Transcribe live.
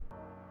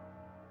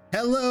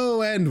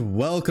Hello and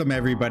welcome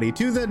everybody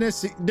to the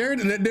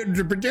Nerd.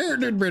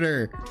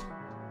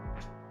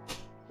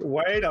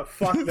 Way to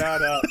fuck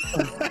that up.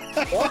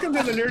 Welcome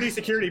to the Nerdy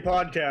Security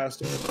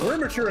Podcast. We're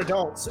mature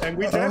adults, and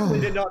we definitely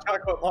did not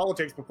talk about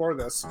politics before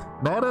this.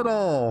 Not at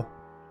all.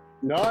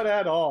 Not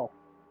at all.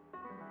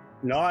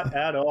 Not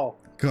at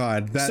all.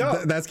 God,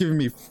 that's giving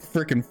me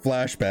freaking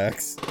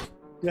flashbacks.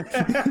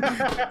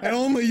 And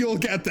only you'll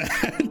get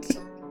that.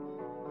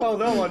 Oh,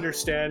 they'll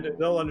understand.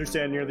 They'll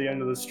understand near the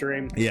end of the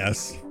stream.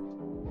 Yes.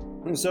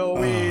 So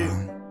we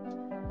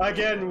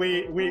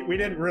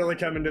didn't really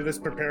come into this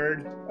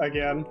prepared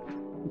again,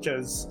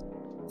 because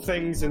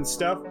things and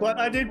stuff. But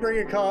I did bring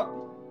a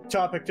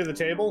topic to the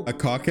table. A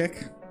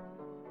cockick?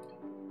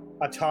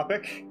 A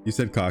topic? You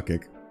said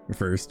cockick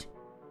first.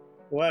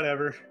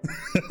 Whatever.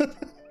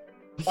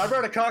 I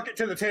brought a cockick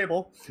to the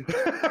table.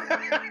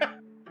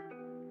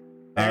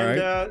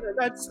 And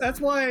that's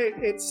why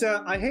it's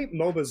I hate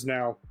MOBAs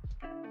now.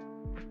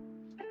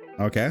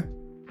 Okay.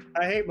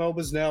 I hate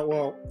MOBAs now.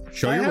 Well,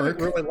 show your work.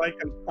 Really liked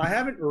them. I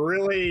haven't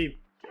really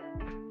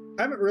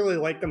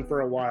liked them for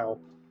a while.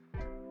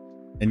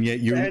 And yet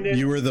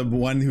you were the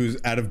one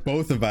who's out of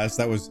both of us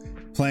that was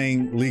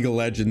playing League of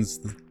Legends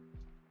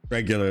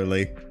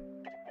regularly.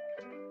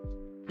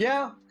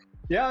 Yeah,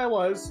 I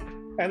was.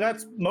 And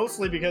that's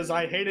mostly because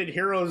I hated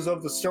Heroes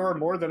of the Storm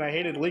more than I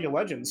hated League of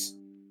Legends.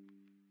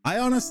 I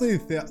honestly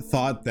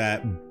thought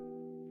that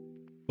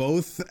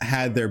both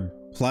had their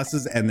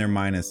pluses and their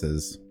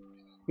minuses.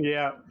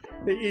 Yeah.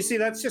 You see,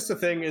 that's just the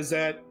thing, is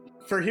that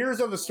for Heroes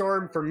of the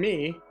Storm, for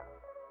me...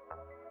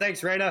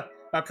 Thanks, Raina.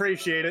 I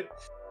appreciate it.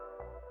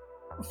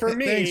 For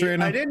me, thanks,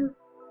 Raina.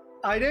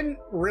 I didn't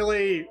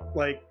really,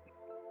 like...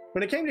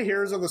 When it came to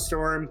Heroes of the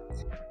Storm,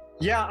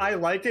 yeah, I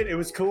liked it. It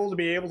was cool to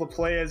be able to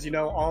play as,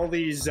 all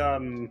these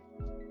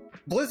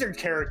Blizzard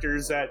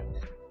characters that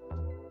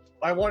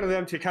I wanted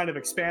them to kind of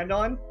expand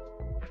on.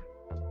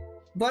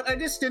 But I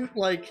just didn't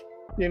like,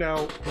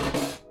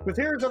 with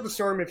Heroes of the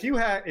Storm, if you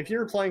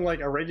were playing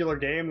like a regular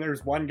game,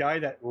 there's one guy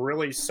that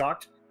really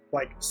sucked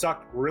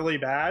really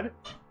bad,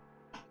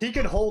 he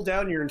could hold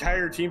down your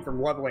entire team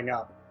from leveling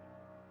up.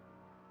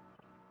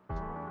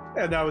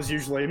 And that was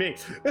usually me.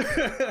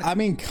 I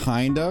mean,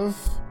 kind of.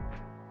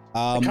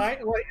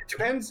 It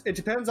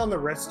depends on the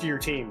rest of your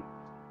team.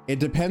 It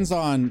depends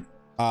on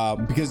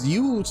because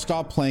you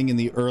stopped playing in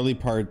the early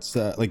parts,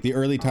 like the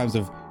early times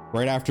of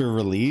right after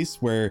release,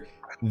 where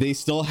they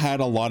still had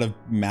a lot of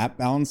map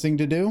balancing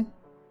to do.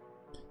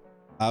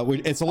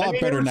 It's a lot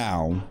better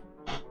now,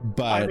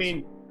 but I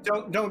mean,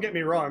 don't get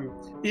me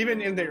wrong.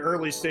 Even in the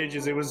early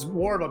stages, it was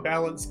more of a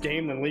balanced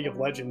game than League of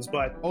Legends.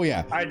 But oh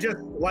yeah, I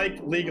just like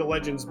League of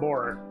Legends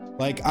more.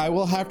 Like, I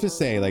will have to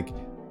say, like,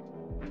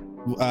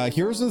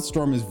 Heroes of the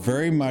Storm is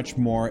very much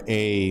more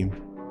a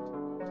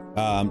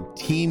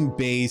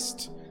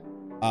team-based,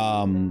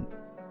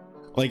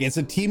 like, it's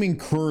a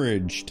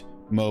team-encouraged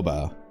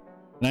MOBA.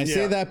 And I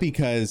say that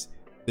because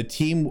the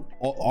team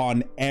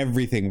on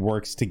everything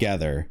works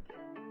together.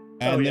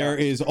 And there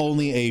is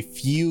only a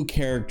few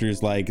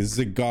characters like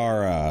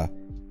Zagara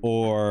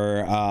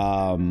or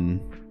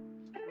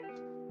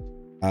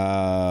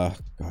God,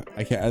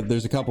 I can't.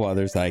 There's a couple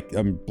others that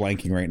I'm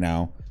blanking right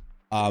now.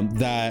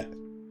 That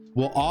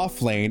will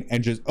off lane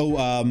and just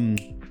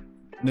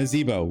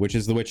Nazeebo, which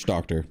is the witch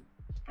doctor.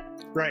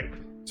 Right.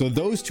 So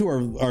those two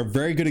are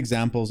very good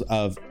examples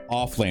of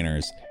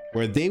offlaners,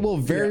 where they will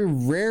very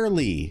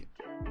rarely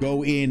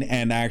go in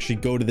and actually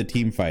go to the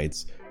team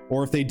fights.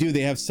 Or if they do,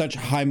 they have such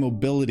high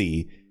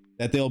mobility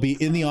that they'll be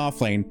in the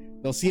off lane.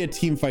 They'll see a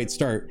team fight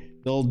start.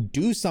 They'll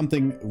do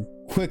something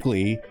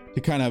quickly to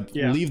kind of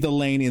leave the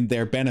lane in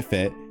their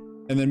benefit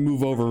and then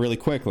move over really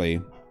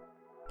quickly.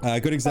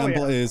 A good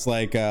example is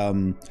like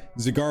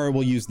Zagara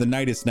will use the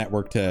Nidus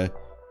network to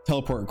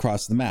teleport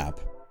across the map.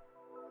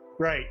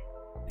 Right.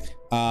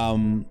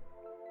 Oh,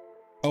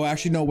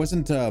 actually, no, it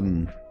wasn't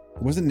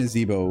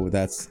Nazeebo.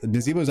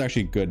 Nazeebo's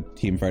actually a good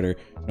team fighter.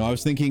 No, I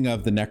was thinking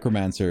of the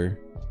Necromancer.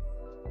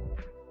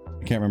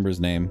 I can't remember his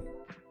name.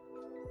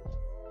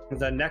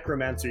 The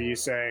Necromancer, you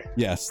say?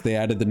 Yes, they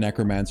added the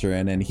Necromancer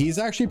in, and he's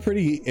actually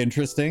pretty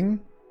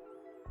interesting.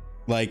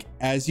 Like,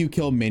 as you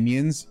kill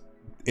minions,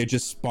 it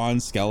just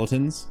spawns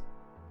skeletons.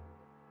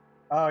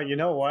 Oh, you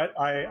know what?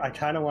 I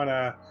kind of want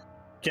to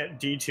get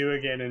D2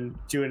 again and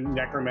do a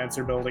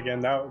Necromancer build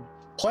again.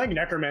 Playing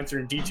Necromancer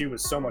in D2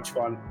 was so much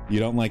fun. You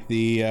don't like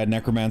the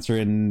Necromancer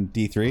in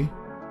D3?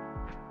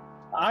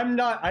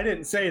 I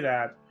didn't say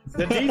that.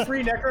 The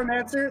D3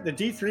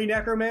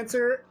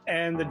 Necromancer,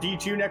 and the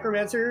D2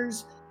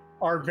 Necromancers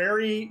are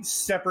very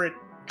separate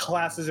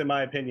classes, in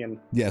my opinion.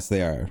 Yes,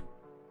 they are.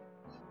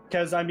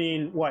 Because, I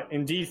mean,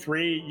 in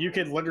D3, you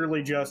could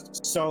literally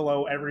just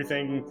solo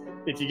everything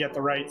if you get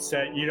the right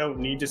set. You don't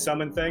need to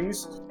summon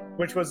things,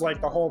 which was,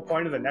 like, the whole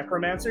point of the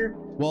Necromancer.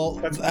 Well,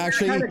 that's why I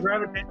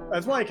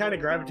kind of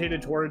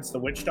gravitated towards the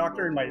Witch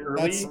Doctor in my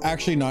early... That's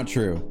actually not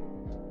true.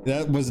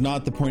 That was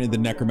not the point of the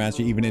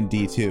Necromancer, even in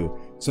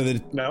D2. So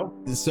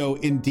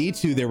in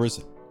D2, there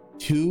was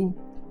two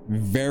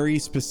very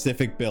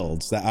specific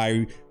builds that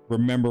I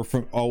remember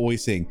from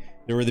always seeing.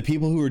 There were the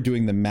people who were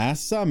doing the mass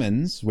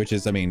summons, which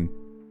is, I mean,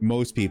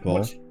 most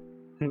people.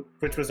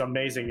 Which was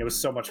amazing. It was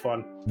so much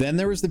fun. Then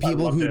there was the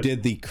people who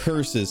did the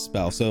curses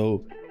spell.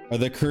 So, or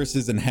the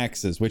curses and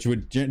hexes, which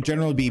would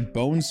generally be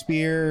bone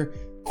spear,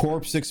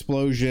 corpse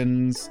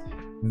explosions,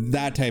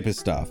 that type of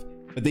stuff.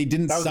 But they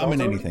didn't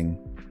summon anything.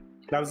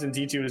 That was in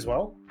D2 as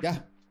well? Yeah.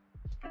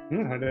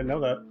 I didn't know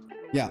that.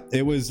 Yeah,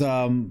 it was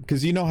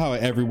because you know how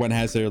everyone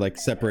has their like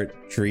separate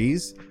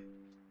trees.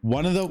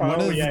 One of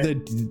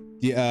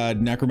the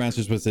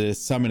necromancers was a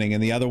summoning,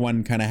 and the other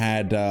one kind of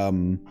had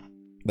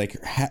like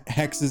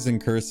hexes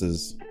and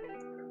curses.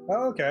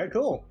 Oh, okay,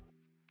 cool.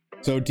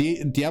 So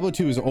Diablo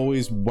 2 is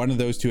always one of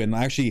those two, and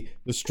actually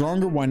the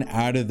stronger one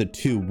out of the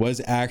two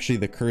was actually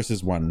the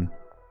curses one.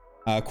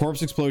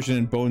 Corpse explosion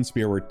and bone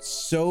spear were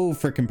so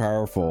freaking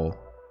powerful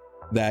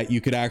that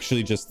you could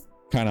actually just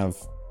kind of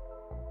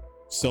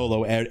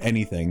solo out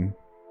anything.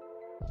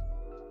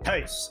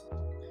 Nice.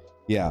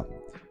 Yeah.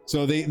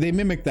 So they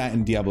mimicked that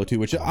in Diablo 2,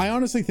 which I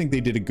honestly think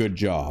they did a good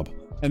job.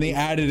 And they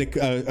added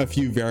a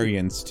few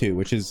variants too,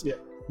 which is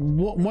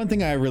one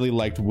thing I really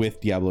liked with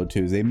Diablo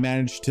 2 is they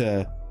managed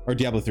to, or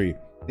Diablo 3,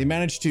 they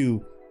managed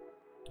to,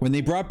 when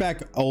they brought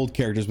back old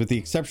characters, with the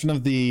exception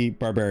of the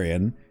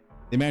barbarian,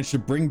 they managed to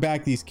bring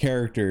back these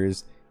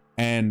characters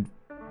and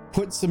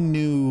put some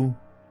new,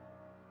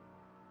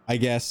 I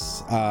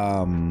guess,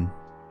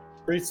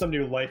 breathe some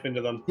new life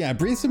into them. Yeah,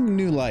 breathe some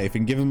new life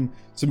and give them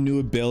some new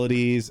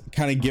abilities,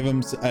 kind of give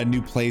them a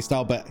new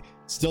playstyle, but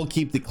still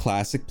keep the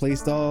classic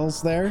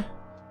playstyles there.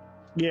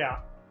 Yeah.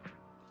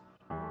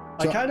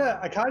 So,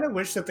 I kind of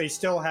wish that they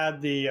still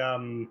had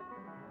the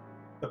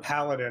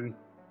paladin.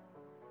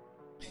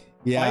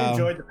 Yeah, I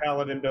enjoyed the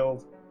paladin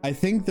build. I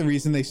think the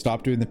reason they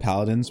stopped doing the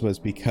paladins was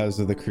because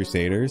of the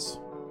crusaders.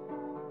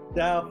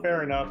 Yeah,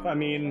 fair enough. I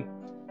mean,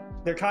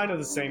 they're kind of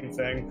the same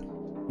thing.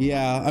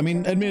 Yeah, I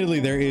mean, admittedly,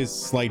 there is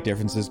slight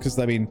differences because,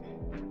 I mean,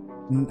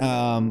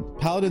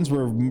 paladins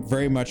were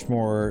very much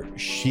more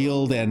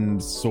shield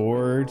and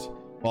sword,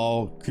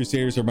 while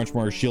crusaders are much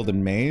more shield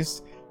and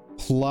mace.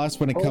 Plus,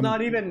 when it comes,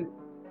 not even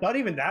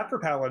that for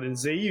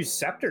paladins, they use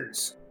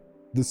scepters.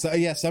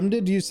 Yeah, some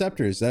did use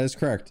scepters. That is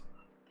correct,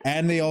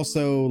 and they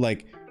also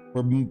like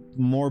were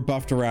more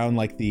buffed around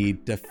like the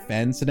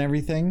defense and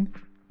everything.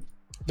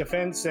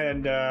 Defense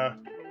and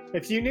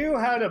if you knew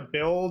how to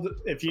build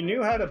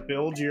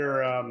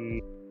your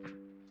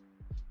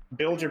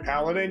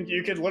paladin,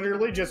 you could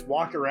literally just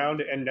walk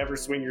around and never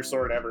swing your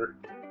sword ever.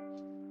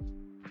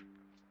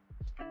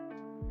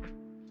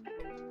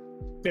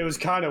 It was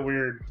kind of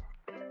weird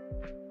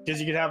because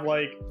you could have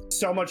like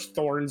so much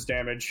thorns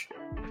damage.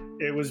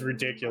 It was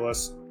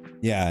ridiculous.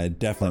 Yeah, it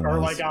definitely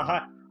was.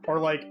 Or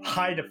like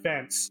high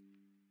defense.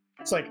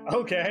 It's like,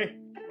 okay,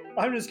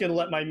 I'm just gonna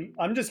let my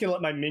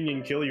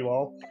minion kill you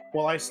all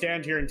while I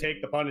stand here and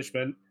take the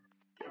punishment.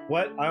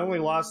 What? I only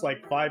lost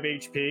like 5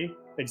 HP.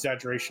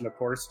 Exaggeration, of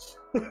course.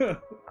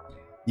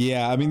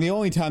 Yeah, I mean, the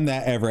only time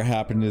that ever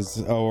happened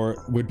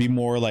would be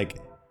more like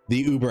the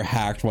uber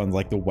hacked ones,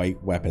 like the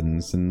white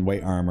weapons and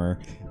white armor.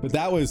 But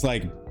that was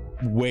like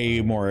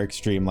way more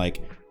extreme.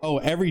 Like, oh,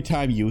 every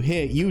time you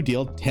hit, you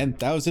deal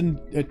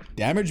 10,000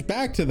 damage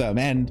back to them,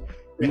 and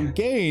you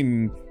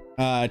gain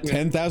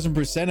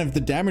 10,000% of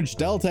the damage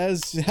dealt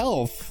as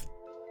health.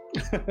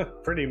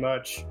 Pretty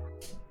much.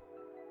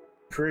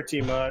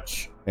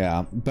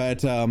 Yeah,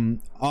 but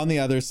on the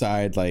other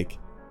side, like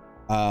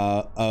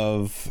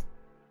I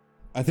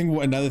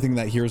think another thing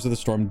that Heroes of the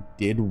Storm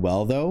did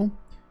well though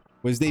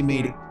was they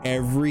made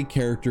every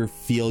character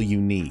feel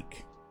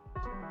unique.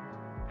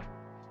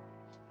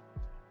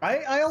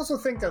 I also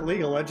think that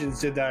League of Legends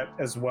did that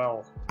as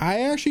well.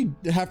 I actually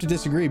have to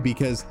disagree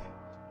because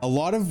a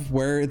lot of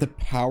where the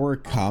power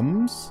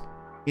comes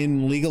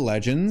in League of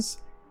Legends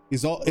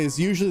is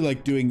usually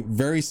like doing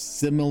very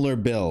similar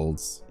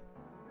builds,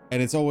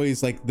 and it's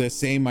always like the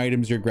same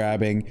items you're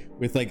grabbing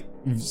with like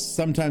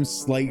sometimes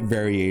slight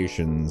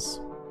variations.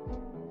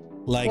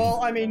 Like, well,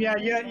 I mean,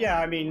 yeah.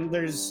 I mean,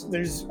 there's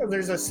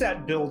a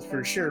set build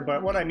for sure,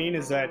 but what I mean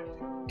is that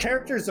the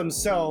characters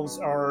themselves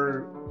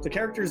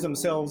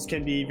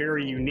can be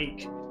very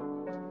unique.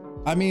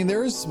 I mean,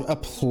 there's a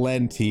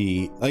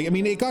plenty. Like, I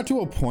mean, it got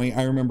to a point,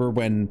 I remember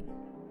when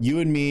you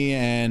and me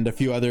and a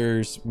few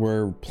others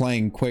were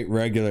playing quite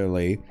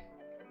regularly.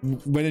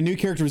 When a new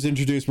character was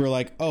introduced, we're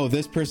like, oh,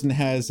 this person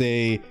has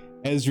a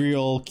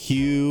Ezreal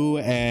Q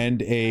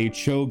and a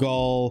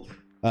Cho'Gall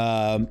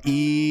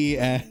E,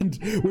 and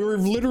we were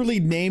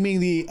literally naming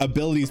the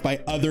abilities by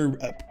other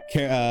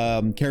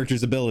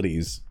characters'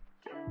 abilities.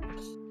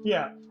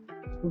 Yeah.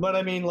 But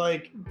I mean,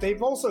 like,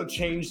 they've also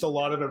changed a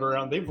lot of it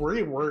around. They've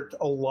reworked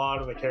a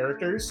lot of the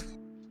characters.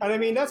 And I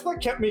mean, that's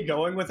what kept me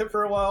going with it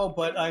for a while.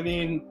 But I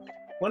mean,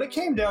 when it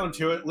came down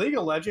to it, League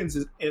of Legends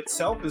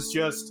itself is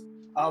just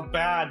a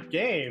bad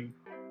game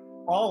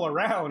all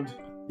around.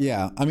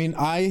 Yeah, I mean,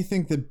 I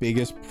think the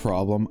biggest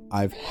problem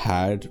I've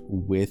had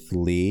with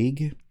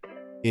League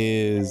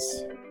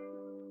is...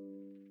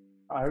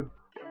 I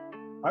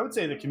would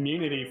say the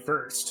community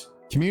first.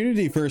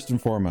 Community first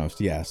and foremost,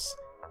 yes.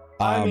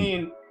 I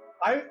mean...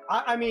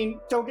 I mean,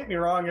 don't get me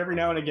wrong. Every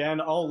now and again,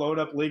 I'll load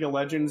up League of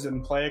Legends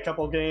and play a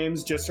couple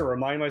games just to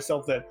remind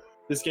myself that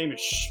this game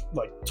is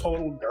like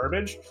total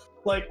garbage.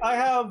 Like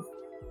I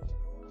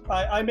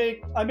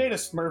made a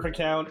Smurf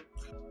account,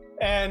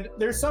 and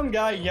there's some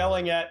guy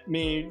yelling at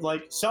me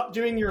like, "Stop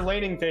doing your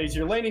laning phase.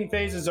 Your laning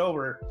phase is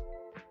over."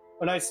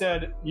 And I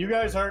said, "You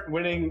guys aren't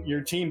winning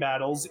your team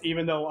battles,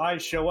 even though I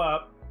show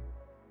up.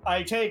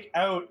 I take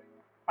out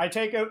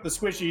the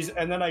squishies,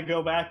 and then I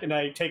go back and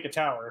I take a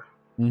tower."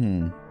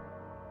 Mm-hmm.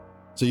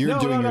 So you're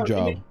doing your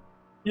job.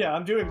 Yeah,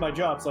 I'm doing my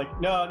job. It's like,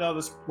 no,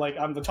 this, like,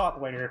 I'm the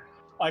top laner.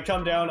 I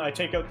come down, I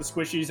take out the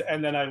squishies,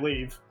 and then I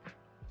leave.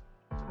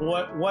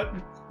 What?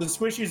 The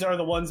squishies are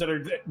the ones that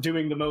are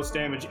doing the most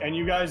damage, and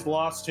you guys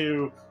lost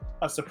to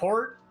a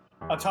support,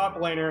 a top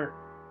laner,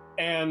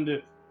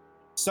 and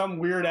some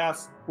weird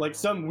ass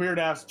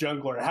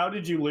jungler. How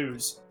did you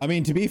lose? I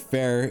mean, to be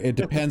fair, it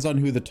depends on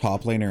who the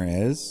top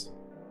laner is.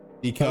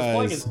 Because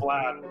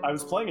I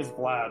was playing as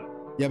Vlad.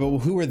 Yeah, but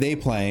who were they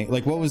playing?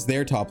 Like, what was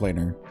their top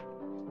laner?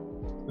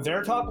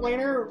 Their top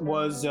laner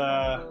was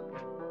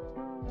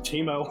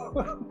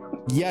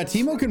Teemo. Yeah,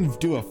 Teemo can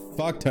do a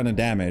fuck ton of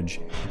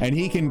damage, and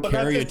he can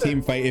carry a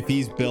team fight if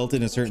he's built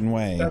in a certain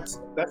way.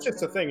 That's just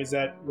the thing, is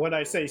that when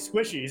I say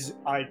squishies,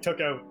 I took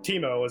out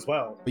Teemo as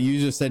well. But you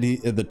just said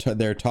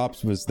their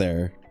tops was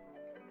there.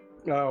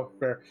 Oh,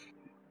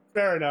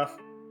 fair enough.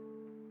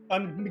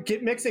 I'm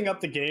mixing up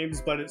the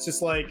games, but it's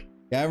just like,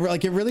 yeah,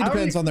 like it really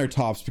depends on their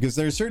tops, because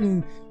there's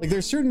certain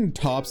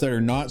tops that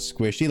are not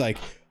squishy, like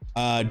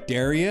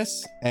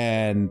Darius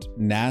and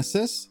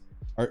Nasus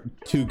are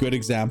two good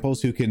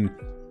examples who can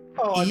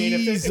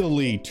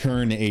easily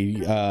turn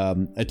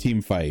a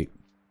team fight.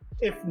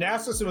 If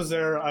Nasus was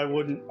there, I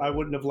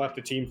wouldn't have left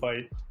a team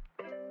fight.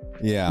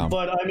 Yeah.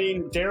 But I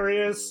mean,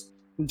 Darius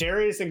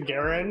and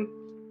Garen,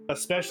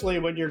 especially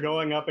when you're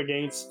going up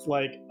against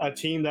like a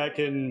team that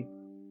can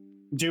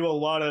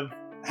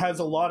has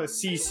a lot of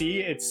CC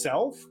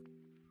itself,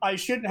 I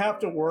shouldn't have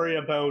to worry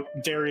about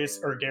Darius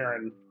or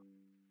Garen.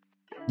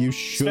 You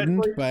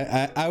shouldn't, but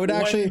I would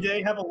actually.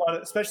 They have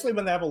especially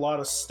when they have a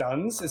lot of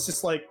stuns. It's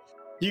just like,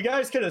 you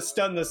guys could have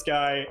stunned this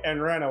guy and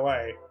ran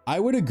away. I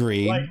would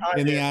agree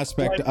the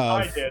aspect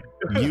of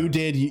you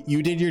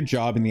did your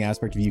job in the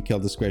aspect of you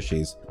killed the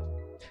squishies.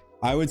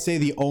 I would say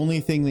the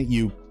only thing that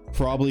you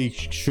probably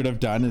should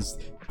have done is,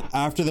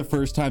 after the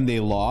first time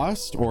they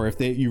lost, or if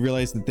you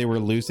realized that they were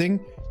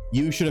losing,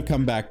 you should have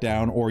come back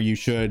down, or you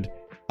should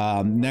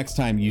next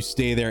time you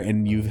stay there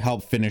and you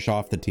help finish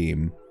off the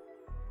team.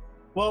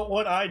 Well,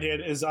 what I did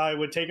is I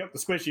would take out the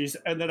squishies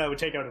and then I would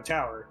take out a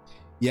tower.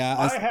 Yeah,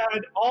 I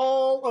had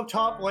all of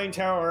top lane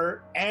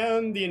tower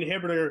and the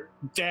inhibitor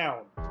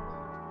down.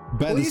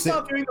 Please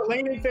stop doing the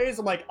laning phase.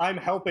 I'm like, I'm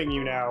helping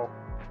you now.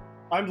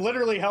 I'm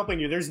literally helping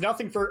you. There's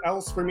nothing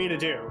else for me to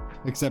do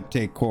except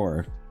take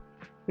core.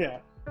 Yeah,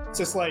 it's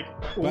just like,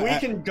 we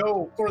can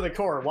go for the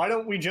core. Why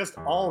don't we just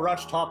all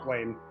rush top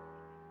lane?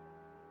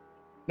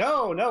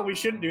 No, we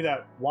shouldn't do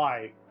that.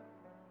 Why?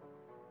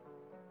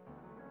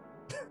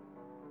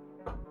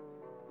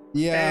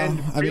 Yeah,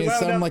 I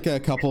mean, like a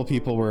couple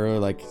people were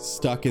like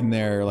stuck in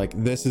there, like,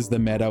 this is the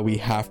meta, we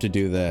have to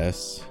do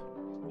this.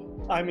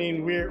 I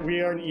mean,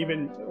 we aren't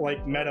even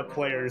like meta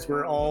players.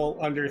 We're all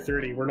under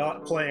 30. We're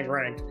not playing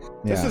ranked.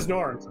 This is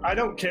norms. I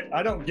don't care.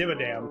 I don't give a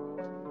damn.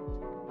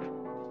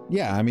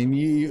 Yeah, I mean,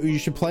 you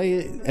should play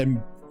it and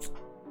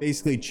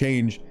basically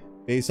change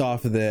based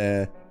off of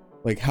the,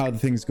 like, how the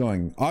thing's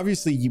going.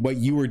 Obviously, what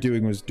you were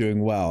doing was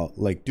doing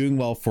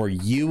well for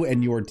you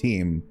and your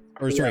team,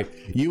 or sorry,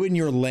 you and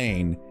your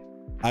lane.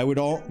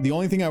 The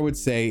only thing I would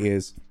say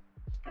is,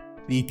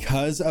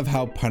 because of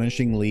how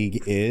punishing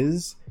League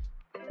is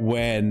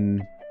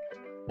when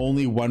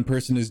only one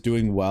person is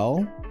doing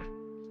well,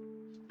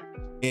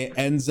 it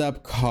ends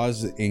up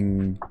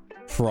causing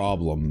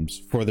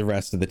problems for the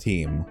rest of the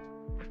team.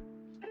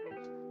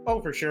 Oh,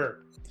 for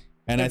sure.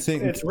 And I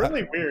think it's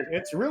really weird.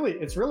 It's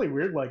really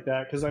weird like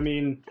that, because I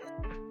mean,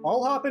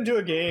 I'll hop into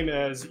a game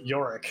as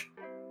Yorick,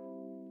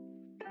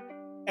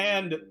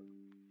 and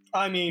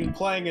I mean,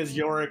 playing as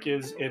Yorick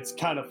it's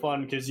kind of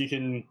fun because you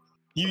can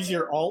use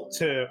your ult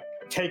to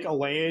take a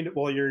lane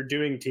while you're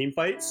doing team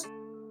fights.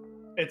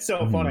 It's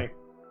so funny.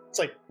 It's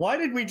like, why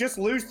did we just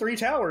lose 3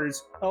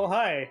 towers? Oh,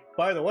 hi,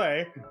 by the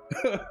way.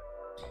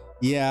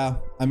 Yeah,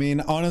 I mean,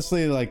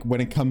 honestly, like,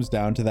 when it comes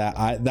down to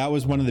that, that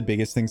was one of the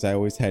biggest things I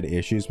always had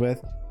issues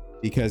with,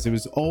 because it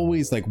was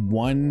always like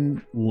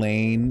one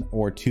lane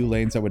or 2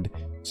 lanes that would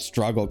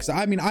struggle. Because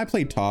I mean, I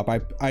play top,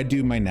 I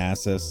do my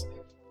Nasus,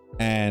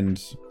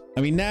 and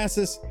I mean,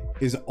 Nasus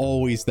is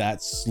always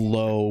that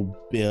slow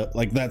bit,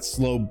 like that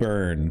slow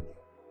burn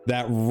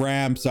that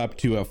ramps up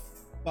to a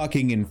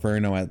fucking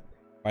inferno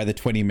by the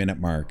 20-minute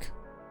mark.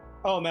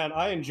 Oh man,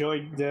 I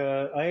enjoyed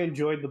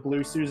the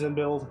Blue Susan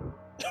build.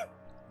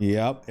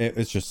 Yep, it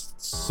was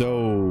just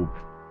so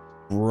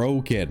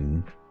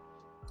broken.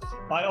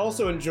 I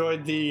also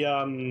enjoyed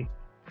the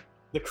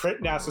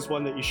crit Nasus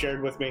one that you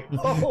shared with me.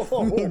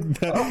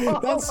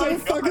 That's so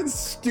fucking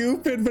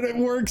stupid, but it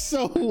works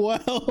so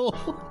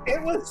well.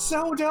 It was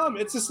so dumb.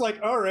 It's just like,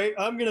 all right,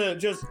 I'm gonna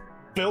just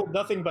build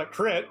nothing but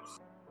crit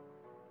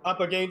up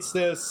against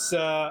this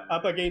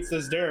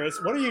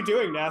Darius. What are you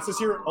doing, Nasus?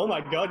 Oh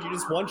my god, you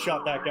just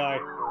one-shot that guy.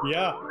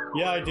 Yeah,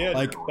 I did.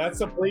 Like, that's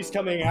the police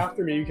coming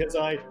after me because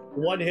I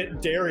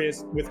one-hit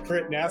Darius with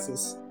crit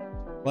Nasus.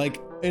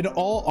 Like, in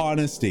all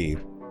honesty,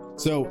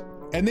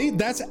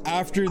 that's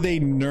after they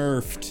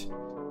nerfed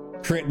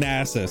crit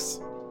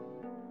Nasus.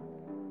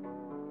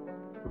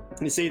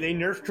 You see, they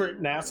nerfed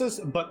crit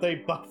Nasus, but they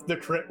buffed the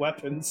crit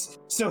weapons,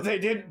 so they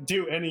didn't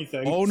do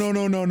anything. Oh,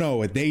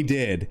 no, they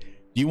did.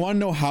 Do you want to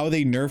know how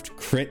they nerfed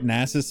crit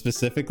Nasus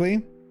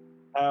specifically?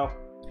 How?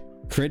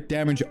 Crit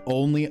damage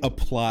only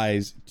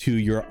applies to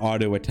your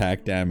auto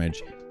attack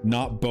damage,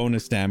 not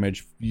bonus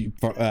damage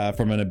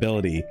from an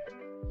ability.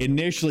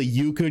 Initially,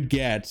 you could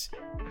get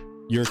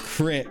your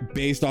crit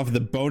based off of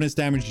the bonus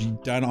damage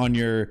done on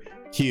your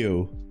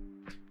Q.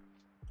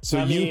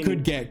 So you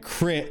could get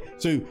crit.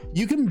 So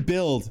you can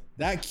build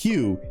that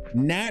Q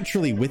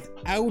naturally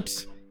without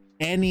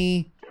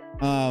any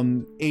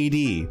AD.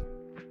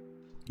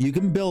 You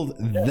can build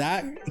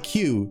that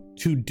Q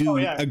to do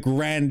a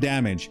grand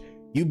damage.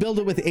 You build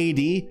it with AD,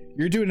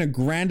 you're doing $1.5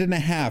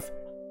 grand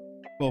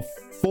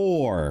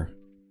before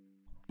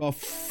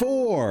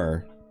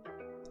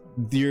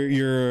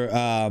your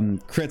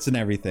crits and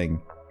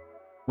everything.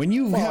 When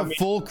you have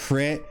full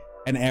crit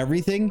and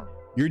everything,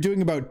 you're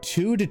doing about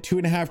 $2 to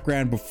 $2.5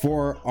 grand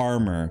before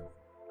armor.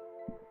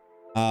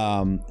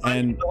 And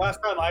the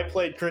last time I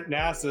played crit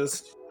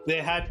Nasus,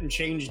 they hadn't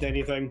changed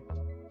anything.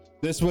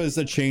 This was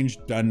a change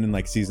done in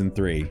like season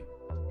 3.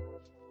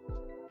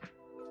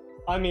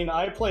 I mean,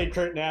 I played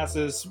crit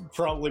Nasus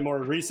probably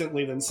more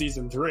recently than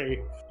season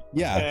 3.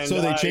 Yeah, so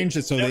they changed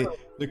it so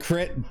the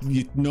crit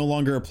no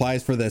longer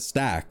applies for the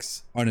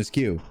stacks on his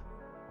Q.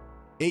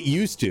 It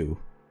used to.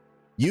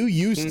 You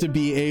used to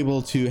be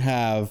able to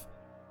have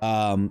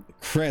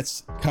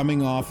crits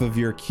coming off of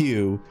your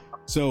Q.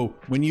 So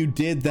when you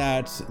did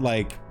that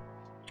like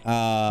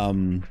that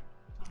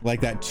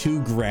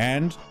 $2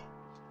 grand,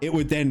 it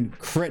would then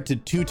crit to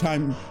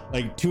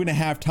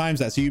 2.5 times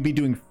that. So you'd be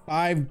doing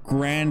 $5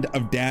 grand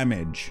of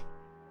damage.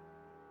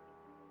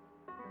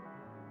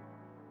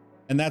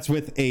 And that's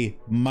with a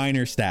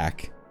minor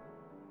stack.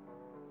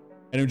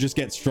 And it would just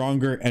get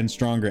stronger and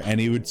stronger,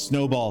 and it would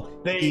snowball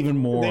even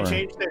more.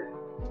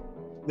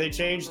 They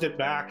changed it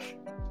back.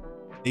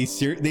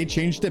 They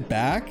changed it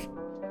back?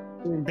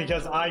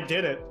 Because I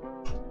did it.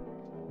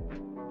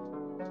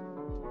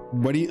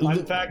 What do you...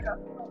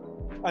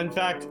 In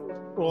fact,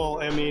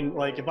 well, I mean,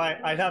 like, if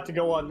I'd have to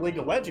go on League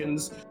of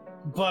Legends,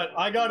 but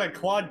I got a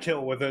quad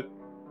kill with it.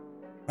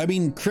 I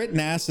mean, crit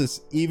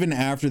Nasus, even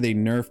after they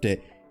nerfed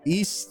it,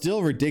 he's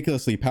still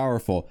ridiculously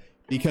powerful,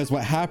 because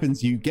what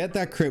happens, you get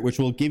that crit, which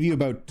will give you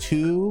about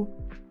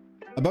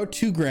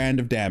 $2 grand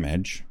of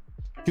damage,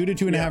 $2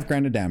 to $2.5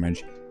 grand of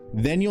damage.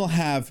 Then you'll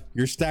have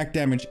your stack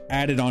damage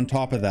added on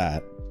top of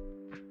that.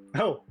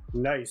 Oh,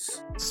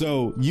 nice.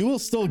 So you will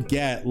still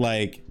get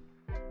like,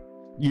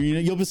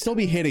 you'll still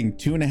be hitting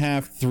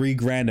 $2.5-3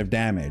 grand of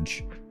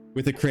damage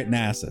with a crit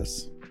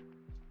Nasus.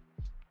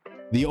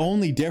 The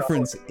only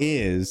difference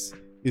is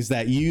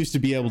that you used to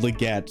be able to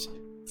get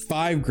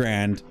 $5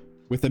 grand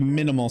with a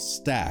minimal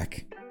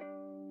stack.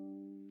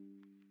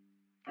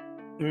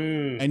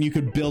 And you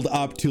could build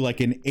up to like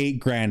an $8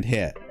 grand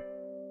hit.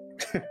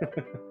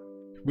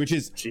 Which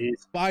is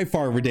by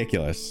far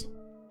ridiculous.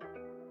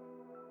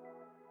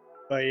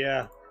 But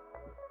yeah.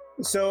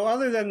 So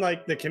other than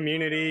like the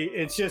community,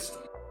 that's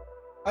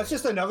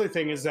just another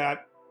thing is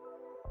that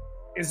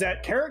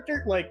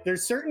character, like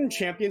there's certain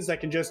champions that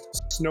can just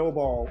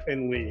snowball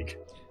in League.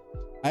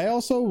 I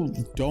also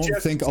don't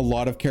think a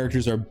lot of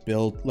characters are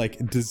built,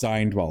 like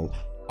designed well.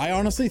 I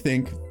honestly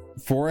think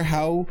for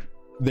how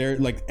they're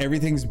like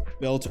everything's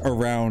built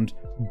around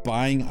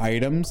buying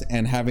items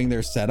and having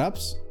their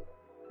setups.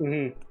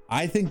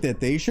 I think that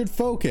they should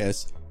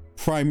focus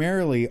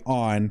primarily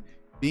on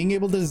being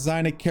able to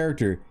design a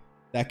character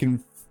that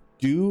can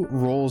do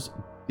roles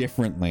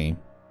differently.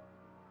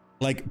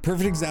 Like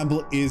perfect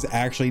example is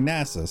actually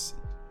Nasus.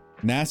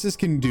 Nasus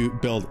can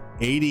build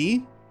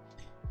AD,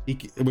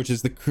 which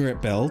is the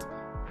crit build.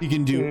 You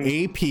can do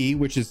AP,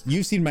 which is,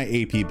 you've seen my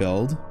AP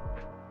build.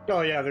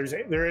 Oh yeah,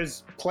 there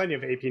is plenty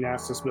of AP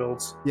Nasus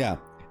builds. Yeah,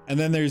 and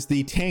then there's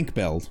the tank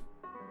build.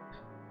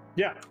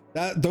 Yeah.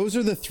 Those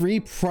are the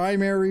 3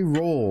 primary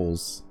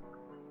roles.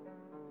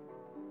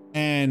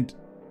 And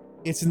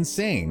it's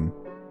insane.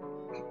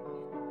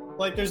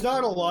 Like, there's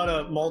not a lot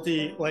of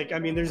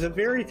there's a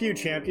very few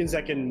champions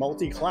that can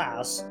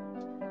multi-class.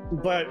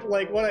 But,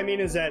 like, what I mean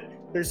is that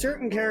there's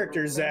certain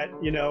characters that,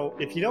 you know,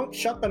 if you don't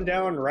shut them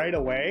down right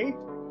away,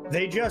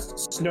 they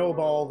just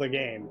snowball the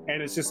game.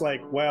 And it's just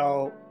like,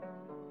 well,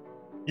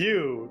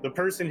 you, the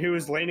person who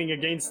is laning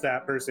against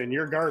that person,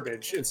 you're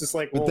garbage. It's just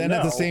like, but then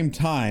at the same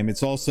time,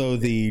 it's also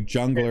the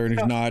jungler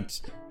who's not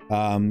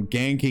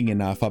ganking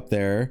enough up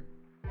there,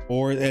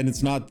 and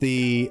it's not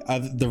the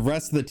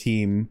rest of the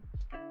team.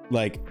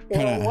 Like,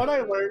 kind of.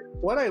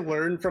 What I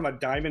learned from a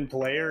diamond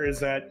player is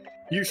that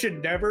you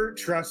should never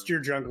trust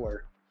your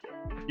jungler.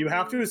 You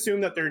have to assume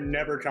that they're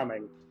never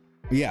coming.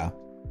 Yeah.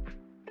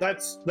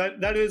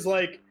 That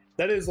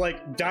is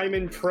like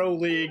Diamond Pro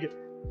League.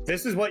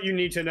 This is what you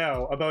need to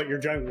know about your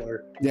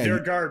jungler. Yeah, they're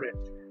garbage.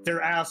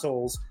 They're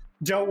assholes.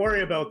 Don't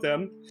worry about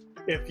them.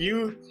 If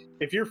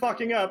you're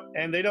fucking up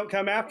and they don't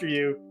come after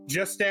you,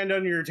 just stand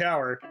under your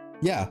tower.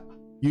 Yeah,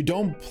 you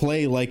don't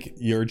play like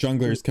your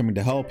jungler is coming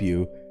to help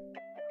you,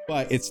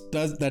 but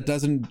that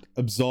doesn't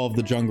absolve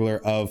the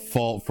jungler of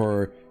fault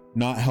for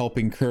not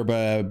helping curb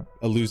a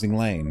losing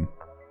lane.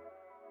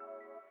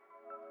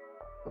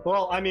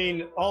 Well, I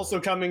mean, also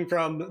coming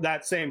from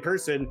that same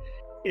person,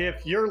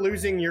 if you're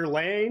losing your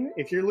lane,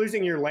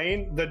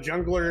 the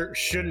jungler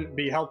shouldn't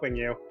be helping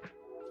you.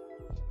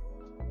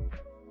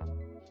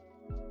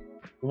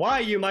 Why,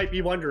 you might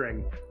be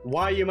wondering.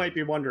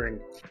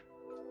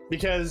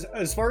 Because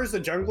as far as the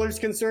jungler's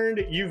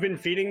concerned, you've been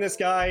feeding this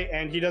guy,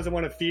 and he doesn't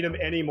want to feed him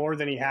any more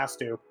than he has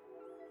to.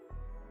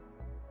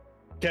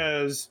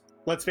 Because,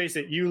 let's face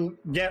it, you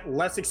get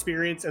less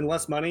experience and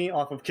less money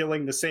off of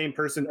killing the same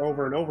person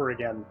over and over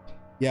again.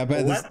 Yeah,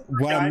 but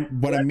what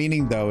I'm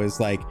meaning though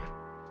is like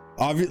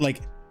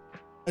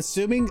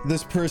assuming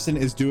this person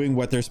is doing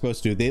what they're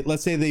supposed to do.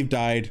 Let's say they've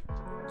died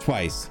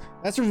twice.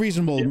 That's a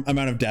reasonable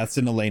amount of deaths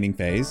in the laning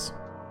phase.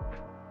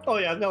 Oh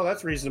yeah, no,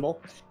 that's reasonable.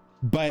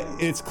 But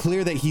it's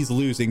clear that he's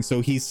losing,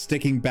 so he's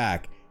sticking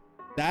back.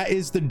 That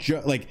is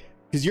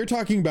because you're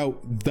talking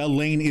about the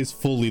lane is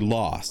fully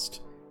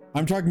lost.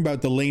 I'm talking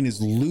about the lane is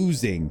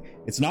losing.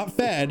 It's not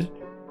fed.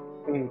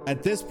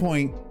 At this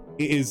point,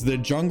 it is the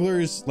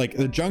jungler's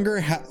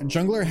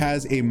jungler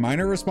has a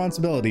minor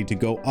responsibility to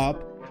go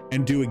up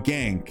and do a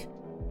gank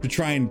to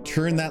try and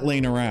turn that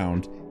lane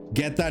around,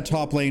 get that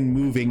top lane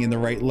moving in the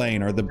right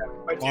lane or the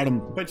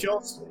bottom. But you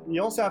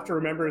also have to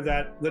remember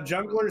that the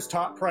jungler's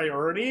top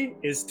priority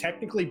is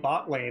technically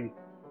bot lane.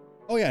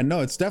 Oh yeah,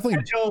 no, it's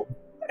definitely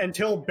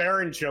until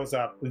Baron shows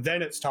up,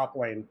 then it's top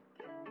lane.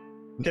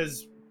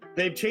 Because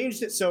they've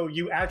changed it so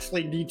you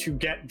actually need to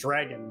get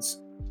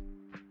dragons.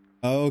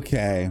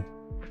 Okay.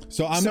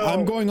 So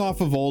I'm going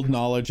off of old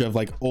knowledge of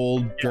like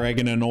old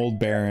dragon and old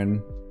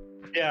Baron.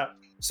 Yeah.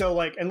 So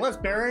like unless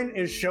Baron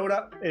has shown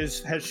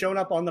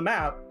up on the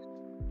map,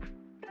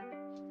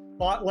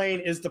 bot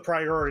lane is the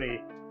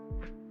priority.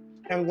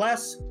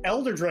 Unless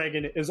Elder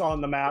Dragon is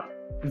on the map,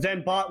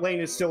 then bot lane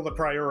is still the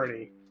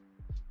priority.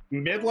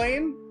 Mid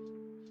lane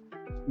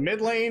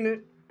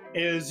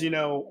is,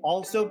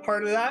 also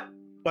part of that,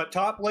 but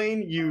top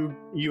lane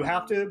you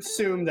have to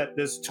assume that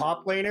this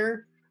top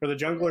laner or the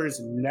jungler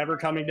is never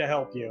coming to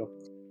help you.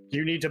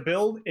 You need to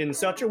build in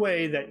such a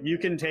way that you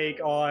can take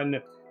on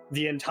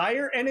the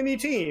entire enemy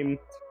team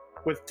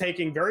with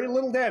taking very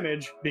little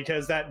damage,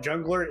 because that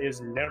jungler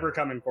is never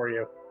coming for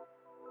you.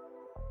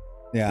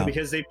 Yeah.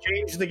 Because they've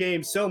changed the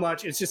game so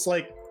much, it's just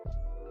like,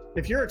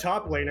 if you're a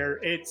top laner,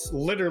 it's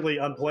literally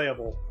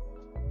unplayable.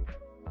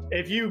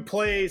 If you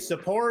play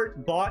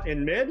support, bot,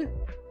 and mid,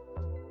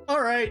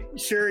 all right,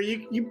 sure,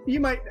 you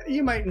might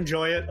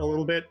enjoy it a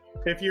little bit.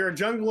 If you're a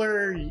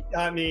jungler,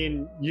 I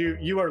mean,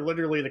 you are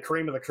literally the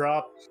cream of the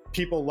crop.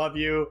 People love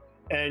you,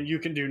 and you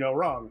can do no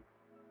wrong.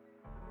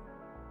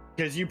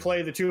 Because you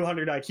play the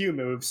 200 IQ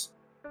moves.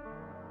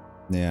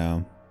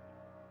 Yeah.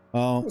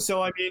 Oh.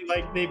 So, I mean,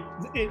 like,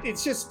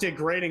 it's just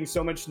degrading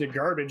so much to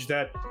garbage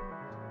that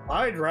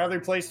I'd rather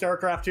play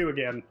StarCraft 2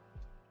 again.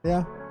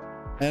 Yeah.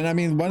 And I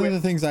mean, one of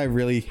the things I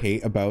really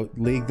hate about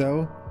League,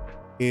 though,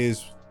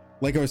 is,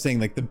 like I was saying,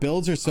 like, the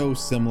builds are so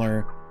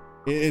similar.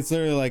 It's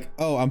literally like,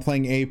 oh, I'm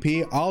playing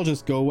AP, I'll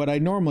just go what I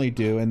normally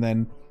do, and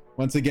then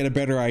once I get a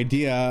better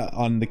idea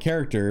on the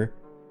character,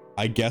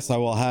 I guess I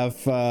will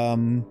have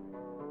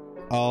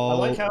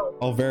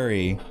I'll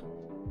vary.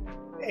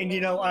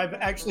 And I've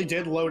actually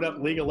did load up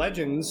League of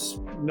Legends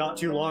not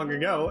too long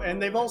ago, and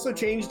they've also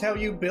changed how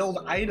you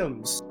build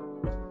items.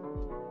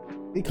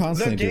 They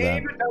constantly do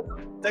that.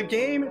 The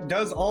game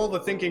does all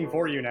the thinking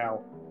for you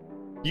now.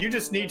 You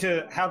just need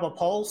to have a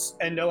pulse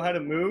and know how to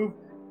move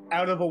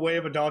out of a way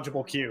of a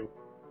dodgeable Q.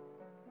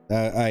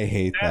 I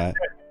hate that.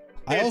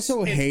 I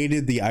also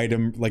hated the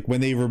item, like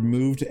when they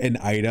removed an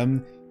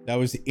item that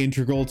was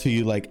integral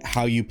to like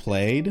how you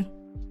played.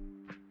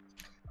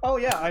 Oh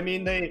yeah, I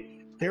mean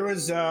there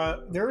was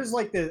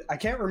like I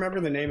can't remember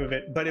the name of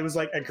it, but it was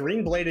like a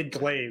green bladed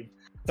glaive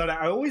that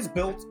I always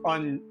built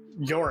on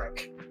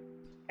Yorick.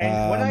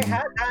 And when I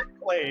had that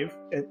glaive,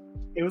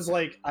 it was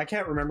like, I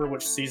can't remember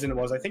which season it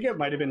was. I think it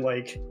might have been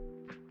like,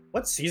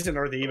 what season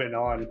are they even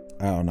on?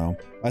 I don't know.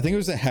 I think it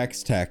was a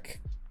Hextech.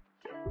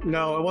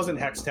 No, it wasn't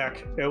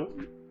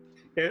Hextech.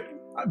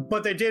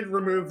 But they did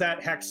remove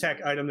that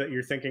Hextech item that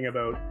you're thinking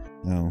about.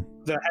 No.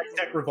 The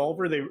Hextech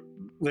revolver, they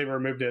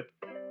removed it.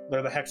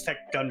 They're the Hextech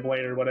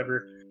gunblade or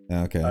whatever.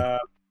 Okay.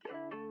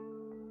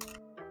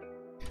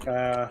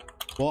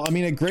 Well, I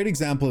mean, a great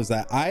example is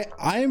that I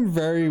am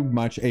very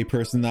much a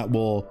person that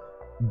will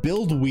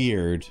build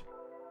weird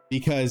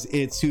because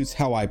it suits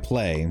how I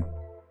play.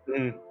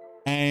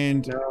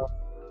 And no,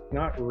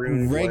 not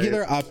really.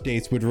 Regular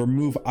updates would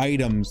remove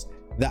items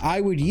that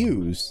I would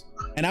use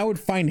and I would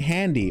find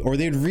handy, or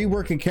they'd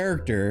rework a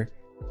character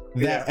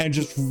that and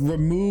just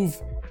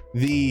remove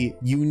the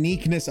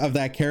uniqueness of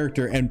that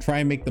character and try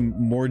and make them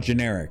more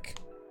generic.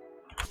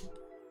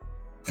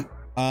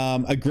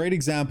 A great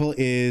example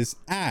is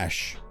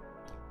Ashe.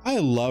 I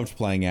loved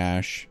playing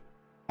Ashe.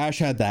 Ashe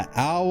had that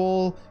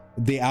owl.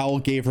 The owl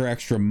gave her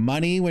extra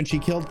money when she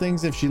killed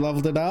things if she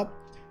leveled it up.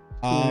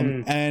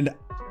 And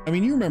I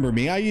mean, you remember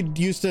me. I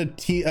used to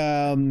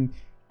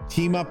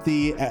team up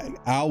the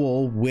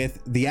owl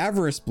with the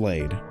Avarice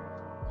Blade.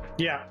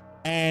 Yeah.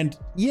 And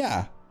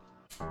yeah,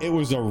 it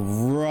was a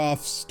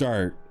rough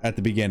start at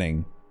the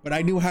beginning, but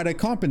I knew how to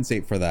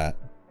compensate for that.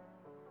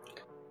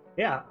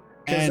 Yeah.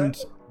 And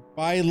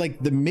by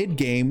like the mid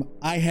game,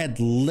 I had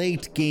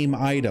late game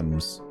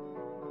items.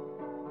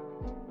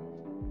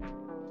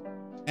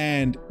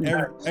 And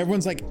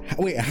everyone's like,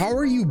 wait, how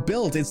are you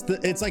built?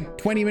 It's like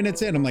 20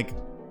 minutes in. I'm like,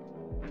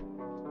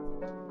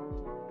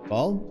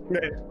 well,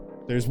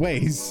 there's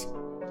ways.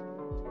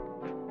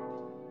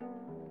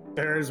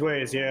 There's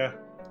ways, yeah.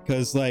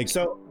 Because like,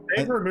 so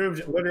they've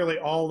removed literally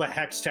all the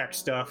hex tech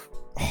stuff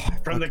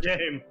from the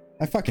game.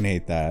 I fucking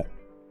hate that.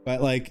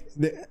 But like,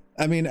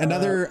 I mean,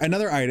 another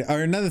item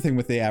or another thing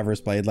with the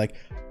Avarice Blade, like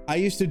I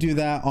used to do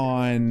that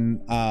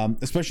on,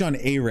 especially on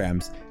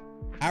ARAMs.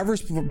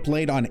 Avarice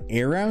Blade on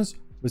ARAMs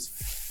was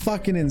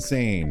fucking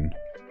insane.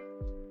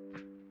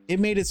 It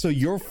made it so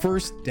your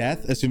first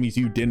death, assuming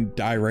you didn't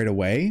die right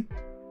away,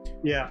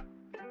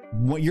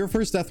 what your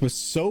first death was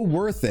so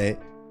worth it,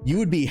 you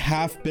would be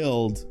half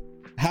built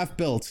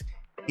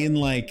in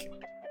like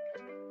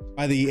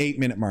by the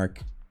 8-minute mark.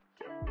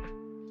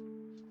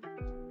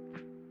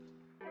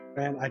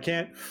 Man, I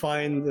can't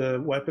find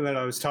the weapon that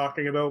I was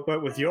talking about,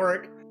 but with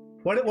Yorick,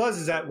 what it was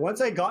is that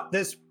once I got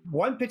this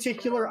one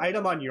particular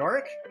item on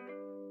Yorick,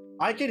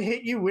 I could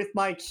hit you with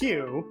my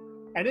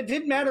Q, and it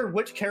didn't matter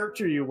which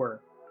character you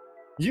were.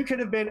 You could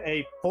have been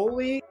a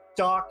fully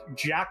stocked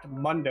Jack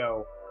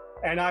Mundo,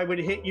 and I would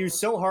hit you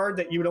so hard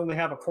that you would only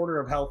have a quarter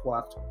of health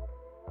left.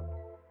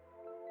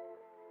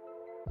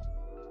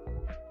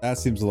 That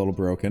seems a little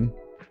broken.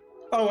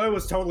 Oh, it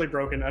was totally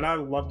broken, and I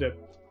loved it.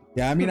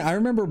 Yeah, I mean, I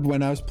remember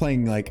when I was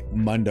playing like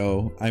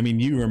Mundo. I mean,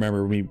 you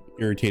remember me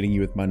irritating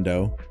you with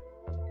Mundo.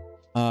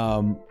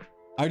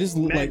 I just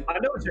like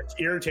Mundo was just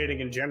irritating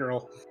in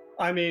general.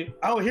 I mean,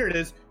 oh, here it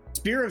is.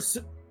 Spear of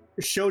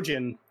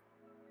Shojin.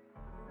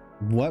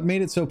 What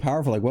made it so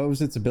powerful? Like, what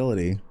was its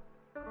ability?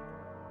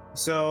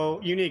 So,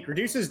 unique.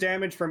 Reduces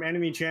damage from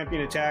enemy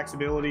champion attacks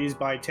abilities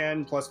by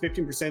 10 plus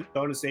 15%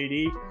 bonus AD,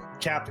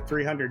 capped at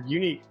 300.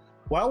 Unique.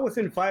 While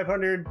within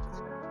 500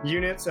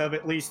 units of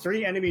at least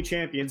 3 enemy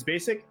champions,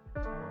 basic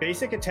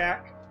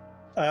attack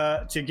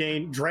to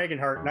gain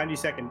Dragonheart, 90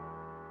 second.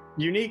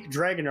 Unique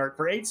Dragonheart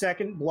for 8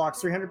 seconds,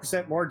 blocks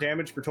 300% more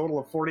damage for a total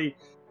of 40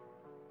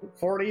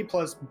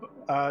 plus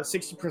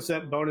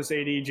 60% bonus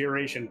AD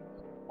duration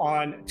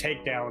on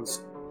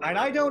takedowns. And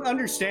I don't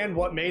understand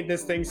what made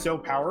this thing so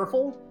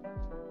powerful,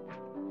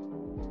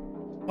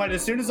 but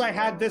as soon as I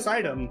had this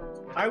item,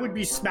 I would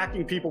be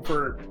smacking people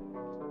for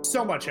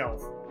so much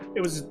health.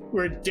 It was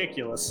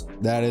ridiculous.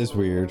 That is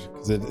weird,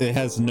 because it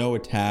has no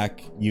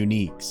attack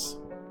uniques.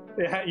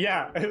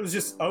 Yeah, it was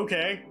just,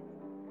 okay.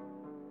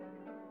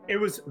 It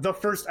was the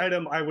first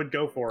item I would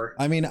go for.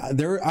 I mean,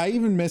 I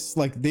even missed,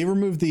 like, they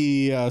removed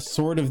the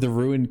Sword of the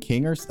Ruined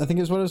King, or I think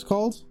is what it was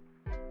called.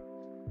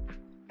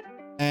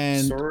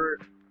 And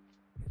Sword?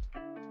 I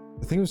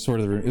think it was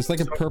Sword of the Ruined. It's like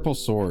a purple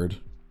sword.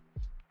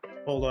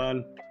 Hold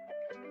on.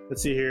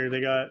 Let's see here.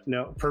 They got,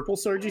 no, purple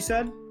sword, you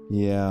said?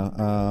 Yeah,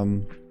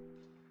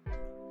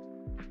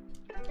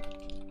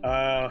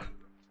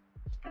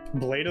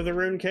 Blade of the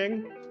Ruined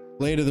King?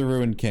 Blade of the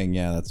Ruined King,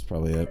 yeah, that's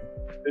probably it.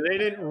 They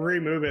didn't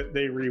remove it,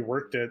 they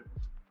reworked it.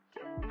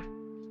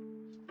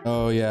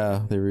 Oh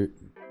yeah, they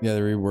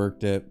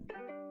reworked it.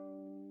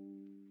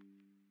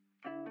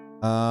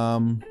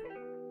 And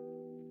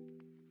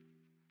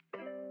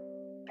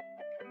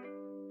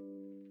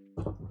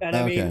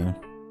I mean,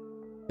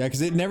 yeah,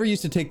 because it never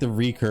used to take the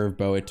recurve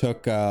bow. It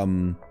took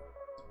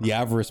the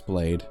Avarice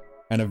Blade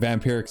and a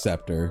Vampiric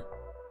Scepter.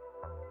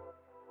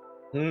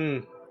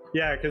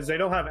 Yeah, because they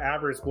don't have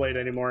Avarice Blade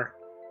anymore.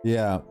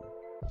 Yeah.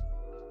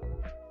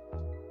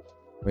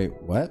 Wait,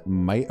 what?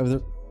 Might of the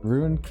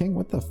Ruined King?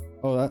 What the?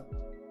 Oh, that.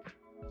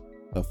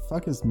 The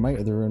fuck is Might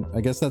of the Ruined?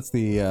 I guess that's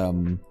the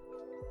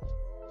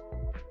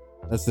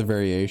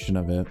variation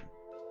of it.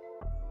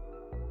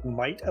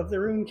 Might of the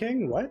Ruined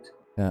King? What?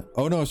 Yeah.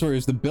 Oh no, sorry. It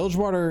was the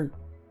Bilgewater.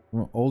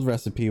 Old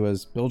recipe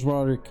was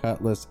Bilgewater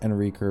Cutlass and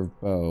recurve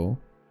bow.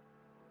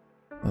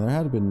 Oh, there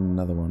had to been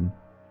another one.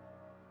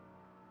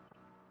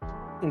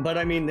 But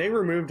I mean, they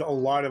removed a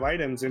lot of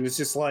items, and it's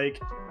just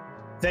like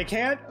they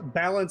can't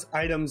balance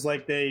items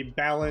like they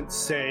balance,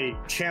 say,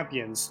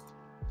 champions.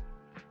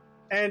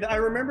 And I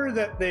remember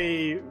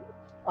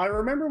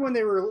when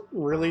they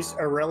released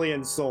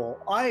Aurelion Sol.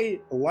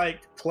 I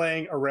liked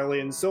playing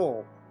Aurelion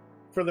Sol.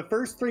 For the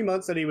first 3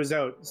 months that he was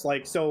out, it's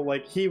like, so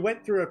like he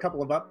went through a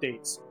couple of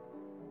updates.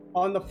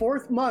 On the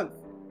 4th month,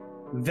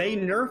 they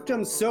nerfed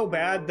him so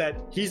bad that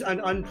he's an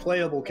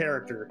unplayable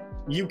character.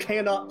 You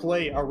cannot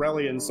play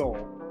Aurelion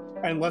Sol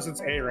unless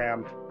it's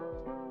ARAM.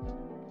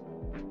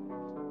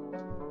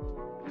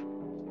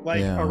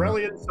 Like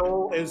Aurelion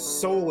Sol is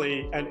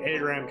solely an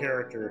ARAM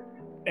character,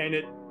 and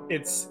it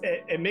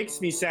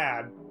makes me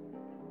sad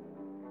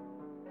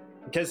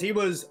because he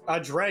was a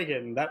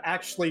dragon that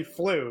actually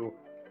flew.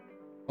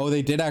 Oh,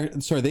 they did.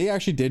 They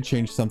actually did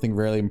change something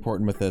really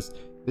important with this.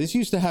 This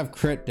used to have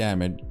crit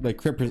damage, like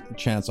crit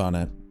chance on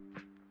it.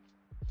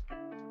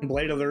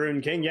 Blade of the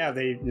Rune King, yeah,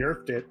 they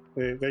nerfed it.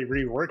 They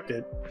reworked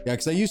it. Yeah,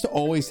 because I used to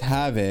always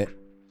have it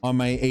on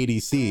my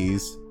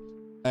ADCs,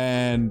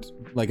 and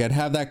like I'd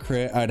have that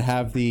crit, I'd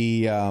have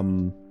the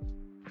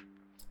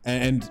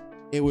and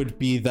it would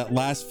be that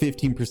last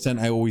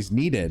 15% I always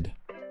needed,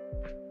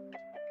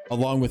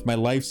 along with my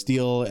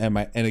lifesteal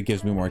and it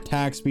gives me more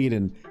attack speed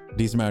and a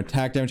decent amount of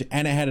attack damage,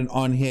 and it had an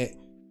on-hit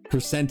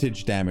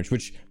percentage damage,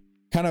 which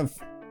kind of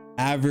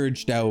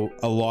averaged out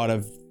a lot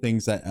of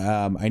things that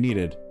I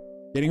needed.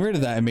 Getting rid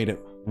of that, it made it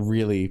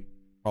really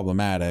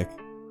problematic.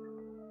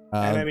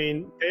 And I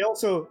mean, they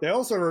also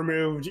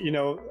removed, you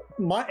know,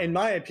 in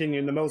my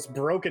opinion, the most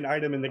broken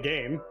item in the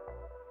game.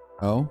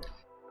 Oh,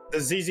 the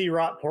ZZ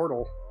Rot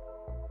portal.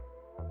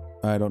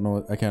 I don't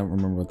know. I can't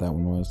remember what that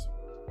one was.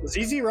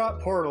 ZZ Rot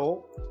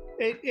portal.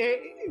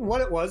 What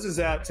it was is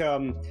that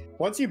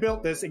once you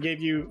built this, it gave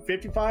you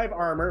 55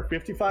 armor,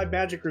 55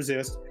 magic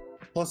resist,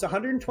 plus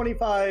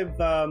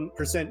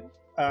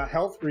 125%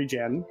 health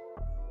regen,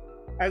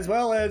 as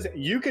well as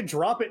you could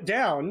drop it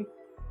down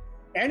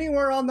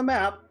anywhere on the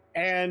map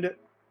and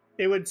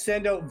it would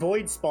send out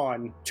void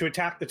spawn to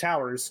attack the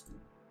towers.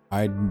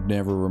 I've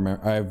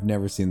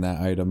never seen that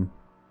item.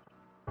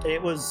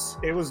 It was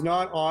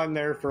not on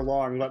there for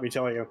long, let me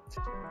tell you,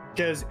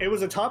 because it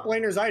was a top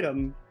laner's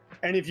item,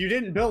 and if you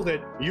didn't build it,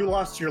 you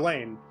lost your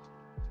lane.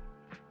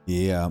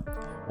 Yeah.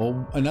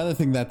 Well, another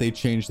thing that they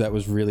changed that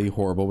was really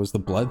horrible was the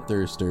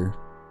Bloodthirster.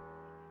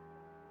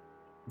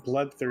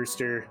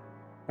 Bloodthirster.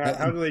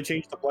 How do they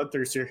change the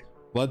Bloodthirster?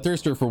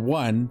 Bloodthirster, for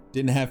one,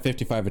 didn't have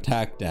 55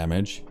 attack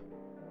damage.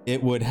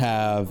 It would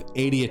have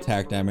 80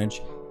 attack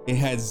damage. It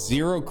had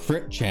 0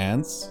 crit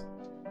chance.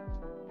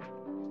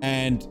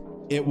 And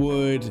it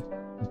would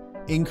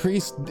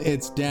increase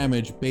its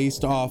damage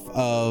based off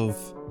of...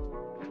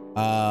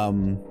 I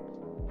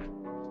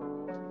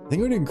think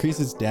it would increase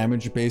its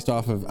damage based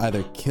off of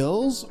either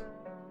kills.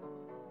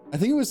 I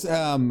think it was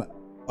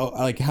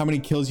like how many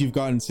kills you've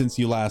gotten since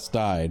you last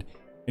died.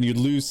 And you'd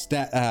lose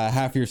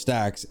half your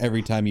stacks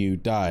every time you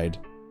died.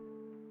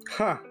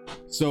 Huh.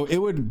 So it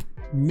would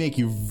make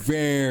you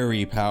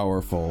very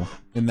powerful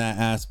in that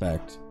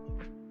aspect.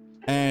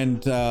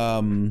 And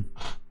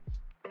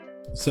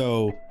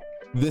so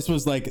this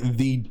was like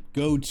the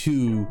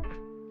go-to,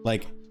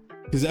 like,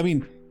 because I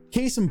mean,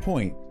 case in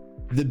point,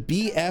 the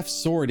BF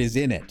sword is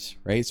in it,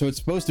 right? So it's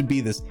supposed to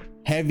be this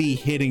heavy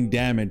hitting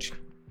damage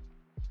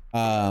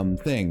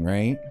thing,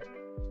 right?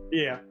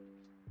 Yeah.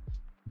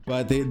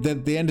 But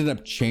they ended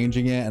up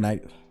changing it, and I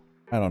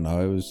don't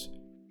know. It was,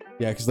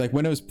 yeah, because like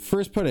when it was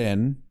first put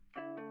in,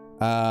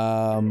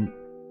 so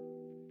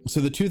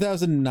the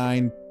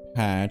 2009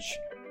 patch,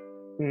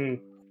 oh,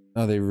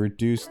 they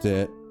reduced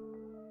it.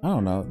 I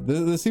don't know.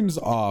 This seems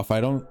off. I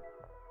don't.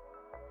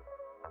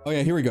 Oh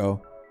yeah, here we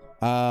go.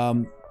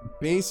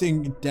 Base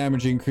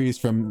damage increase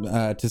from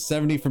to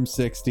 70 from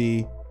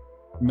 60.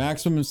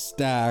 Maximum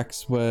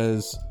stacks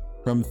was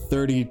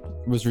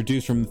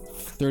reduced from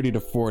 30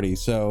 to 40.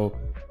 So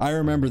I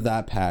remember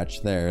that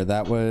patch there.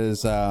 That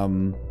was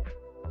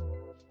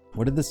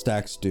what did the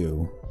stacks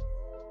do?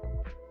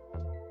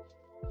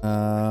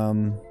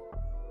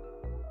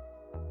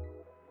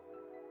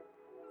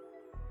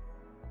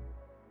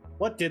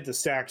 What did the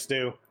stacks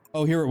do?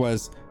 Oh, here it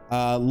was.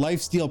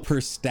 Lifesteal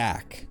per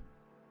stack.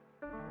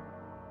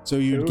 So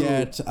you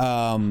get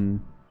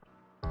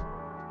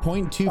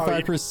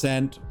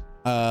 0.25%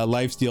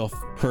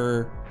 lifesteal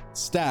per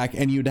stack,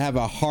 and you'd have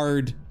a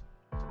hard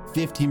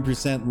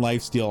 15%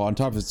 lifesteal on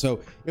top of it. So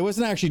it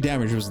wasn't actually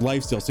damage, it was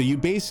lifesteal. So you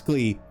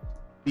basically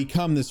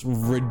become this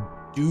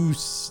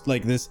reduce,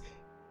 like this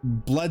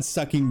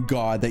blood-sucking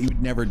god that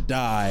you'd never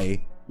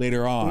die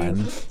later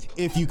on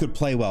if you could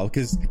play well,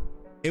 because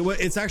it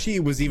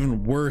was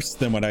even worse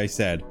than what I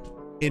said.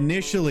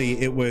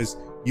 Initially it was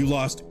you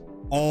lost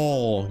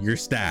all your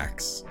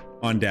stacks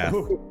on death.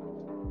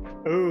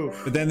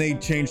 Oof. But then they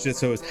changed it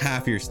so it was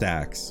half your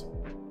stacks.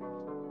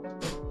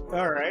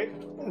 All right,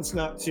 that's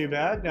not too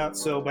bad, not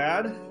so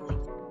bad.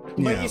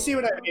 But you see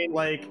what I mean?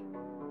 Like,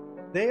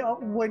 they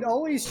would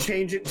always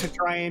change it to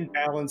try and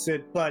balance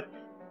it, but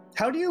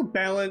how do you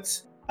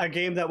balance a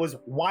game that was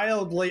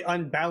wildly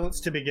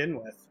unbalanced to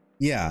begin with?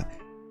 Yeah.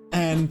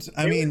 And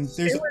I mean,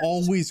 there's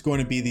always going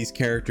to be these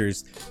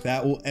characters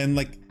that will, and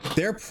like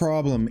their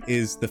problem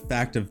is the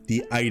fact of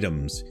the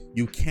items.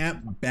 You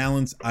can't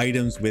balance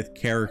items with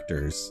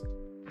characters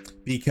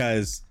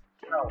because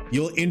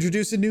you'll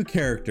introduce a new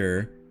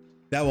character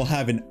that will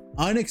have an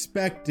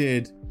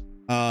unexpected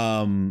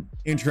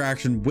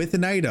interaction with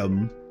an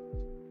item,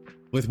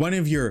 with one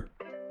of your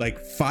like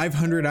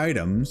 500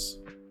 items.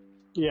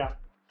 Yeah.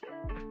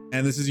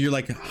 And this is your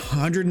like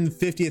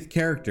 150th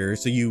character,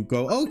 so you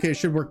go, oh, okay, it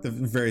should work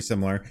very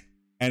similar,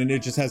 and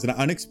it just has an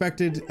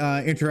unexpected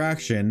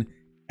interaction,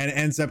 and it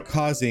ends up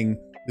causing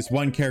this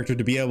one character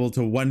to be able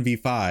to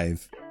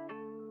 1v5.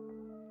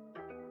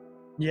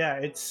 Yeah,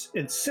 it's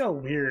so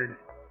weird.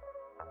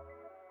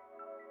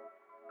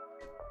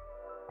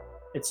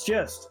 It's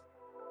just.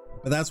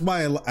 But that's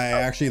why I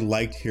actually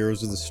liked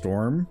Heroes of the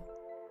Storm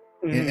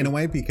in a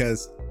way,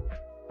 because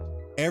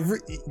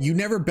you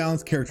never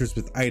balance characters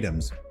with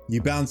items.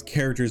 You balance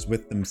characters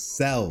with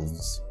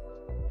themselves.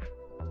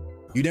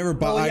 You never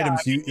bought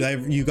items.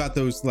 You got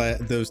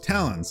those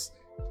talents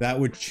that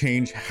would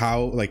change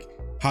how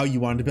you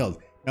wanted to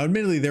build. Now,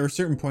 admittedly, there were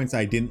certain points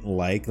I didn't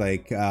like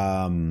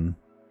there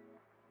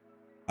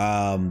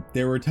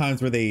were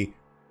times where they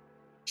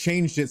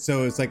changed it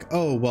so it's like,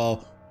 oh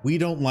well, we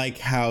don't like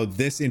how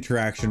this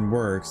interaction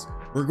works,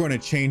 we're going to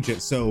change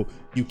it so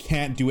you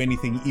can't do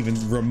anything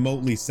even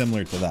remotely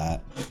similar to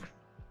that.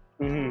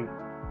 And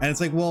it's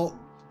like, well,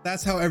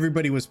 that's how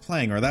everybody was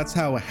playing, or that's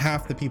how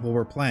half the people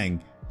were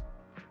playing.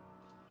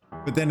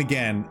 But then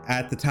again,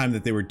 at the time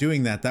that they were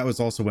doing that, that was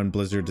also when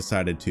Blizzard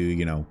decided to,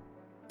 you know,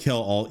 kill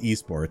all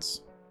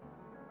esports.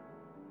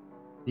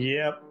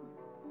 Yep.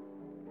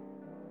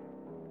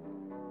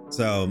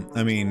 So,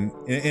 I mean,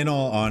 in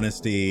all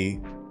honesty,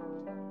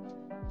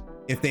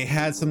 if they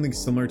had something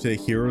similar to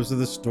Heroes of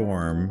the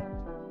Storm,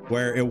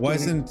 where it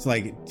wasn't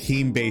like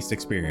team-based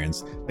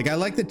experience, like I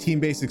like the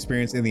team-based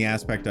experience in the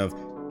aspect of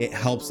it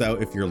helps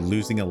out if you're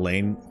losing a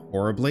lane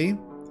horribly,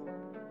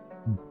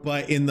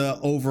 but in the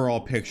overall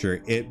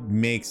picture, it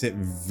makes it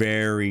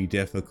very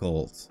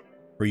difficult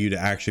for you to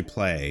actually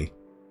play,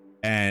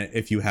 and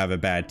if you have a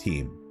bad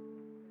team.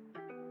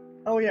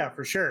 Oh yeah,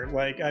 for sure.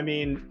 Like, I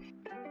mean,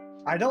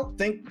 I don't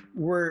think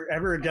we're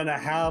ever gonna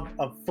have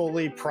a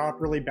fully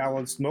properly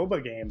balanced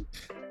MOBA game.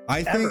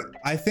 I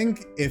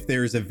think if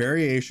there's a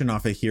variation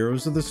off of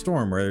Heroes of the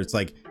Storm where it's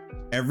like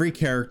every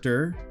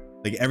character,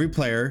 like every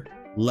player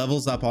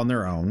levels up on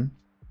their own,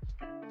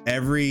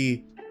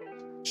 every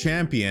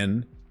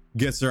champion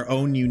gets their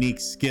own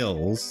unique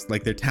skills,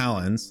 like their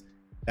talents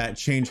that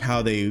change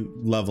how they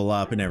level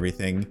up and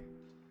everything,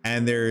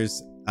 and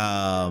there's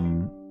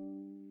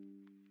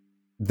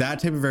that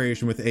type of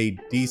variation with a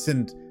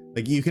decent,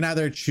 like you can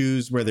either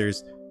choose where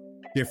there's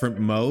different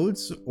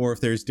modes or if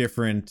there's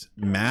different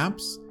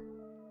maps.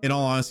 In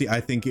all honesty,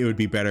 I think it would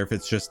be better if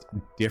it's just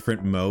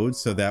different modes,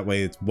 so that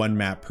way it's one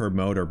map per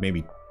mode, or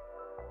maybe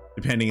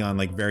depending on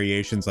like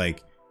variations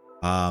like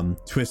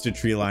Twisted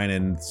Treeline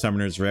and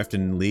Summoner's Rift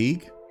in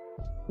League.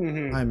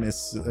 I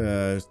miss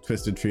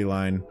Twisted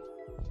Treeline.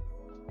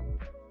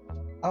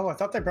 Oh, I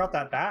thought they brought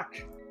that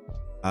back.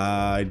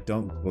 I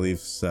don't believe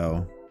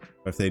so.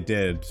 But if they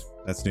did,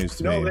 that's news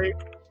to me.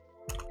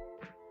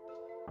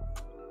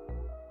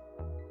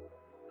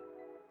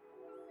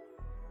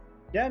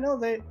 I know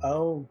they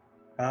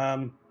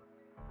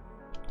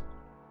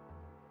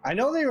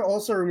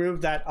also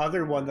removed that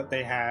other one that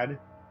they had,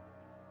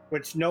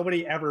 which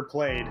nobody ever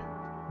played.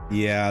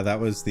 Yeah, that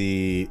was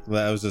a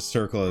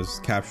circle as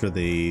capture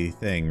the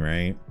thing,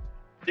 right?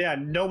 Yeah,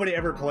 nobody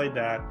ever played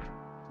that.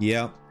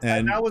 Yeah,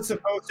 and that was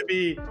supposed to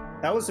be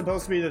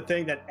the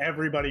thing that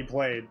everybody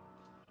played.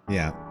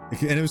 Yeah,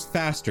 and it was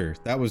faster.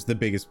 That was the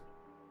biggest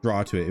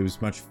draw to it. It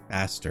was much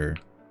faster.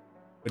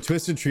 But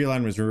Twisted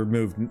Treeline was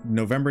removed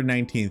November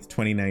 19th,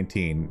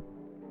 2019,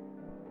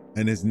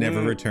 and has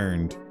never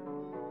returned.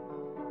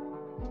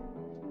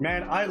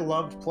 Man, I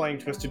loved playing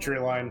Twisted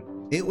Treeline.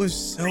 It was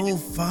so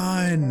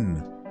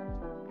fun.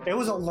 It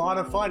was a lot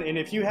of fun, and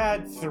if you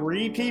had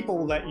 3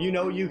 people that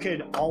you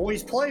could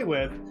always play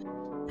with,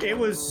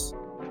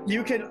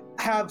 you could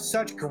have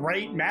such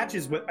great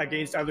matches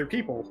against other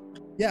people.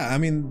 Yeah, I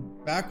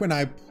mean, back when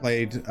I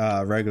played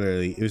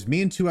regularly, it was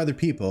me and 2 other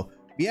people.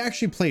 We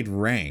actually played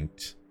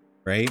ranked,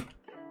 right?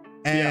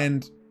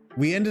 And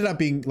we ended up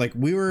being like,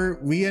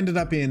 we ended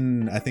up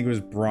in, I think it was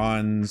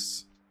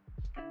bronze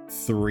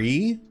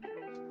 3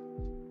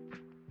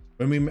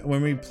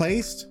 when we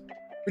placed,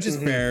 which is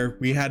fair.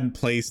 We hadn't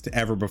placed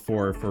ever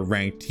before for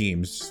ranked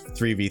teams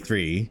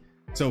 3v3,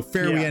 so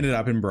fair. We ended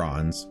up in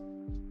bronze,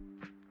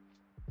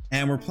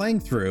 and we're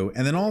playing through,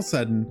 and then all of a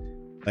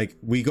sudden, like,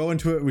 we go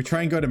into it, we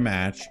try and go to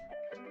match,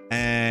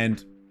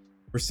 and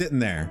we're sitting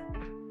there.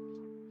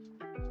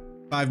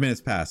 5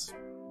 minutes pass,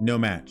 no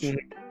match.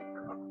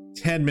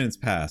 10 minutes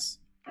pass,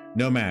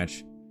 no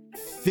match.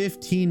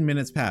 15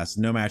 minutes pass,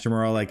 no match. And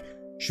we're all like,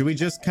 should we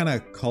just kind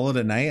of call it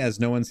a night as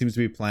no one seems to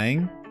be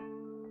playing?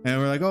 And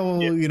we're like, oh,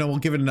 we'll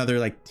give it another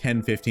like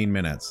 10-15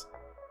 minutes.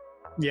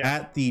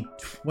 At the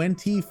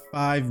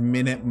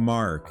 25-minute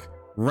mark,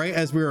 right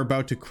as we were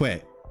about to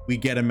quit, we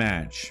get a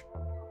match.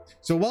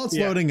 So while it's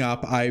loading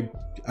up, I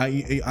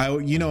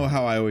you know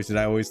how I always did.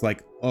 I always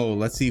like, oh,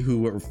 let's see who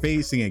we're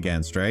facing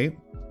against, right?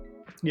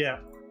 Yeah.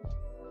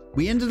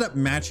 We ended up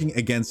matching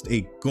against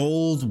a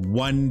gold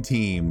 1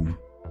 team.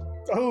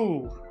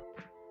 Oh.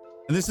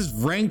 And this is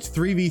ranked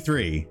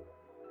 3v3.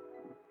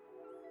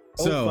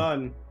 So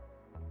fun.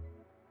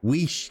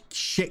 We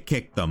shit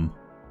kicked them.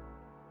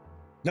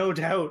 No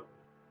doubt.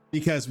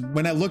 Because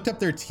when I looked up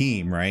their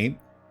team, right?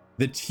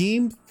 The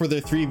team for their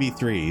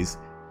 3v3s,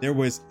 there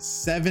was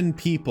 7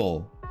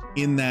 people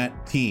in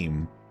that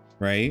team,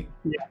 right?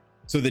 Yeah.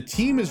 So the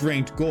team is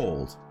ranked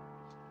gold,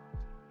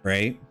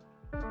 right?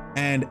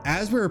 And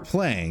as we were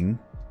playing,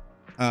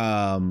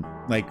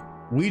 like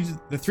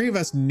the three of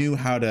us knew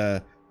how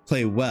to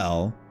play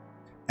well,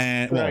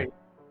 and Right.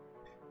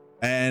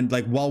 and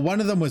like while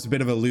one of them was a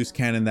bit of a loose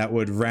cannon that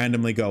would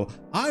randomly go,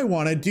 I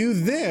want to do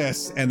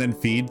this, and then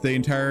feed the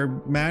entire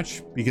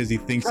match because he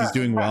thinks he's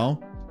doing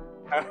well.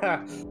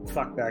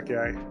 Fuck that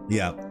guy.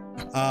 Yeah.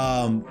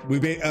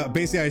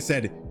 Basically I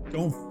said,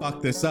 don't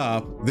fuck this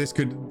up. This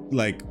could,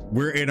 like,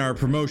 we're in our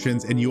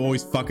promotions and you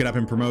always fuck it up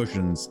in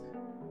promotions.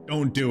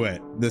 Don't do it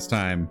this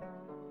time.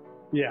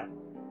 Yeah.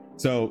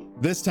 So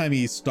this time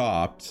he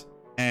stopped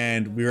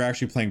and we were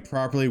actually playing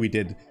properly. We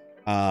did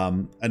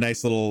a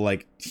nice little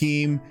like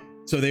team.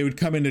 So they would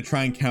come in to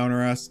try and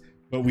counter us,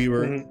 but we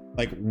were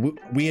like,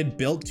 we had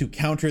built to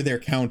counter their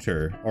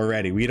counter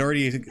already. We'd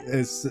already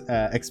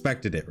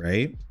expected it,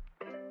 right?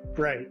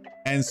 Right.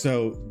 And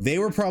so they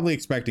were probably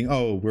expecting,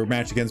 oh, we're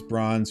matched against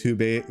bronze.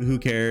 Who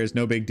cares?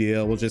 No big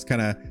deal. We'll just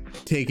kind of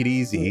take it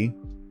easy.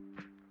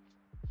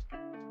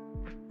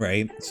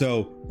 Right.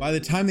 So by the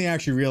time they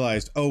actually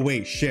realized, oh,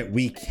 wait, shit,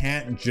 we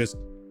can't just,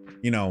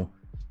 you know,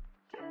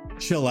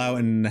 chill out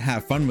and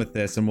have fun with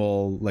this and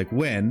we'll like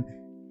win.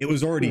 It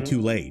was already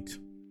too late.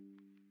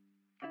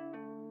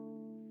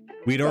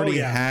 We'd already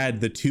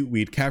had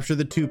we'd captured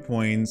the 2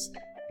 points.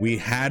 We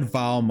had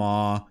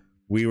Valma.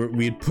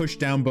 We had pushed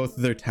down both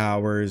of their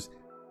towers.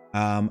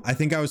 I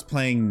think I was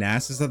playing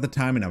Nasus at the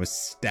time and I was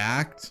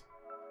stacked.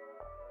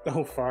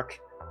 Oh fuck.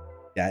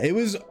 Yeah, it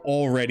was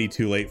already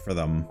too late for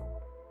them.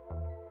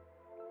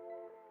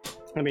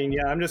 I mean,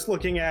 yeah, I'm just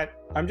looking at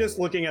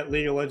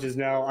League of Legends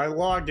now. I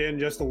logged in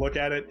just to look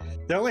at it.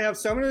 They only have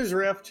Summoner's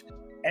Rift,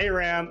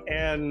 ARAM,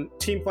 and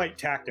Teamfight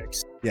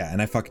Tactics. Yeah,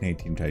 and I fucking hate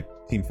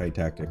Teamfight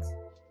Tactics.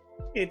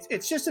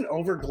 It's just an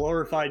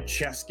over-glorified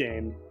chess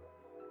game,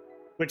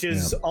 which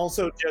is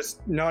also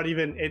just not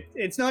even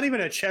it's not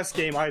even a chess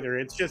game either.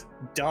 It's just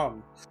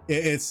dumb.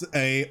 It's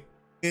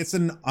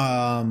an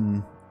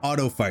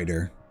auto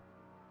fighter.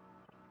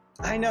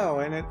 I know,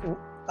 and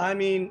I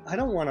mean, I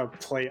don't want to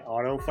play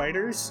auto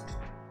fighters.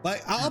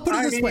 Like, I'll put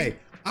it this way: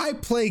 I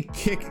play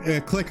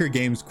clicker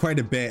games quite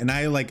a bit, and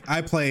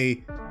I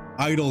play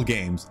idle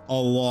games a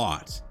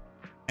lot,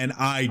 and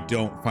I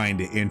don't find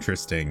it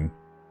interesting.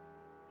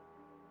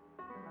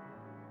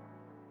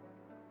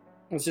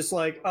 It's just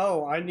like,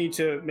 oh, I need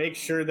to make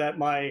sure that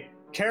my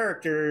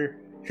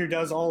character who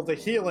does all the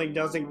healing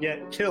doesn't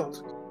get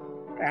killed,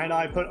 and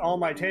I put all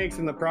my tanks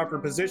in the proper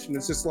position.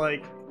 It's just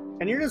like,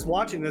 and you're just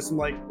watching this and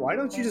like, why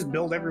don't you just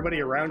build everybody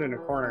around in a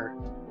corner?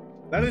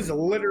 That is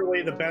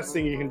literally the best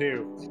thing you can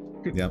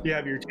do. Yep. You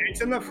have your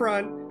tanks in the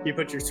front, you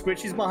put your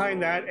squishies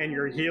behind that, and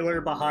your healer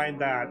behind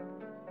that.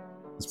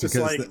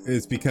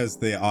 It's because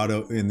the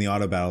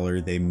auto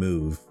battler they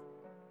move.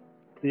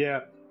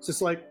 Yeah, it's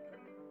just like,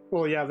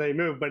 well, yeah, they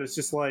move, but it's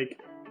just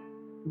like,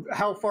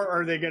 how far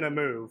are they gonna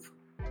move?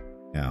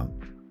 Yeah,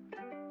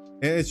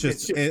 it's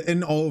just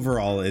and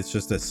overall, it's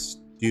just a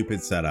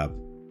stupid setup.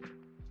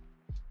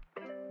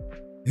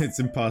 It's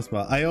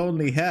impossible. I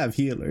only have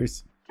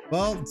healers.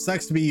 Well, it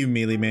sucks to be you,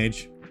 melee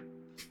mage.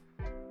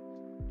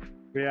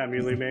 Yeah,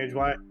 melee mage.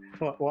 Why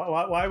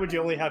would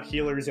you only have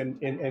healers in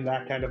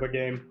that kind of a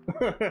game?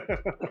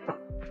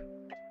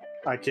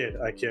 I kid.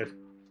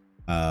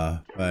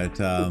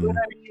 But I mean,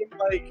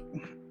 like,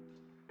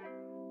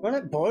 when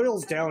it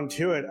boils down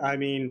to it, I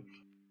mean,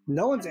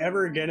 no one's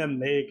ever gonna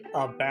make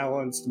a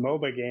balanced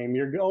MOBA game.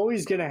 There's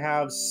always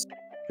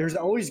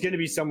gonna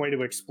be some way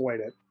to exploit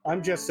it.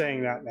 I'm just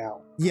saying that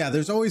now. Yeah,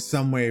 there's always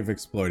some way of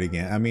exploiting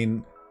it. I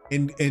mean,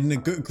 in a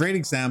great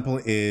example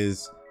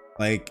is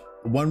like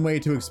one way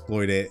to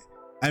exploit it.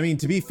 I mean,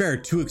 to be fair,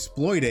 to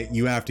exploit it,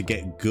 you have to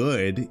get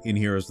good in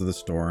Heroes of the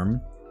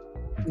Storm.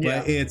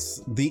 But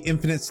it's the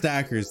infinite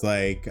stackers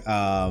like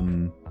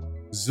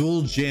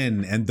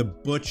Zul'Jin and the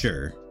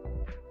Butcher.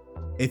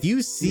 If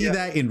you see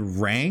that in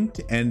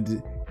ranked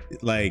and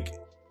like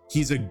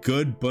he's a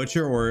good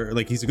butcher or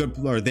like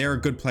they're a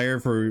good player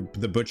for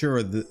the Butcher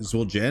or the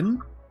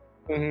Zul'Jin,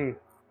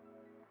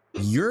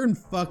 you're in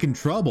fucking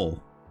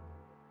trouble.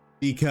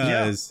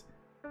 Because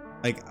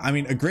like, I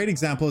mean, a great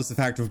example is the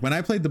fact of when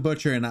I played the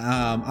Butcher and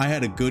I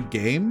had a good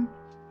game,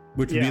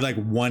 which would be like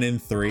 1 in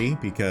 3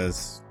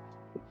 because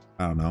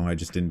I don't know, I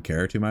just didn't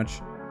care too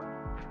much.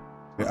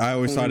 I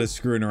always thought of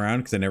screwing around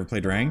because I never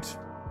played ranked.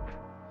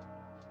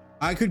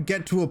 I could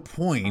get to a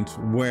point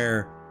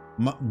where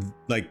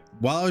like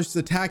while I was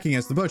attacking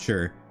as the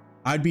Butcher,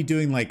 I'd be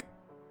doing like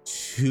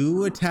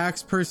 2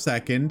 attacks per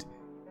second.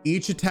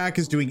 Each attack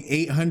is doing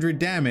 800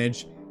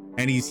 damage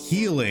and he's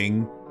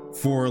healing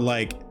for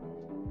like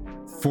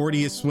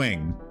 40 a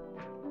swing.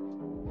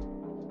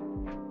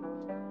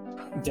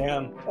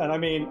 Damn. And I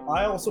mean,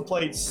 I also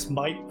played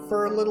Smite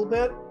for a little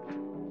bit.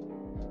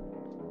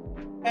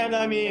 And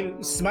I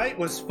mean, Smite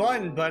was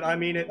fun, but I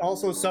mean, it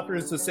also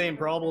suffers the same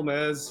problem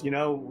as, you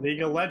know,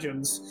 League of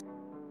Legends.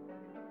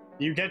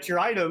 You get your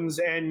items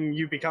and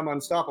you become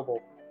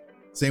unstoppable.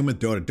 Same with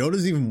Dota.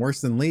 Dota's even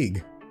worse than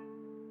League.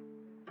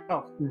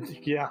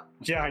 yeah,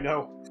 I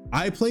know.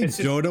 I played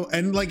Dota,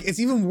 and like it's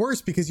even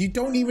worse because you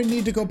don't even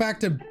need to go back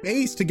to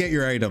base to get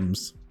your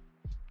items.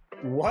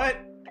 What?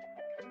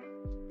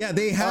 Yeah,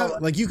 they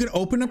have like you can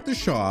open up the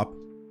shop,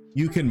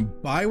 you can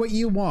buy what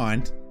you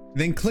want,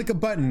 then click a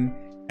button,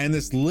 and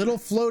this little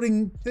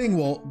floating thing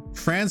will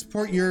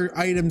transport your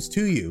items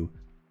to you.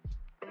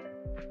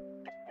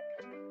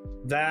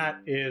 That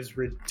is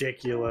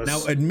ridiculous.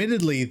 Now,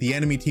 admittedly, the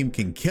enemy team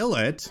can kill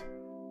it.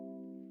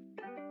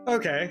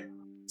 Okay.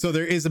 So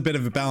there is a bit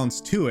of a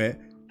balance to it.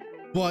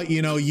 But,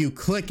 you know, you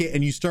click it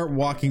and you start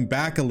walking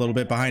back a little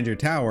bit behind your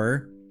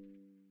tower.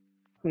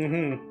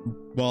 Mm-hmm.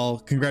 Well,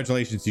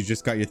 congratulations, you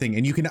just got your thing.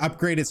 And you can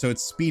upgrade it so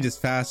its speed is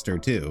faster,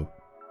 too.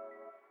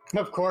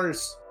 Of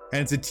course.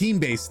 And it's a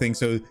team-based thing,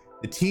 so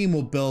the team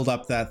will build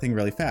up that thing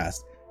really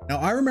fast. Now,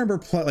 I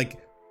remember, like,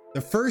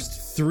 the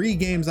first 3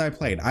 games I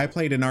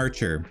played an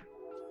Archer.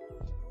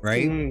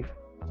 Right? Mm.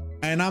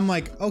 And I'm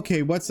like,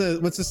 okay, what's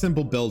a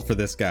simple build for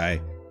this guy?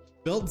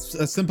 Built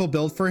a simple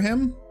build for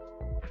him?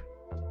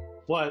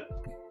 What?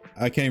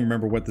 I can't even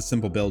remember what the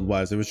simple build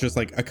was. It was just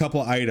like a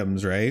couple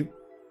items, right?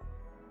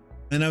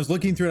 And I was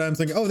looking through it, I was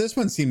like, oh, this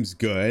one seems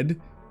good.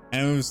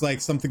 And it was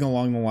like something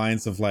along the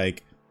lines of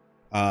like,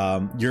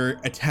 your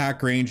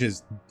attack range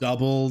is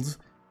doubled,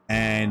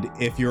 and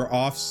if you're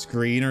off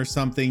screen or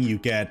something, you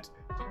get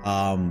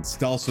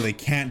stealth, so they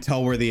can't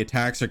tell where the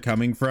attacks are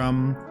coming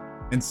from.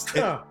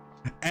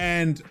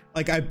 And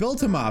like I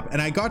built him up,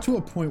 and I got to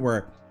a point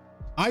where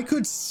I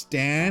could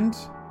stand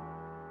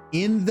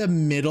in the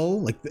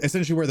middle, like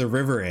essentially where the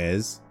river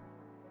is,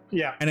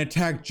 yeah, and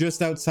attack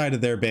just outside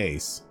of their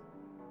base.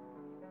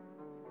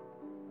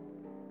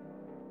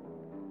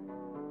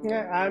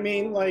 Yeah, I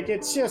mean, like,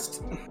 it's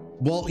just...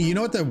 Well, you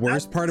know what the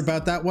worst part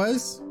about that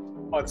was?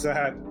 What's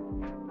that?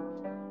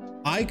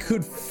 I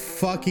could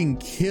fucking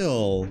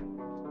kill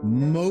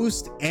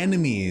most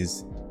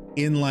enemies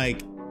in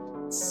like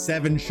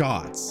 7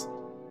 shots,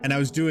 and I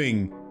was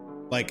doing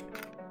like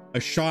a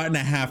shot and a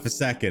half a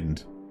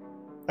second.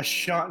 A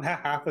shot and a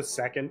half a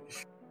second?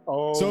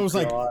 Oh, so it was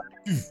God.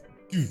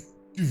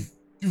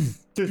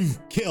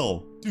 like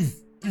kill,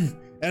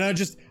 and I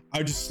just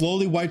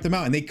slowly wiped them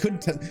out, and they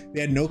couldn't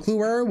they had no clue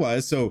where I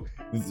was, so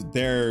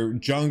their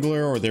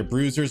jungler or their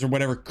bruisers or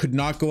whatever could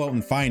not go out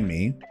and find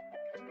me.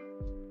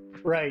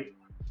 Right.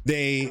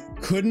 They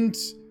couldn't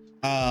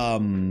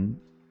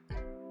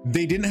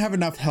they didn't have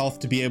enough health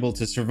to be able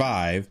to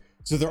survive,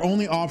 so their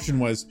only option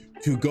was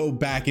to go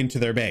back into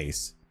their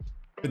base.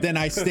 But then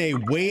I stay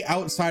way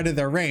outside of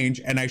their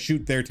range and I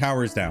shoot their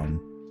towers down.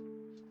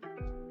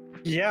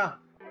 Yeah.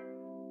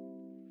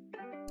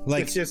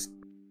 Like, it's just...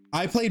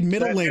 I played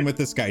middle lane with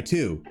this guy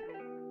too.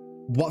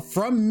 What,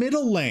 from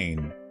middle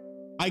lane,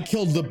 I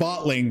killed the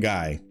bot lane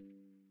guy.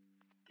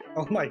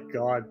 Oh my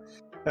God.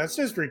 That's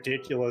just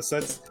ridiculous.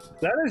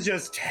 That is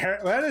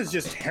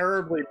just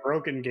terribly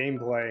broken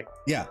gameplay.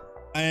 Yeah.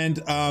 And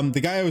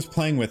the guy I was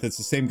playing with, it's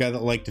the same guy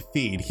that liked to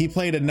feed. He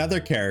played another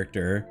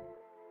character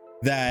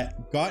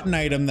that got an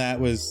item that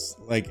was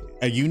like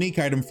a unique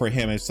item for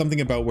him. It's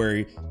something about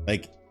where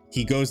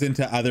he goes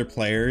into other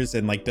players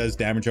and like does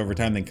damage over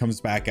time, then comes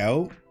back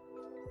out.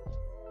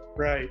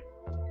 Right.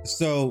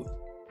 So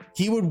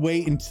he would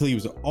wait until he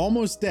was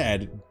almost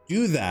dead,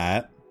 do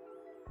that.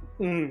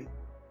 Mm.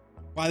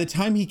 By the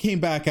time he came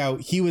back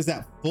out, he was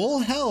at full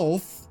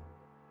health.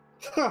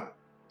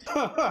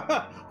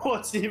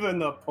 What's even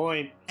the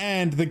point?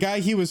 And the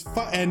guy he was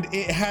and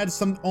it had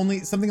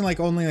only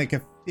like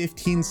a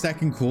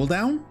 15-second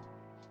cooldown.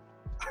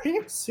 Are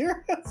you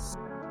serious?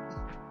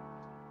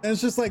 And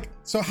it's just like,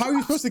 so how are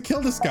you supposed to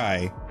kill this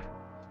guy?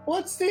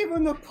 What's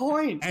even the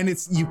point? And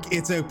it's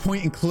a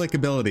point and click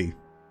ability.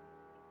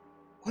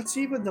 What's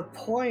even the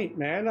point,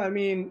 man? I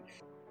mean,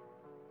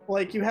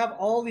 like, you have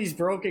all these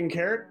broken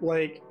characters,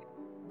 like,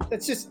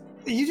 it's just,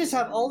 you just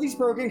have all these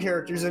broken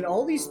characters in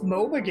all these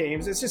MOBA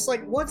games. It's just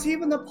like, what's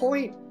even the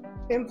point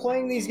in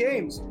playing these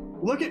games?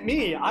 Look at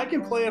me. I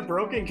can play a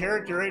broken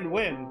character and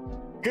win.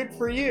 Good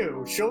for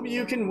you. Show me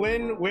you can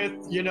win with,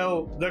 you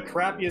know, the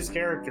crappiest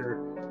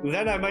character.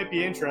 Then I might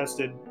be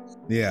interested.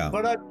 Yeah.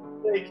 But I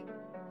like...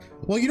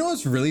 Well, you know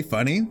what's really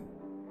funny?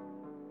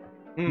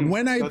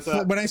 When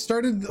I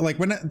started, like,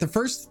 the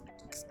first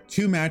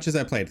 2 matches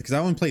I played, because I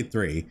only played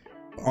 3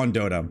 on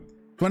Dota.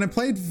 When I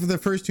played for the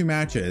first 2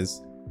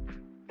 matches,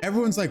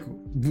 everyone's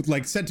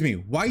like said to me,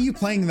 why are you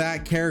playing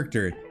that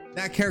character?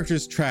 That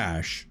character's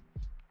trash.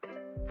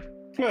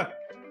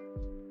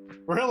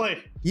 Really?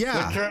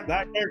 Yeah.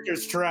 That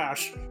character's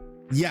trash.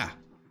 Yeah.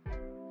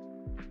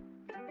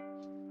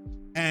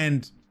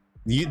 And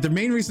the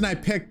main reason I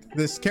picked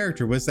this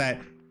character was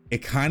that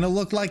it kind of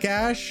looked like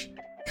Ashe,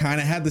 kind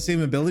of had the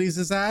same abilities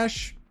as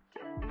Ashe.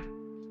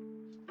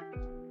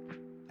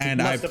 And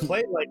I must have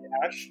played like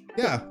Ashe.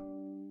 Yeah.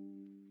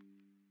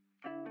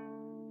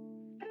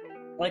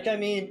 Like, I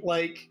mean,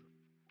 like,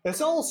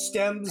 this all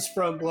stems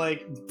from,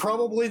 like,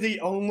 probably the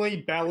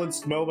only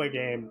balanced MOBA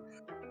game,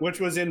 which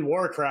was in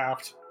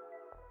Warcraft.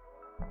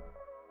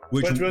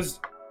 Which was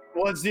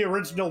the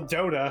original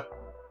Dota.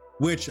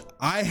 Which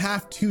I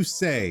have to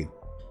say,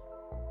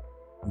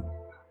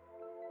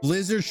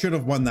 Blizzard should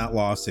have won that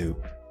lawsuit.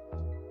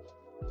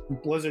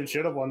 Blizzard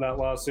should have won that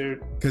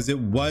lawsuit because it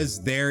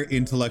was their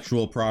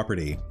intellectual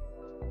property.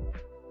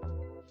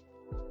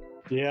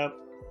 Yep.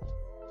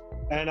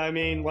 And I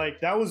mean,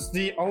 like, that was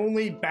the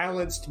only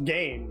balanced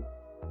game,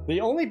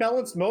 the only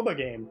balanced MOBA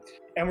game,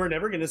 and we're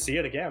never going to see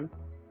it again.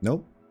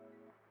 Nope.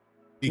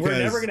 We're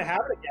never going to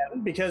have it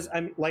again because,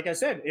 like I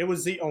said, it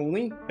was the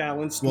only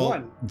balanced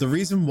one. The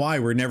reason why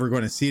we're never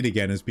going to see it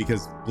again is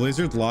because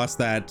Blizzard lost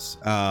that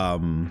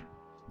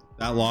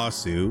that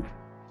lawsuit.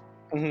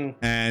 Mm-hmm.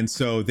 And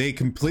so they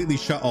completely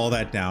shut all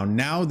that down.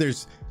 Now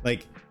there's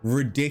like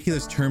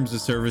ridiculous terms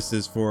of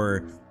services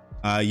for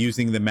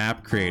using the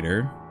map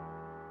creator.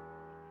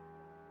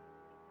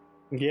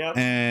 Yeah.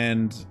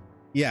 And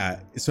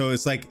yeah, so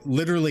it's like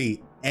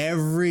literally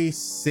every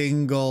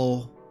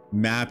single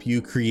map you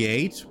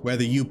create,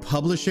 whether you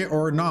publish it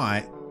or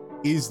not,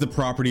 is the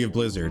property of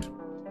Blizzard.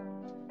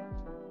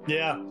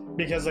 Yeah,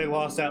 because they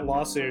lost that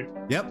lawsuit.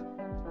 Yep.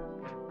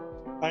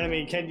 I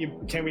mean,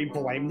 can we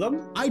blame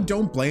them? I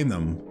don't blame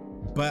them,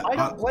 but I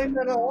don't blame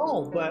them at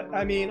all. But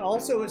I mean,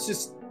 also, it's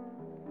just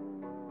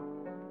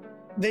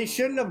they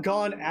shouldn't have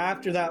gone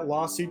after that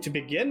lawsuit to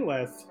begin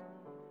with.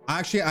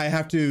 Actually, I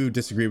have to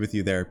disagree with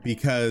you there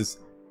because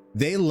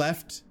they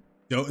left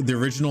the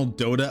original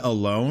Dota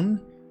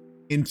alone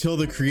until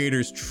the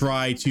creators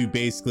try to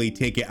basically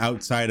take it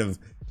outside of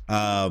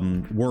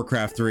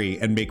Warcraft 3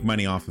 and make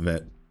money off of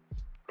it.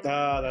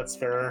 That's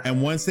fair.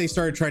 And once they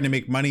started trying to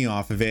make money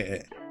off of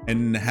it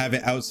and have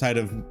it outside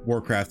of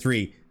Warcraft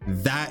 3,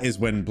 that is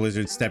when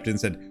Blizzard stepped in and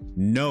said,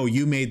 no,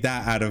 you made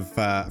that out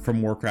of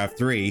from Warcraft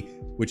 3,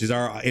 which is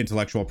our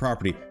intellectual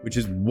property, which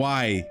is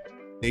why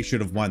they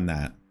should have won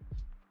that.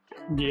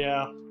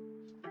 Yeah.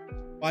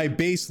 By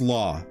base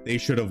law, they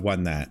should have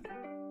won that.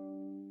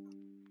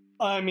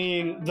 I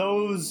mean,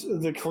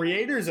 the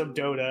creators of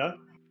Dota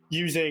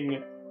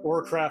using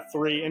Warcraft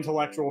 3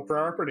 intellectual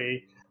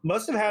property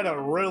must have had a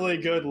really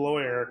good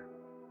lawyer.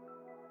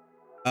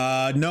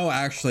 No,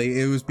 actually,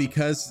 it was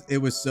because it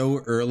was so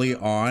early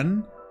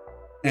on,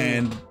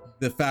 and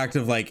the fact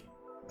of like,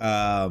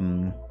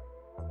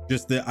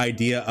 just the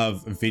idea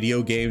of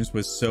video games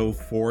was so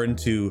foreign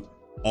to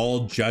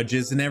all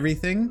judges and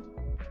everything.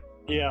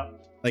 Yeah.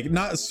 Like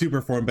not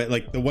super foreign, but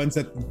like the one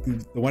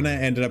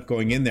that ended up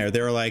going in there,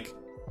 they were like,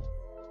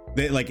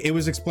 it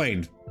was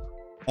explained.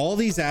 All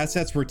these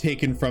assets were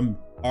taken from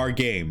our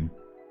game,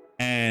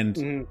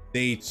 and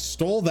they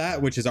stole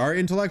that, which is our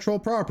intellectual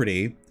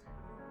property,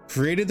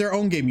 created their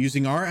own game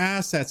using our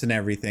assets and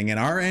everything and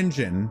our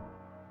engine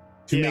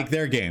to make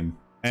their game.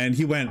 And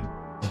he went,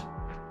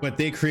 but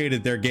they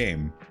created their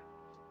game.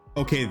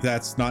 Okay,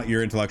 that's not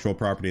your intellectual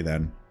property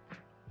then.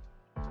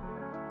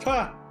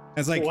 Huh.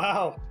 It's like,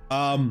 wow.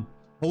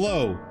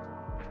 Hello,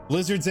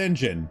 Blizzard's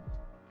engine,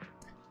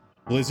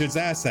 Blizzard's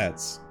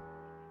assets,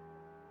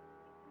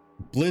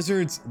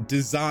 Blizzard's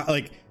design,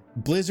 like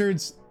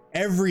Blizzard's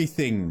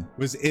everything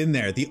was in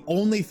there. The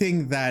only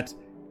thing that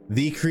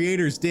the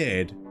creators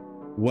did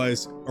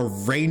was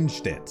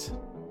arranged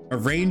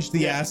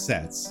the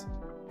assets,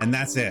 and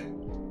that's it.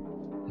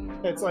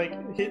 It's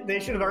like they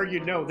should have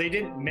argued, no, they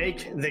didn't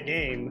make the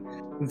game.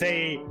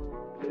 They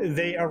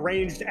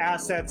arranged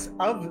assets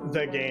of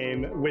the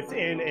game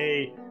within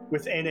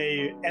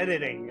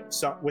editing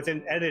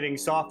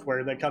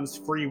software that comes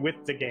free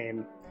with the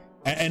game.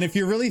 And if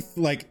you're really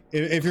like,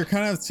 if you're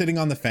kind of sitting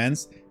on the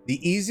fence,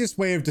 the easiest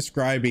way of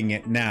describing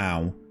it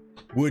now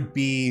would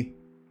be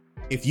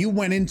if you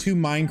went into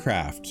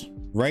Minecraft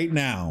right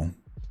now.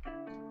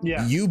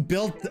 Yeah. You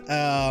built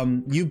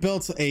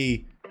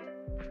a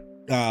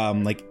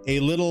like a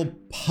little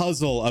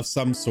puzzle of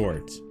some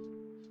sort.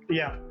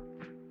 Yeah.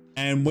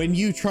 And when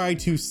you try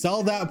to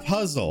sell that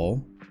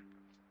puzzle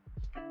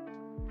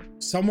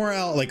somewhere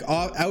else, like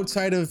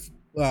outside of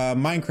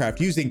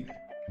Minecraft, using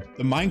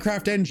the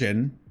Minecraft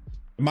engine,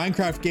 the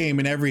Minecraft game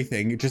and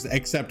everything, just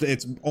except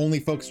it's only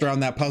focused around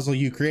that puzzle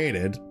you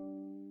created.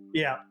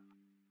 Yeah.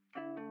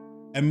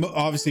 And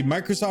obviously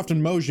Microsoft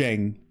and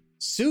Mojang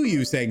sue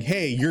you saying,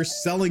 hey, you're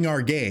selling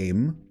our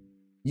game.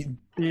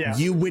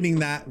 You winning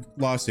that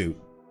lawsuit,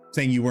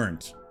 saying you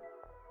weren't.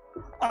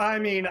 I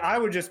mean, I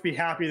would just be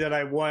happy that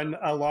I won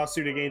a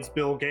lawsuit against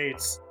Bill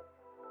Gates.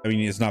 I mean,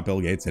 it's not Bill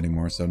Gates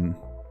anymore, so.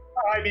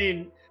 I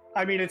mean,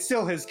 it's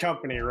still his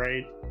company,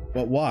 right?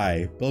 But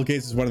why? Bill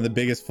Gates is one of the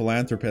biggest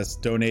philanthropists,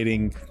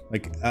 donating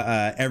like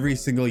every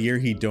single year.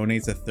 He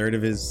donates a third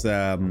of his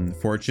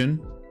fortune.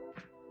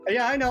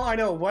 Yeah, I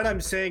know. What I'm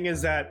saying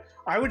is that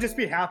I would just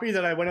be happy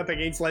that I went up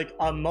against like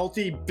a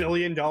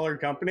multi-billion-dollar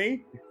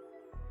company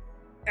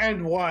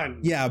and won.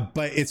 Yeah,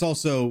 but it's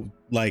also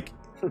like,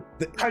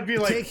 I'd be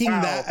like, taking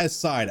wow. that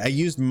aside, I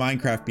used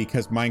Minecraft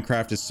because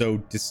Minecraft is so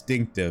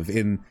distinctive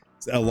in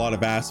a lot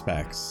of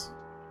aspects,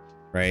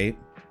 right?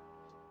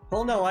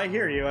 Well, no, I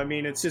hear you. I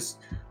mean, it's just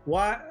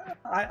why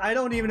I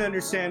don't even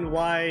understand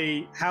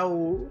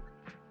how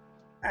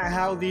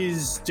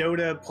these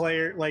Dota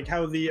player, like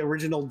how the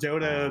original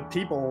Dota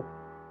people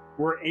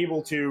were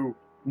able to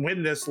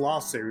win this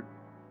lawsuit.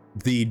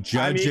 The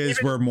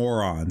judges were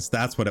morons.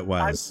 That's what it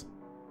was.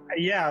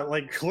 Yeah,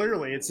 like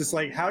clearly, it's just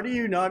like, how do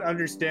you not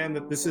understand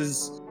that this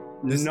is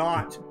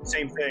not the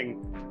same thing?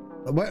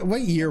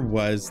 What year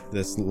was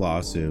this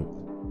lawsuit?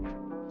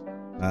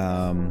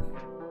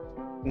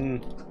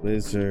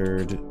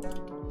 Blizzard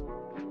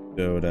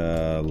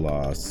Dota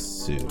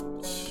lawsuit.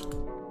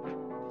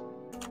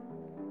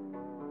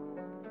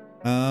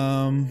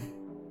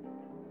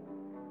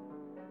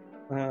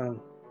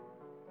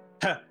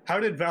 How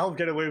did Valve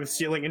get away with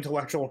stealing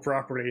intellectual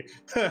property?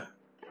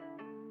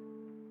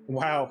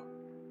 Wow.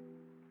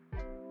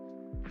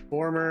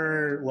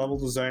 Former level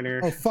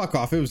designer. Oh, fuck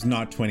off. It was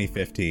not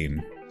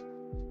 2015.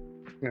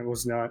 It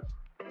was not.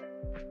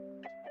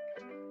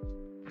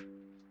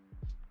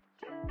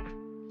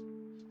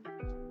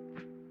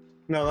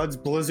 No, that's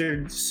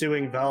Blizzard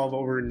suing Valve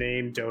over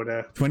name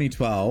Dota.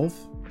 2012.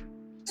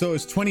 So it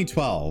was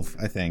 2012,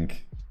 I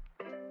think.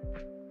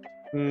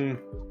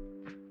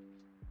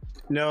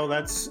 No,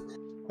 that's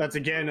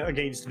again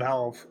against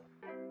Valve.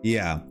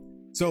 Yeah.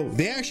 So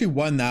they actually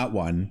won that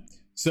one.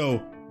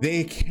 So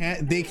they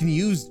can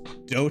use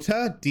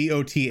Dota,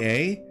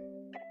 D-O-T-A,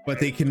 but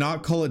they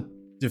cannot call it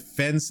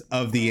Defense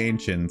of the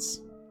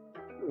Ancients.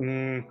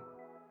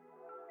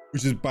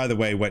 Which is, by the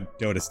way, what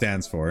Dota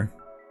stands for.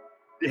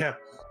 Yeah.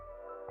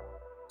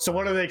 So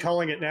what are they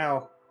calling it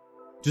now?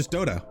 Just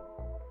Dota.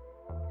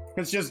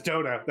 It's just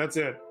Dota. That's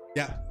it.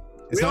 Yeah.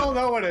 We all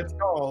know what it's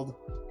called.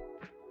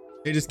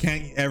 They just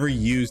can't ever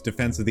use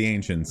Defense of the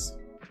Ancients.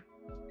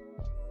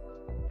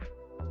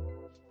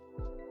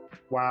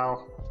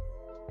 Wow.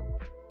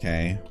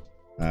 Okay.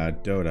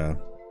 Dota.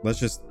 Let's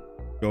just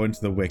go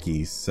into the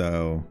wiki.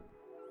 So,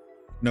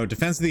 no,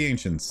 Defense of the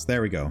Ancients.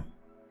 There we go.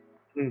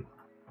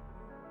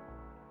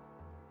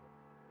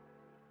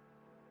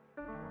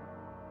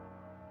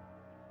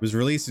 Was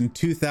released in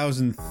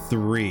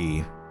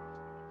 2003.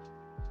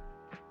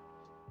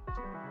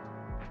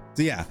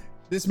 So yeah,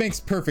 this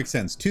makes perfect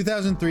sense.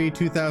 2003,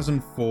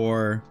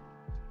 2004.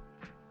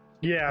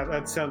 Yeah,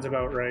 that sounds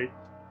about right.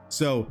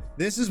 So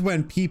this is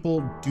when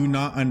people do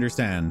not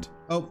understand.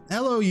 Oh,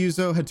 hello,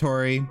 Yuzo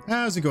Hattori.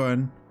 How's it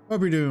going?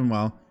 Hope you're doing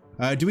well.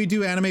 Do we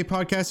do anime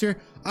podcasts here?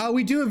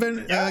 We do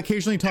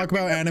occasionally talk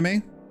about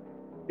anime.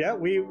 Yeah,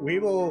 we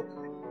will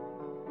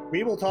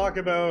talk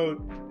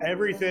about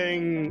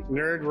everything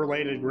nerd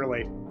related,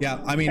 really.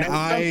 Yeah, I mean,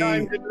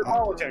 sometimes into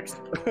politics.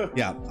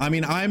 Yeah, I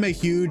mean, I'm a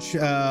huge,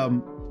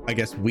 I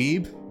guess,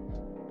 weeb.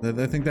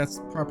 I think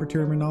that's proper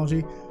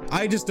terminology.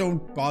 I just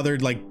don't bother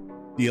like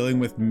dealing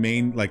with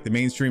the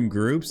mainstream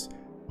groups.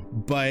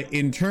 But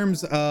in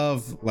terms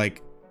of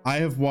like, I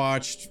have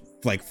watched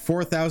like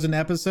 4,000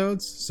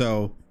 episodes,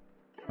 so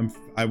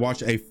I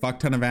watch a fuck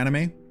ton of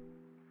anime.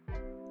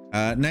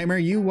 Nightmare,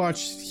 you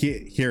watch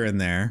here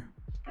and there.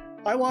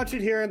 I watch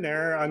it here and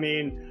there. I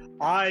mean,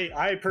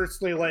 I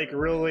personally like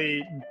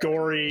really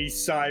gory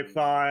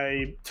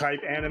sci-fi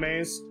type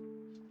animes.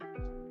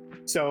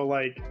 So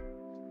like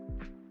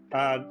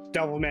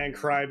Devilman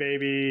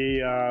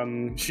Crybaby,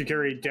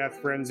 Shikiri Death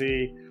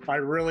Frenzy. I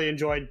really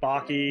enjoyed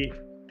Baki.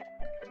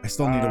 I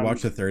still need to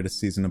watch the third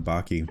season of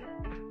Baki.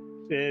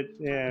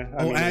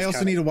 I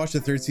also need to watch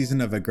the third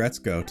season of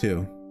Agretsuko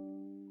too.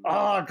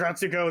 Oh,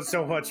 Agretsuko is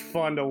so much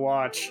fun to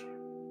watch.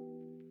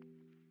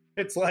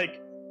 It's my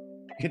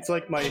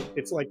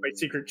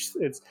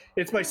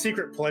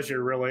secret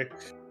pleasure, really.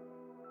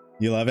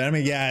 You love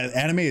anime? Yeah,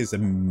 anime is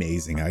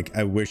amazing.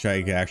 I wish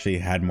I actually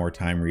had more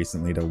time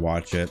recently to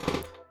watch it.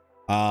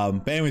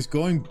 But anyways,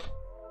 going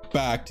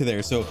back to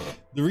there. So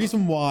the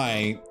reason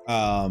why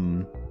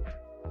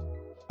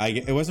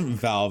it wasn't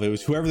Valve, it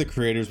was whoever the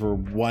creators were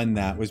won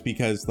that was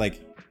because like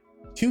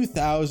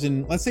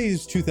 2000, let's say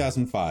it's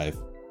 2005.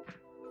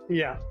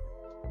 Yeah.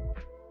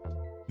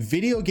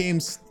 Video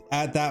games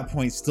at that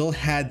point still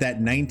had that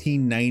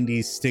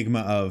 1990s stigma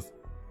of,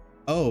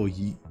 oh,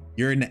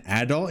 you're an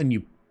adult and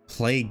you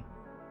play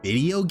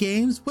video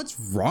games? What's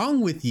wrong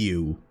with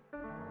you?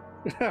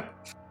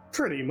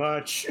 Pretty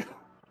much.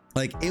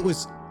 Like, it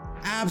was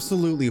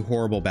absolutely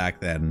horrible back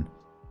then.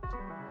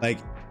 Like,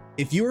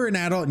 if you were an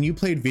adult and you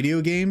played video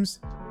games,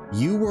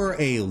 you were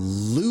a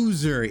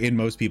loser in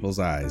most people's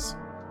eyes.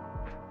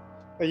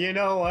 You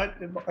know what?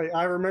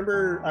 I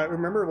remember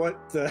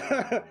what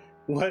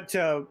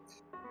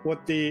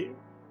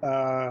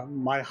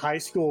my high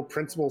school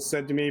principal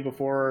said to me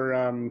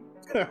before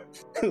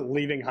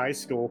leaving high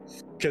school,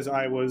 because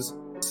I was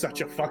such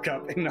a fuck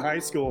up in high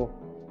school.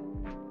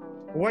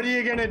 What are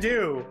you gonna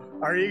do?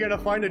 Are you gonna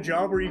find a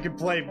job where you can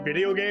play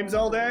video games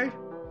all day?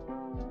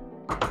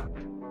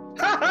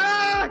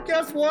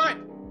 Guess what?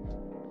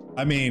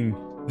 I mean,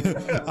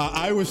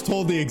 I was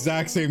told the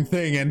exact same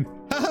thing, and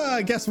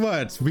guess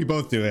what? We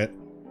both do it.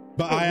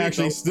 But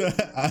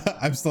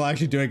I'm still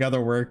actually doing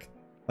other work.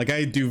 Like,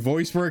 I do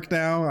voice work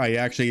now. I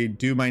actually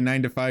do my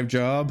 9-to-5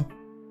 job,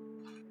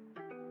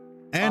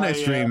 and I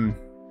stream.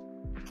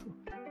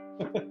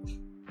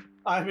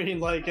 I mean,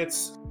 like,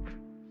 it's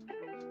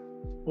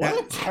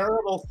what a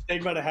terrible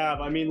stigma to have.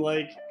 I mean,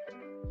 like,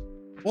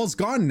 well, it's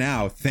gone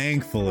now,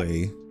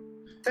 thankfully.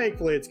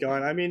 Thankfully, it's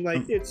gone. I mean,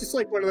 like, it's just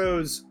like one of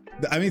those.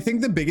 I mean, I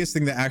think the biggest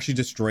thing that actually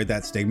destroyed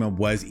that stigma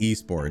was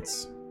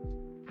esports.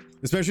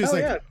 Especially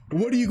it's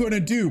what are you going to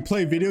do?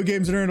 Play video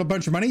games and earn a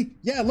bunch of money?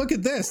 Yeah, look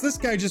at this. This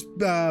guy just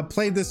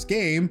played this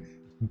game,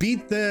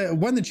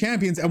 won the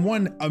champions, and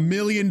won $1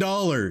 million.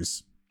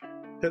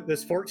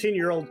 This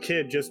 14-year-old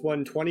kid just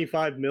won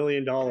 $25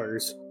 million.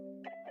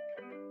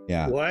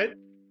 Yeah. What?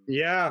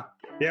 Yeah.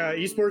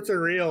 Esports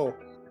are real,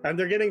 and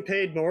they're getting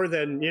paid more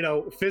than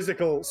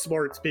physical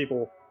sports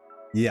people.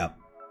 Yeah.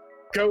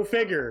 Go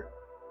figure.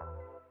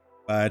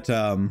 But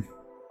so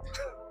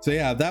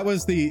yeah, that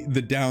was the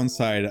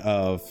downside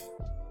of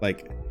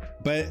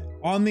but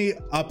on the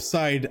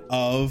upside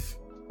of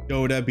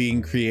Dota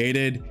being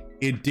created,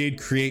 it did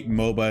create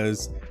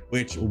MOBAs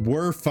which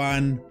were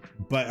fun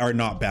but are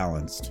not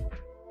balanced.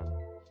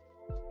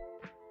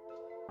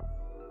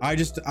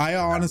 I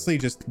honestly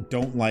just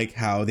don't like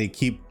how they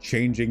keep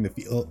changing the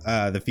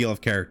feel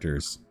of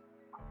characters.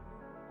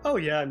 Oh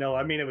yeah, no,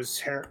 I mean it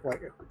was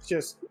it's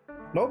just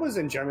MOBAs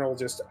in general,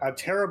 just a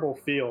terrible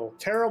feel.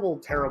 Terrible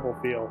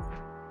feel.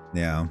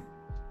 Yeah.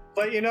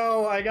 But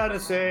I gotta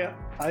say,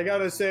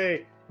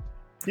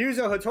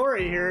 Yuzo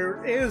Hattori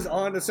here is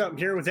onto something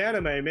here with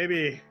anime.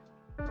 Maybe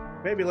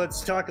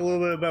let's talk a little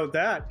bit about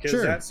that, because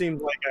sure. that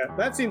seems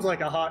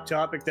like a hot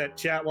topic that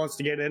chat wants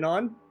to get in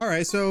on. All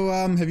right, so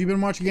have you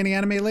been watching any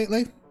anime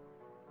lately?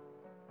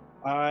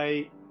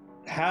 I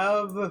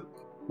have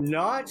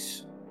not,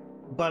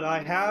 but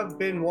I have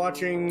been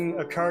watching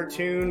a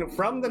cartoon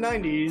from the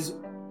 90s,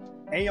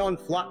 Aeon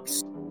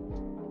Flux.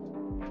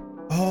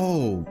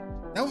 Oh,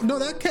 no,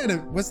 that kind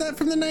of, was that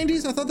from the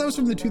 90s? I thought that was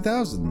from the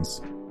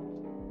 2000s.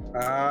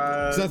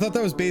 So I thought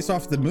that was based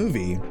off the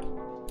movie.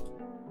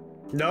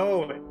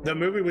 No, the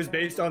movie was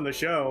based on the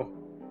show,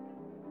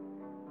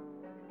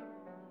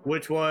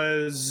 which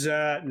was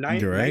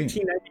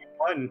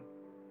 1991.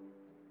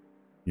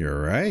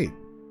 You're right.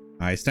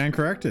 I stand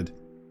corrected.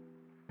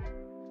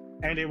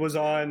 And it was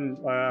on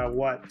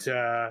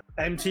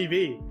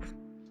MTV.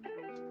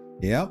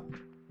 Yep.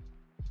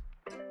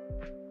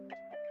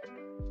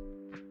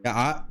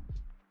 Yeah.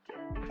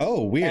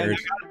 Oh, weird.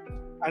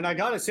 And I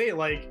gotta say,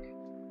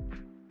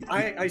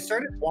 I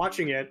started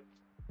watching it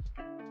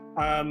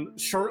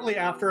shortly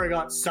after I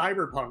got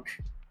Cyberpunk.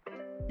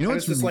 You know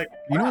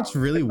what's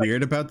really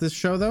weird about this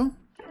show, though?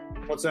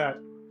 What's that?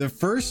 The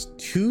first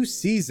 2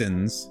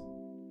 seasons,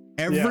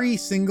 every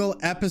single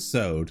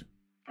episode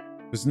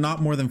was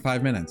not more than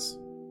 5 minutes.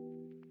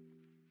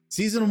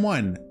 Season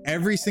 1,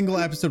 every single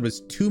episode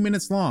was 2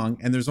 minutes long,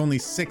 and there's only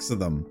 6 of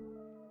them.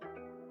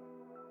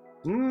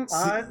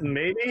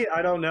 Maybe,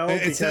 I don't know.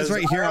 It says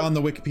right here on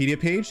the Wikipedia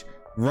page,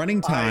 running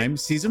time,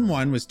 season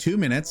 1 was 2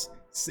 minutes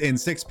in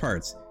 6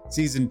 parts.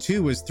 Season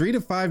 2 was 3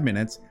 to 5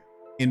 minutes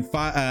and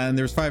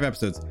there's 5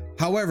 episodes.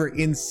 However,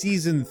 in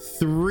season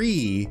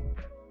 3,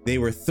 they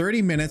were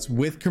 30 minutes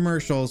with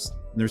commercials,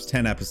 and there's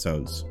 10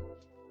 episodes.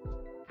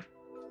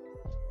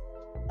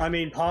 I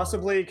mean,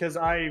 possibly, because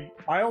I've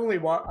only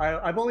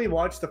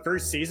watched the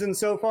first season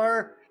so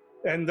far,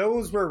 and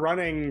those were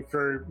running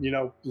for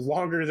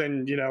longer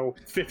than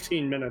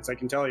 15 minutes. I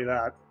can tell you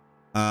that.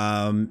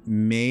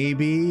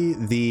 Maybe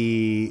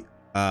the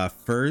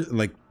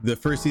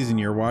first season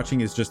you're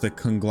watching is just a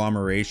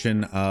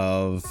conglomeration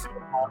of.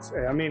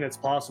 I mean, it's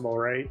possible,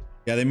 right?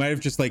 Yeah, they might have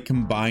just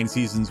combined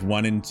seasons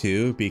 1 and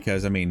 2,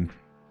 because I mean,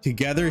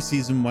 together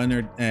season 1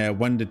 or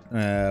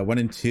 1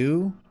 and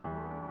 2.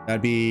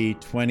 That'd be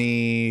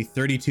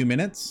 32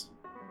 minutes.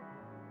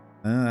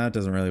 That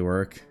doesn't really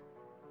work.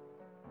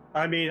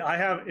 I mean,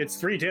 it's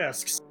 3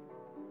 discs.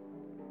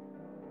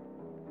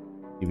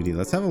 DVD.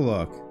 Let's have a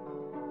look.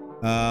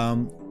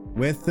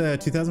 With the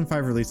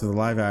 2005 release of the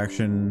live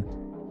action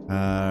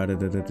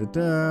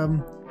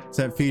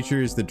set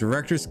features the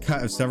director's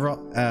cut of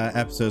several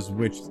episodes,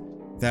 which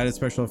added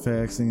special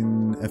effects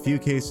in a few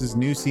cases,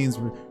 new scenes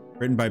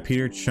written by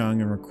Peter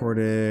Chung and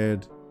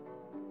recorded.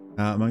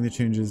 Among the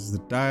changes, the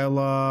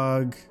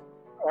dialogue.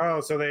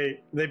 Oh, so they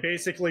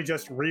basically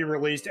just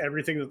re-released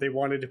everything that they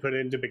wanted to put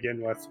in to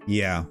begin with.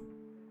 Yeah.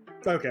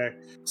 Okay.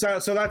 So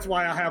that's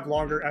why I have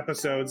longer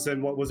episodes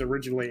than what was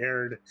originally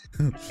aired.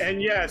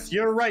 And yes,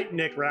 you're right,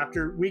 Nick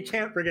Raptor. We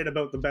can't forget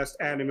about the best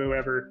anime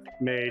ever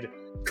made,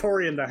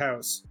 Cory in the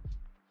House.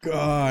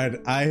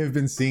 God, I have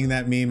been seeing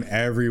that meme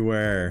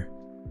everywhere.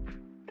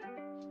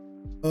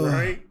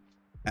 Right?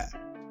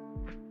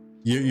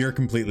 You're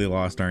completely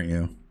lost, aren't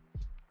you?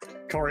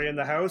 Cory in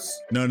the House?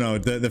 No,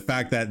 the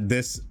fact that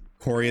this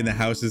Cory in the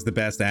House is the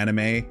best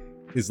anime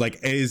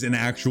is an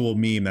actual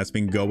meme that's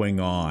been going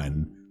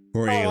on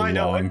for a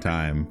long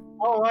time.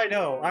 Oh, I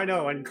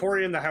know. And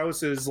Cory in the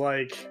House is it's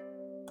a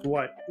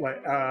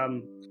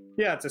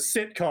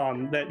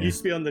sitcom that used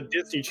to be on the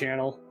Disney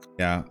Channel.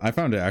 Yeah, I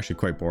found it actually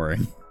quite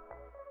boring.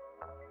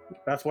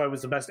 That's why it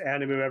was the best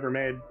anime ever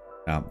made.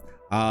 Yeah.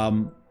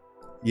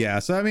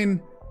 So I mean,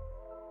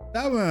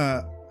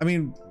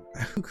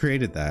 who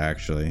created that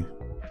actually?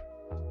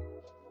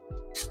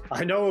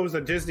 I know it was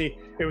a Disney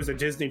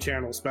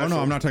Channel special. Oh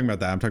no, I'm not talking about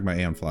that. I'm talking about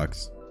Aeon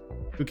Flux.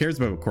 Who cares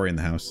about Cory in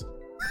the House?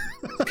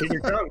 Peter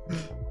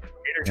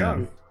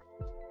Chung.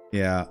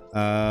 Yeah.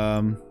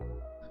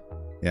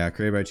 Yeah,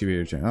 created by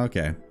Peter Chung.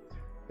 Okay.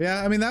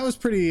 Yeah, I mean that was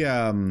pretty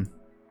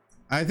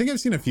I think I've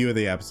seen a few of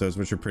the episodes,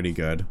 which are pretty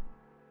good.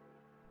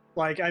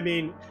 Like, I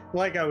mean,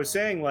 like I was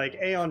saying, like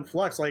Aeon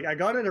Flux, like I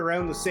got it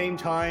around the same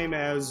time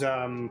as,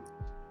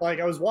 like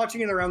I was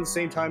watching it around the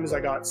same time as I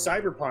got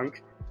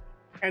Cyberpunk,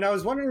 and I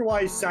was wondering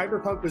why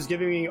Cyberpunk was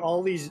giving me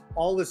all this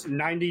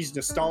 90s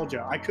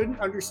nostalgia. I couldn't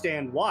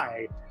understand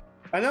why.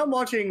 And then I'm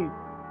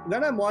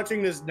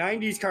watching this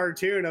 90s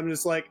cartoon. I'm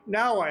just like,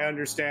 now I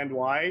understand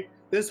why.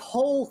 This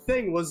whole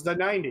thing was the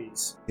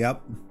 90s.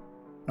 Yep.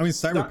 I mean,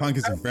 Cyberpunk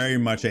is very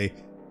much the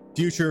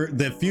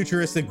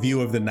futuristic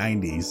view of the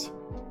 90s.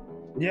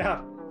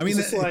 Yeah. I mean,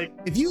 like,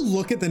 if you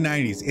look at the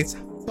 90s, it's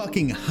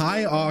fucking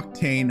high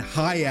octane,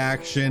 high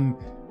action.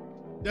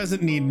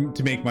 Doesn't need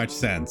to make much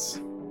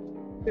sense.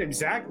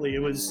 Exactly. It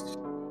was,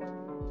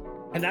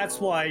 and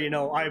that's why, you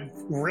know, I've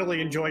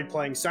really enjoyed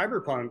playing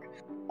Cyberpunk.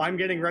 I'm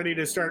getting ready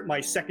to start my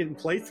second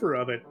playthrough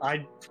of it.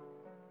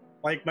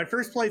 Like my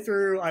first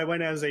playthrough, I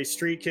went as a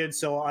street kid,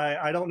 so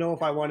I don't know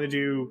if I want to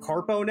do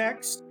Corpo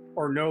next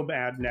or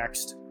Nomad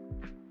next.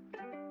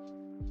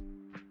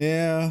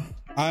 Yeah,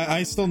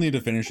 I still need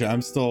to finish it.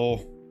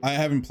 I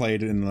haven't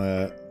played in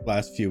the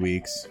last few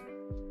weeks,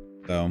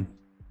 so.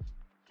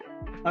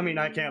 I mean,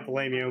 I can't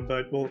blame you,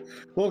 but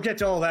we'll get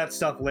to all that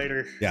stuff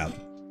later. Yeah.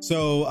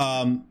 So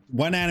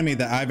one anime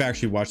that I've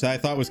actually watched that I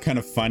thought was kind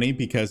of funny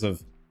because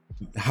of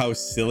how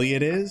silly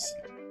it is.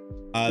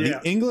 The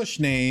English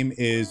name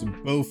is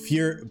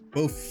Bofuri.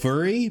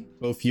 Bofuri.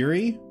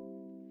 Bofuri.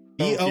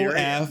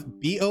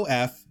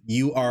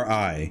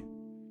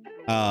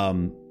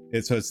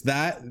 So it's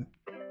that.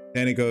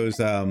 Then it goes,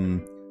 I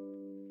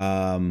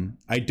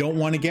don't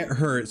want to get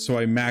hurt, so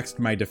I maxed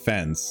my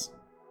defense.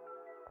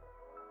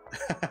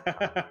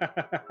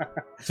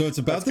 So it's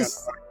about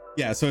this.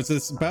 Yeah, so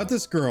it's about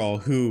this girl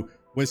who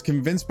was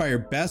convinced by her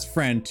best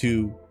friend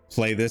to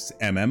play this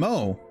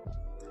MMO.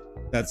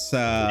 That's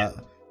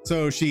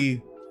so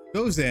she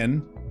goes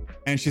in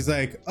and she's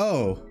like,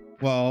 oh,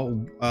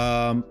 well,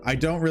 I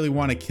don't really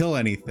want to kill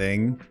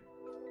anything.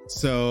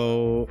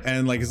 So,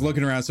 and like is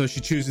looking around, so she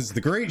chooses the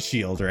Great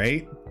Shield,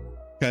 right?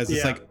 Because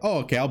it's like, oh,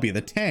 okay, I'll be the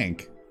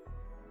tank.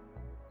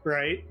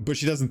 Right. But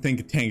she doesn't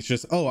think tank's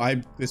just,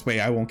 this way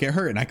I won't get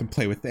hurt and I can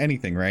play with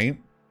anything, right?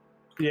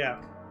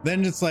 Yeah.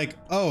 Then it's like,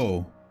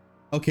 oh,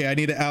 okay, I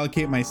need to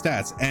allocate my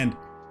stats. And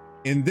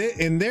in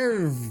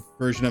their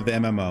version of the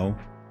MMO,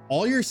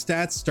 all your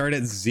stats start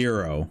at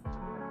 0.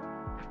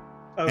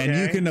 Okay.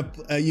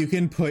 And you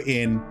can put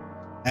in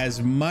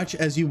as much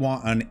as you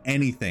want on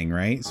anything,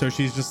 right? So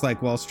she's just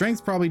like, well,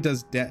 strength probably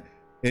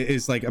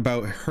is like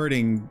about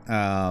hurting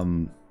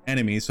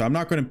enemies, so I'm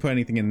not going to put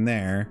anything in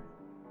there.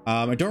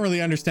 I don't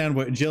really understand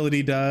what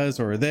agility does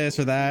or this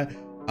or that,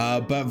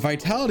 but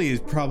vitality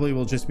probably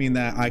will just mean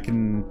that I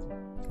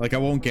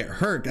won't get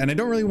hurt, and I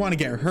don't really want to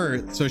get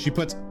hurt, so she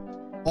puts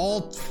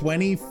all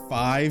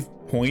 25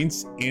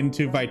 points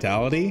into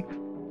vitality.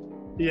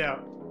 Yeah.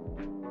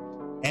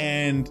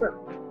 And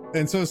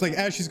so it's like,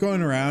 as she's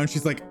going around,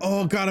 she's like,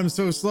 oh god, I'm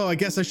so slow, I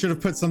guess I should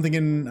have put something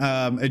in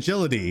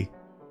agility,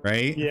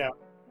 right? Yeah.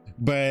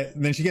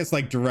 But then she gets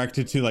like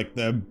directed to like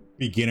the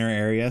beginner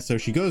area, so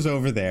she goes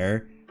over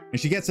there and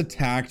she gets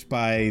attacked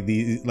by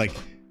the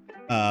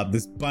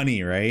this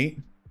bunny, right?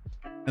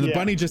 And the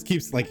bunny just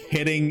keeps like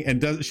hitting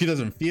and she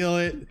doesn't feel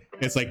it.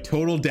 It's like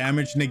total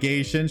damage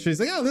negation. She's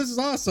like, oh, this is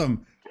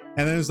awesome.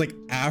 And then it was like,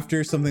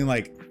 after something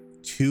like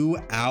 2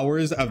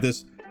 hours of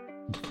this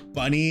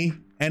bunny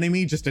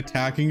enemy just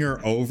attacking her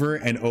over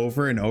and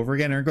over and over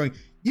again, and her going,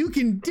 you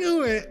can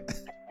do it.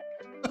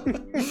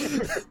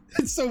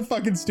 It's so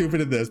fucking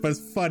stupid in this, but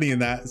it's funny in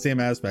that same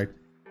aspect.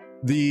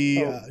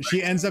 She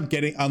ends up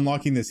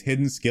unlocking this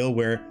hidden skill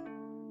where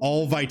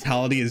all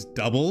vitality is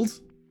doubled,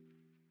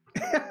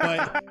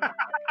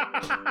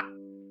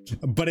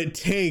 but it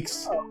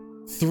takes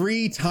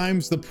 3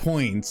 times the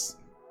points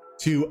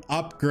to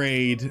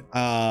upgrade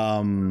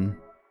any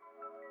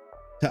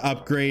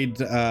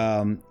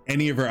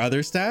of her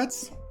other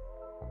stats.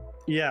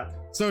 Yeah.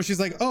 So she's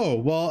like, oh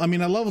well, I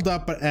mean, I leveled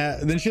up, but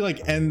then she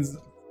like ends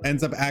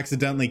up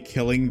accidentally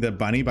killing the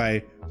bunny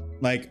by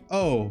like,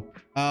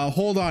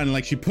 hold on,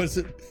 like she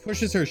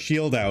pushes her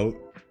shield out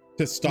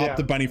to stop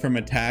the bunny from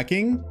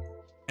attacking,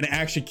 and it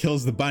actually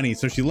kills the bunny,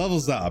 so she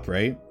levels up,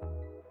 right?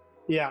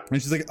 Yeah.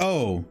 And she's like,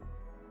 oh,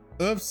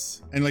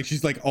 oops. And like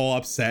she's like all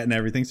upset and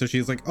everything, so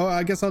she's like, oh,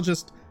 I guess I'll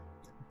just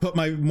put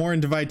more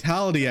into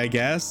vitality, I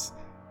guess.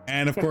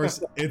 And of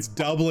course it's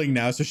doubling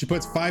now, so she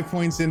puts 5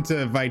 points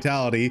into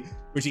vitality,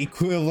 which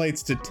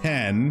equates to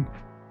 10.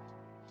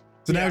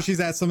 So now she's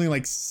at something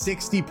like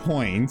 60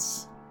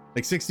 points,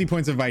 like 60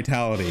 points of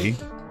vitality.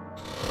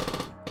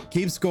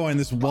 Keeps going.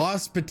 This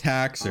wasp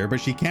attacks her, but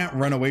she can't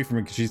run away from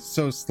it because she's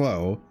so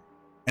slow.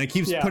 And it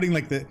keeps putting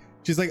like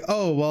she's like,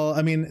 oh, well,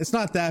 I mean, it's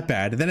not that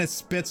bad. And then it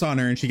spits on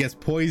her and she gets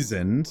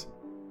poisoned.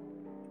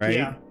 Right?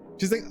 Yeah.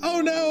 She's like,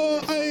 oh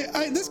no,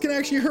 this can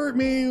actually hurt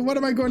me. What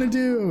am I going to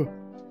do?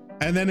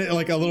 And then it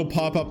like a little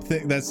pop-up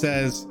thing that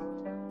says,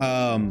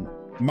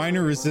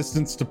 minor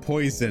resistance to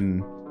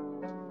poison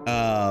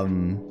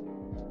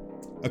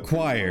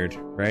acquired,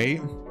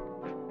 right?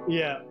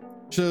 Yeah.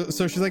 So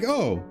she's like,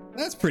 oh,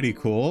 that's pretty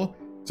cool.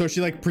 So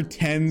she like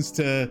pretends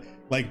to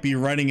like be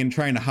running and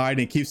trying to hide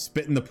and keeps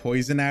spitting the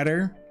poison at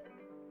her.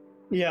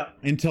 Yeah.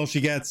 Until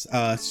she gets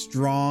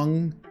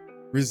strong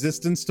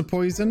resistance to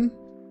poison.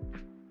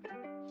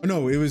 Oh,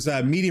 no, it was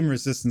medium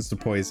resistance to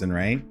poison,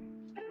 right?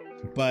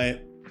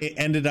 But it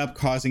ended up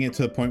causing it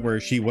to the point where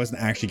she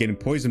wasn't actually getting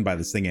poisoned by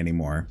this thing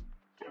anymore.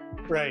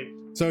 Right.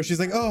 So she's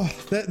like, oh,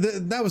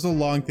 that was a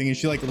long thing. And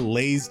she like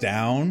lays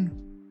down,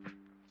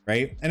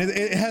 right? And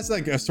it has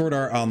like a Sword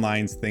Art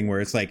Online thing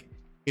where it's like,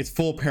 it's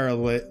full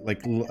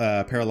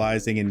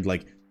paralyzing. And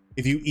like,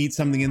 if you eat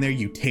something in there,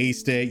 you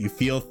taste it, you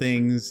feel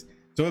things.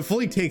 So it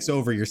fully takes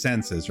over your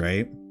senses,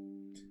 right?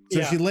 So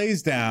yeah. She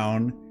lays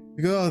down,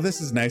 you go, oh, this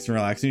is nice and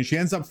relaxing. She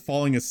ends up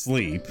falling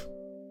asleep.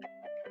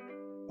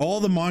 All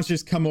the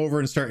monsters come over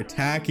and start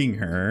attacking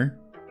her.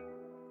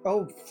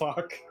 Oh,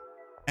 fuck.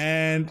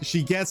 And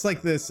she gets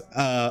like this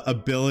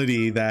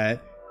ability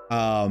that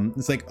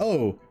it's like,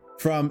 oh,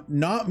 from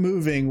not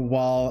moving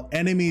while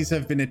enemies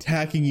have been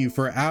attacking you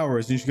for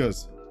hours. And she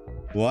goes,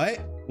 what?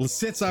 Well,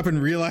 sits up and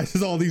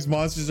realizes all these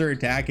monsters are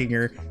attacking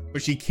her,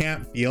 but she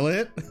can't feel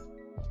it.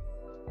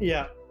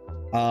 Yeah.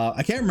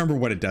 I can't remember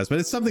what it does, but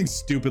it's something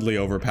stupidly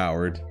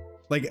overpowered,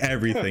 like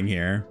everything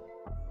here.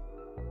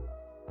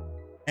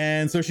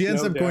 And so she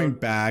ends up going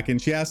back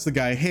and she asks the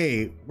guy,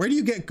 hey, where do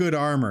you get good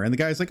armor? And the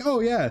guy's like,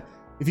 oh yeah,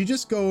 if you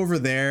just go over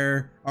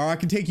there, or I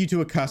can take you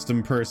to a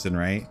custom person,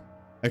 right?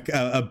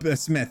 A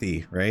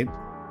smithy, right?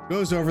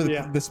 Goes over,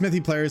 the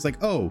smithy player is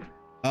like, oh,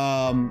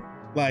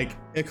 like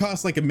it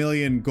costs like 1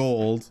 million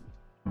gold,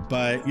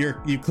 but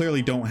you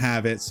clearly don't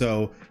have it.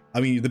 So I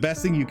mean, the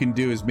best thing you can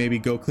do is maybe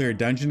go clear a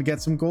dungeon to get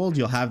some gold.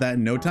 You'll have that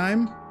in no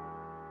time.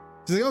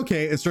 She's like,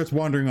 okay, and starts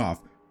wandering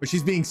off. But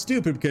she's being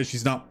stupid because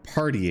she's not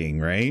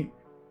partying, right?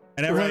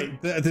 And everyone,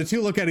 the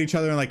two look at each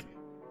other and like,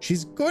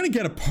 she's going to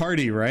get a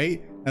party,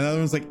 right? And the other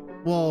one's like,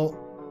 well,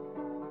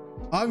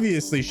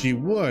 obviously she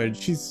would.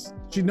 She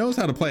knows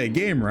how to play a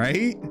game,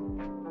 right?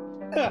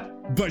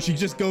 But she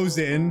just goes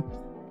in,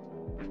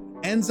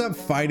 ends up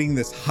fighting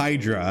this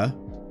Hydra.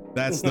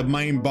 That's the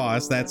main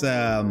boss. That's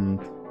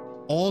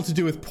all to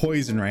do with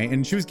poison, right?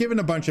 And she was given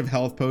a bunch of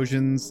health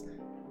potions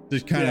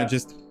to kind of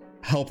just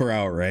help her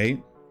out,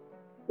 right?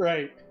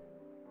 Right.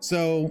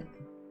 So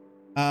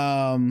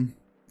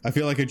I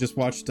feel like I just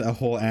watched a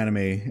whole anime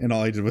and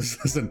all I did was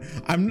listen.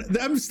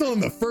 I'm still in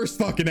the first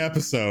fucking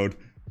episode.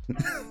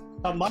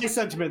 My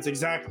sentiments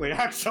exactly,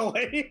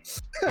 actually.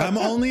 I'm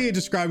only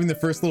describing the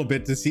first little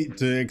bit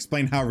to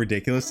explain how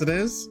ridiculous it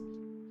is.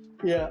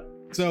 Yeah.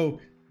 So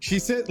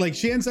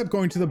she ends up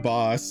going to the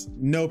boss,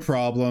 no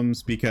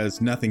problems, because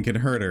nothing can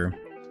hurt her,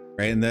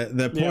 right? And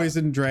the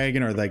poison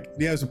dragon, or like,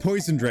 it was a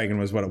poison dragon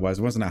was what it was.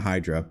 It wasn't a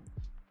Hydra.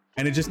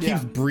 And it just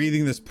keeps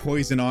breathing this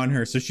poison on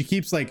her. So she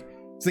keeps like,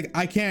 it's like,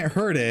 I can't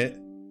hurt it.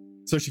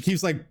 So she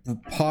keeps like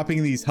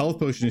popping these health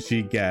potions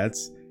she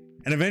gets.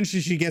 And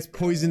eventually she gets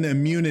poison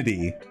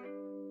immunity.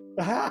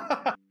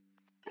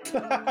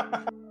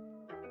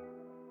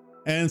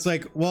 And it's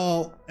like,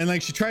 well, and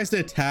like she tries to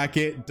attack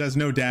it, does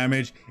no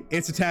damage.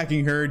 It's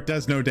attacking her,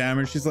 does no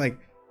damage. She's like,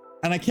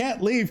 and I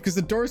can't leave because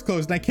the door's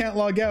closed and I can't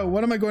log out.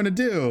 What am I going to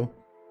do?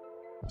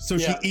 So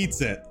she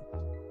eats it.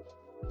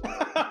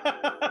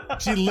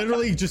 She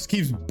literally just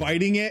keeps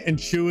biting it and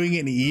chewing it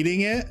and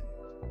eating it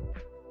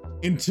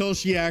until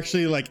she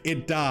actually, like,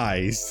 it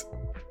dies.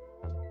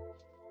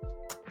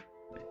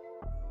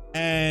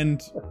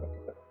 And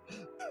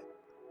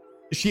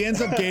she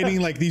ends up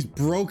gaining like these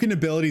broken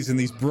abilities and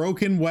these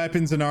broken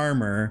weapons and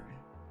armor,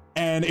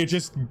 and it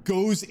just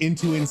goes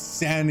into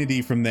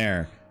insanity from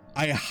there.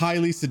 I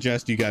highly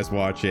suggest you guys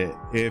watch it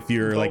if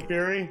you're like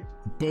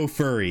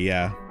Bofuri,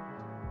 yeah.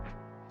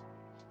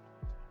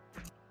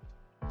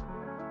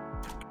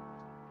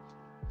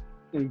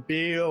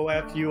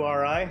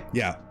 Bofuri?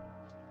 Yeah.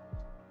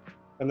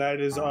 And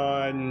that is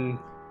on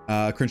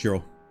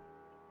Crunchyroll.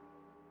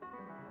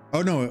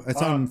 Oh no,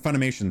 it's on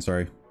Funimation,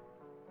 sorry.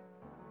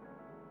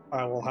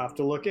 I will have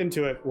to look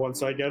into it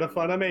once I get a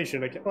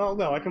Funimation.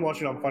 I can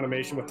watch it on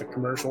Funimation with the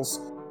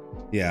commercials.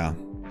 Yeah.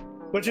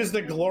 Which is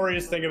the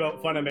glorious thing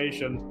about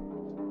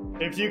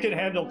Funimation. If you can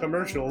handle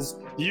commercials,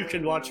 you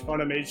can watch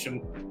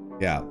Funimation.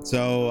 Yeah,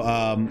 so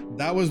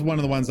that was one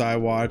of the ones I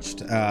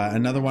watched.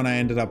 Another one I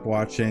ended up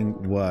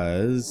watching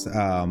was,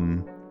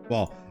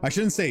 well, I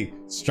shouldn't say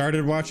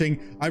started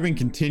watching. I've been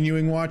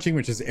continuing watching,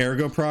 which is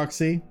Ergo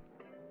Proxy.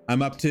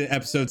 I'm up to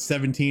episode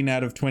 17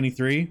 out of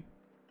 23.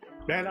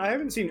 Man, I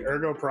haven't seen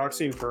Ergo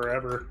Proxy in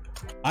forever.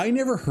 I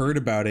never heard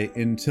about it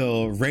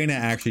until Reina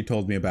actually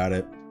told me about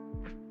it.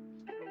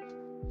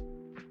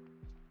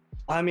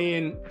 I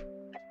mean,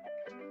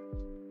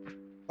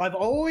 I've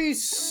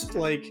always,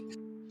 like,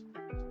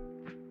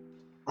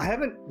 I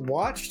haven't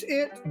watched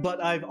it,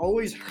 but I've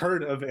always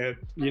heard of it.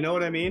 You know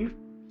what I mean?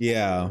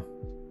 Yeah.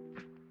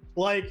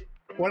 Like,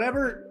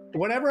 whenever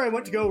I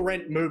went to go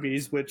rent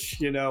movies, which,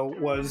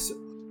 was,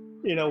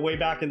 way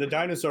back in the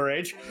dinosaur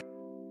age,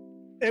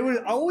 it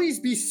would always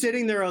be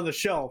sitting there on the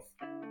shelf.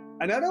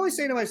 And I'd always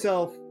say to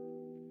myself,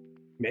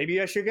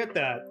 maybe I should get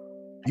that.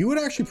 You would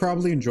actually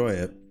probably enjoy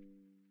it.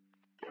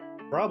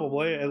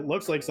 Probably. It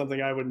looks like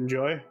something I would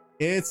enjoy.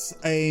 It's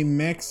a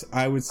mix,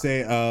 I would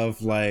say,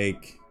 of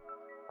like.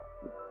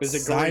 Is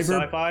it gory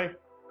sci-fi?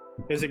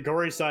 Is it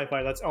gory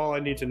sci-fi? That's all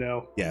I need to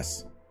know.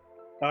 Yes.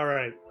 All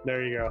right,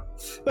 there you go.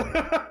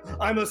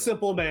 I'm a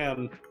simple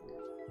man.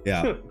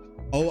 Yeah.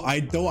 I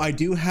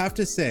do have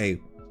to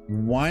say,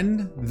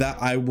 one that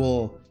I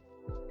will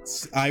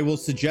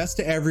suggest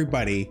to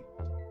everybody,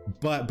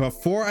 but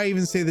before I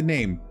even say the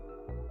name,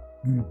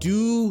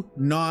 do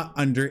not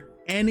under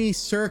any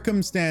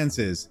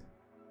circumstances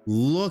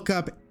look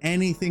up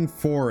anything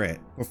for it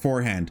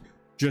beforehand.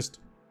 Just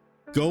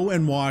go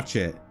and watch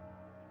it,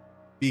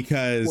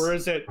 because where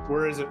is it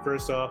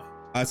first off?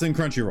 It's in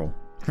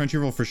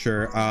Crunchyroll for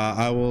sure.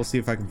 I will see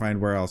if I can find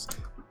where else.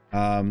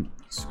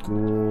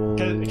 School,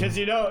 because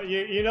you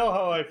know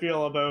how I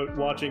feel about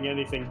watching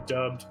anything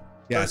dubbed.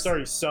 Yes.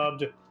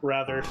 Subbed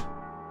rather.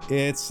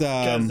 It's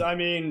because I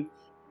mean,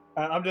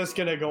 I'm just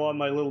gonna go on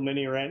my little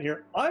mini rant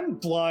here. I'm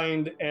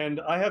blind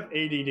and I have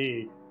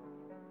ADD.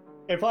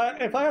 If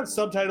I have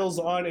subtitles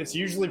on, it's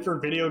usually for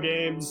video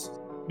games,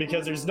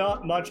 because there's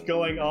not much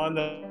going on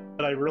that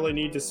I really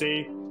need to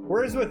see.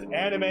 Whereas with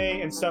anime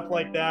and stuff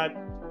like that,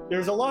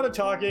 there's a lot of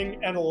talking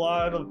and a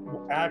lot of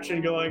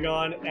action going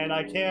on, and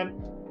I can't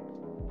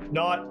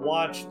not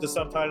watch the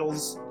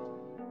subtitles.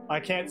 I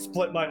can't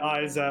split my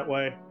eyes that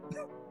way.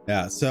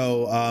 Yeah,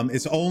 so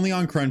it's only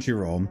on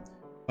Crunchyroll,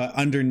 but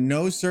under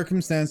no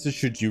circumstances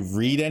should you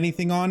read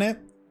anything on it.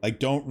 Like,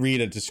 don't read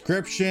a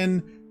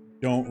description,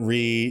 don't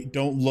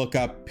look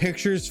up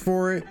pictures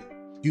for it,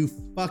 do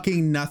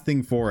fucking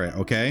nothing for it,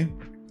 okay?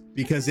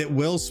 Because it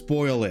will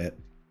spoil it.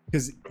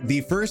 Because the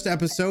first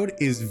episode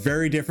is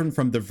very different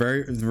from the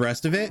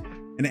rest of it,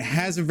 and it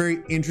has a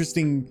very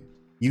interesting,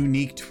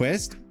 unique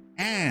twist,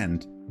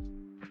 and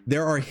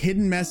there are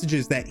hidden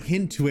messages that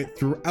hint to it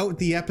throughout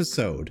the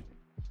episode.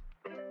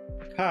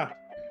 Huh.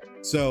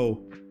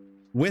 So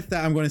with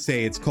that, I'm going to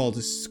say it's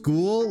called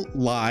School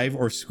Live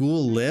or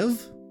School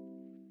Live.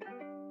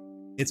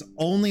 It's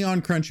only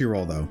on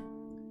Crunchyroll though.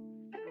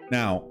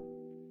 Now,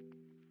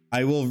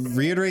 I will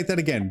reiterate that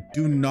again.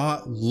 Do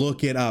not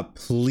look it up,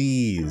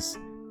 please.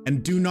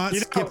 And do not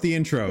skip the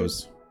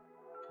intros.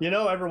 You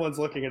know everyone's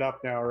looking it up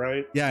now,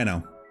 right? Yeah, I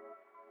know.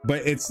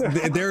 But it's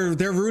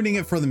they're ruining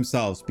it for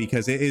themselves,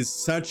 because it is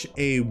such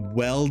a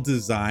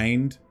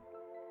well-designed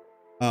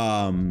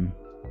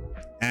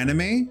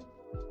anime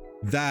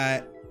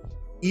that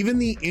even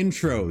the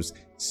intros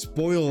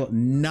spoil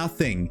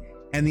nothing.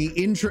 And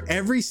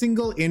every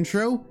single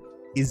intro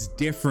is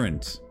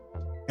different.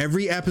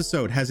 Every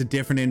episode has a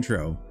different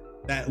intro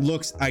that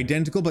looks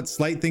identical, but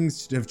slight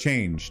things have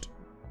changed.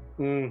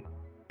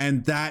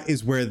 And that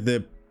is where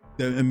the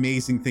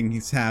amazing thing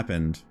has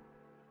happened.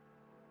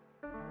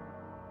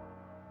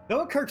 You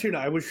know what cartoon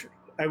I wish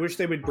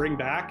they would bring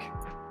back?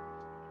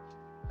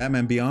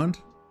 Batman Beyond?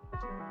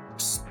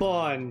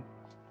 Spawn.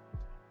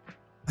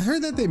 I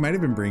heard that they might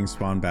have been bringing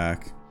Spawn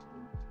back.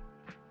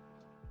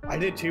 I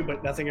did too,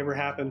 but nothing ever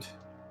happened.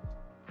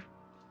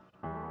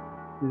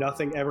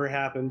 Nothing ever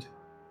happened.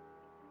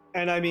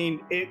 And I mean,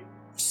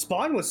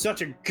 Spawn was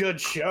such a good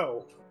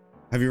show.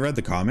 Have you read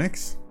the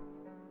comics?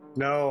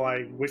 No,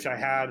 I wish I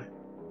had.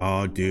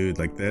 Oh, dude,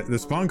 like the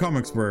Spawn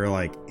comics were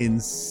like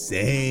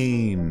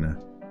insane.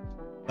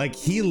 Like,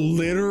 he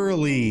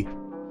literally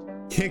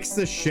kicks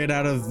the shit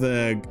out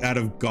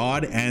of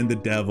God and the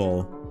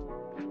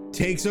devil,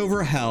 takes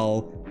over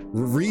hell,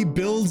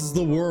 rebuilds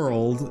the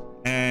world,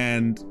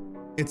 and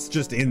it's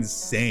just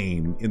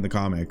insane in the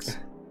comics.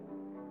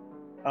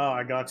 Oh,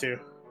 I got to.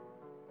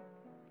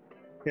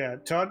 Yeah,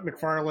 Todd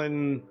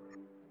McFarlane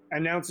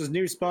announces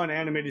new Spawn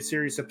animated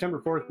series September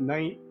 4th,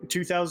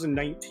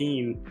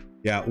 2019.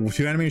 Yeah,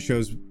 2 animated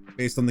shows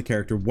based on the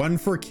character. One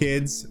for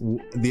kids,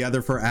 the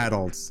other for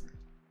adults.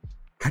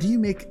 How do you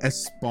make a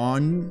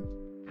Spawn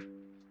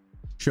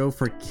show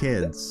for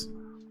kids?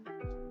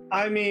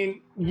 I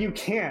mean, you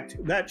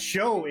can't. That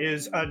show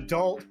is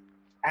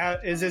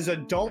as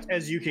adult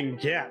as you can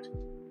get.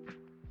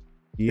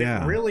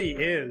 Yeah. It really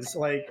is.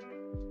 Like,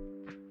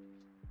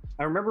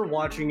 I remember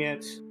watching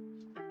it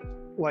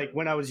like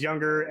when I was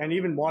younger, and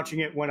even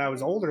watching it when I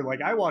was older.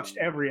 Like, I watched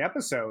every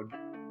episode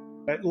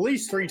at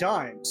least 3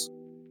 times.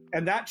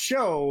 And that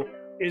show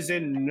is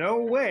in no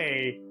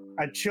way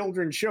a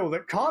children's show.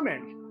 That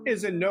comic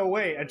is in no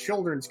way a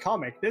children's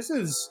comic. This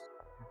is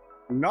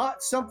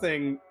not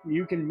something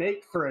you can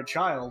make for a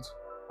child.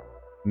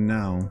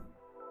 No.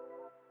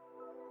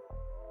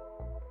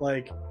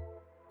 Like,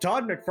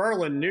 Todd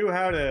McFarlane knew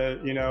how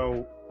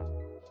to,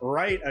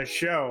 write a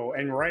show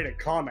and write a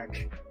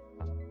comic.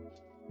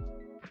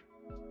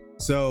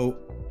 So,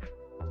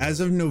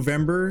 as of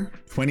November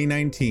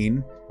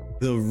 2019,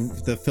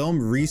 the film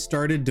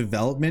restarted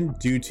development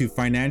due to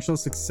financial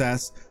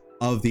success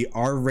of the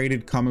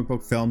R-rated comic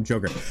book film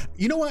Joker.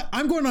 You know what?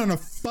 I'm going on a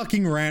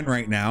fucking rant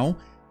right now.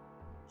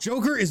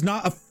 Joker is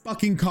not a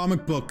fucking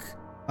comic book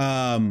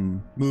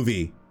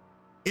movie.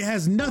 It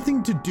has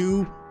nothing to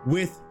do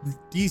with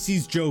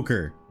DC's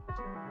Joker.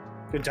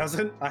 It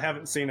doesn't? I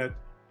haven't seen it.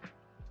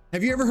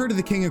 Have you ever heard of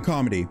the King of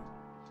Comedy?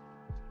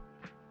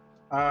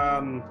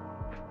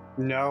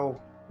 No.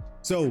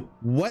 So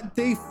what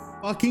they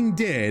fucking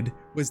did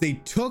was they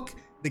took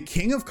the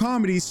King of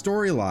Comedy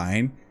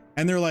storyline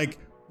and they're like,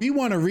 we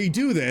want to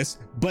redo this,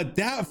 but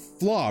that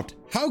flopped.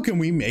 How can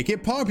we make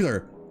it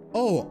popular?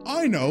 Oh,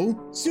 I know.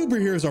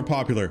 Superheroes are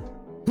popular.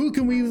 Who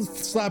can we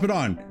slap it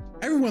on?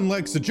 Everyone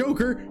likes the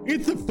Joker.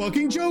 It's the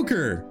fucking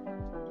Joker.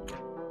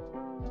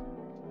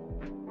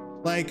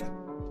 Like,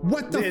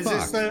 what the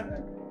fuck?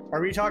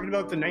 Are we talking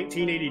about the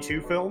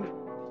 1982 film?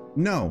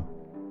 No.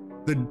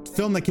 The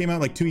film that came out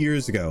like 2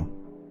 years ago.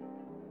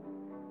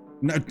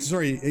 No,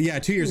 sorry. Yeah,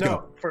 2 years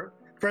ago.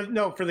 For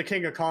the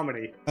King of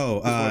Comedy.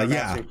 Oh,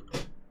 yeah.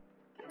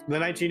 The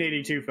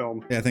 1982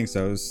 film. Yeah, I think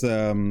so. It's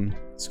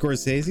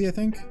Scorsese, I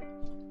think.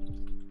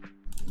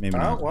 Maybe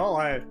not.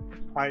 Well,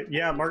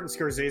 yeah, Martin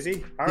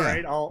Scorsese. All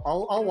right,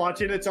 I'll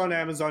watch it. It's on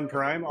Amazon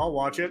Prime. I'll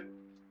watch it.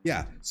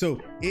 Yeah,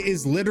 so it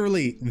is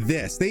literally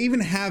this. They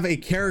even have a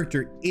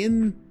character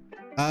in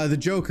the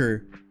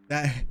Joker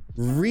that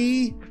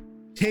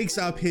takes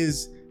up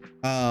his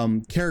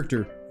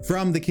character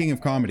from the King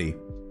of Comedy.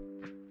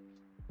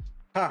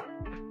 Huh.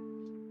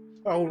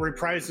 Oh,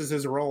 reprises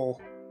his role.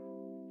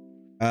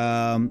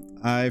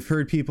 I've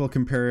heard people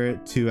compare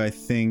it to, I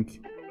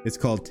think it's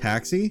called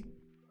Taxi.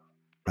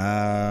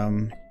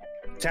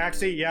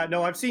 Taxi? Yeah,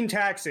 no, I've seen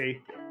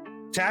Taxi.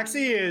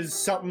 Taxi is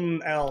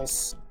something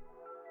else.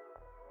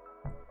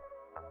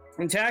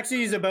 And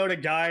Taxi is about a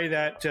guy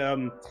that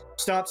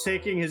stops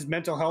taking his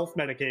mental health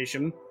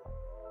medication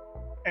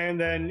and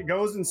then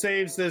goes and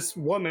saves this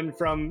woman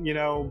from,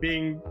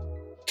 being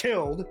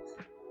killed,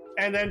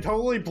 and then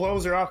totally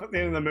blows her off at the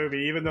end of the movie,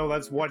 even though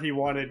that's what he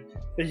wanted.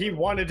 He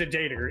wanted to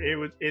date her.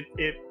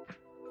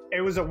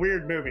 It was a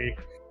weird movie.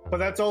 But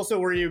that's also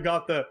where you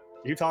got are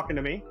you talking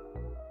to me?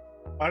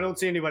 I don't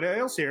see anybody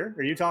else here.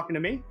 Are you talking to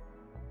me?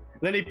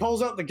 Then he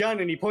pulls out the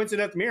gun and he points it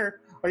at the mirror.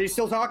 Are you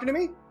still talking to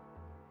me?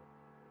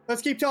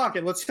 Let's keep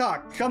talking. Let's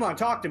talk. Come on,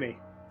 talk to me.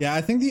 Yeah,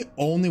 I think the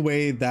only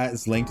way that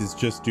is linked is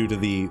just due to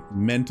the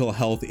mental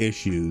health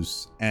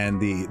issues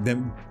and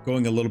them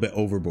going a little bit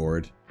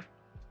overboard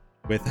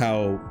with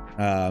how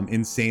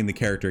insane the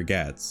character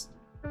gets.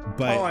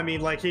 But I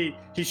mean, like he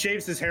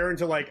shaves his hair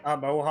into like a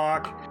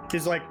mohawk.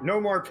 He's like, no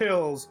more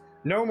pills,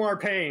 no more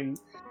pain.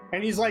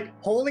 And he's like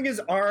holding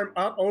his arm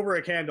up over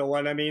a candle.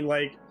 And I mean,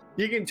 like,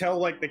 you can tell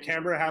like the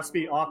camera has to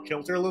be off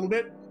kilter a little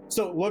bit.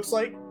 So it looks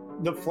like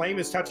the flame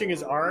is touching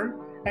his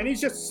arm. And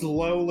he's just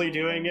slowly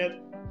doing it.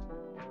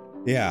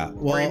 Yeah.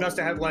 Well, or he must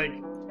have had like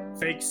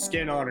fake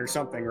skin on or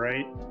something,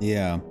 right?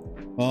 Yeah.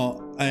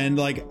 Well, and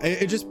like,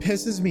 it just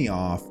pisses me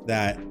off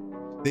that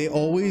they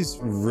always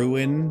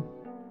ruin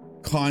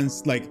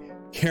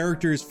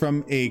characters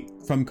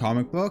from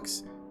comic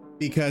books,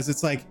 because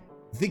it's like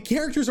the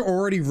characters are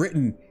already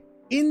written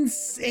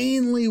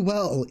insanely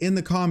well in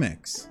the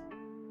comics.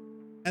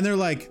 And they're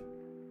like,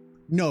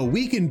 no,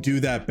 we can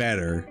do that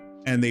better.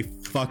 And they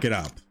fuck it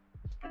up.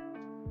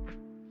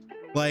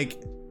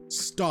 Like,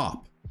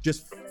 stop.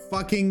 Just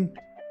fucking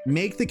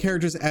make the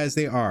characters as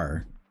they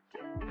are.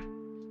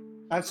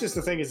 That's just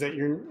the thing, is that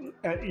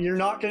you're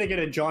not going to get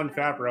a Jon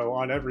Favreau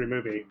on every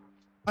movie.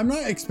 I'm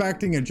not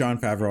expecting a Jon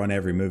Favreau on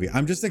every movie.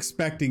 I'm just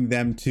expecting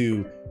them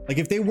to, like,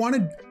 if they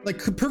wanted, like,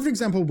 perfect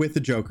example with the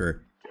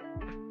Joker,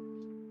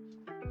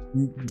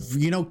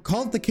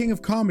 call it the King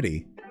of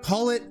Comedy.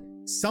 Call it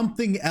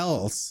something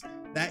else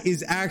that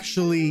is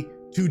actually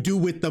to do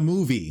with the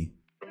movie.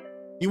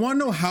 You want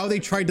to know how they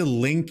tried to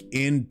link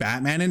in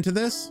Batman into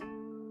this?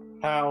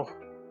 How?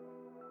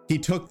 He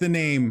took the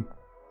name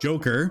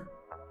Joker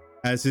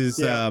as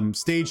his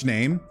stage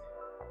name,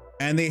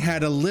 and they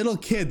had a little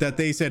kid that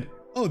they said,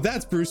 oh,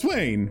 that's Bruce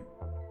Wayne.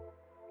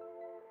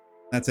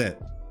 That's it.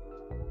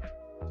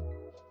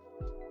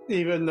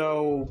 Even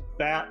though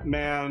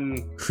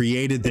Batman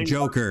created the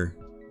Joker.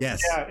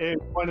 Yes. Yeah, in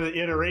one of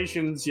the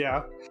iterations,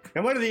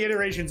 and one of the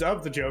iterations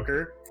of the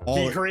Joker,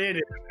 he created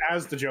it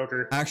as the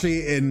Joker.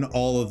 Actually, in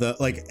all of the,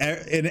 like,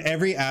 in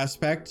every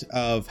aspect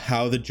of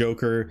how the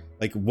Joker,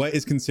 like, what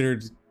is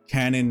considered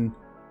canon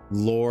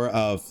lore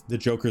of the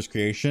Joker's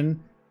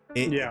creation,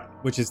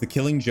 which is the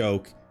Killing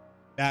Joke,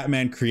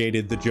 Batman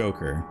created the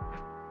Joker.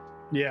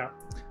 Yeah.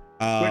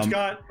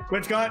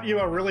 Which got you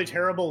a really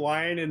terrible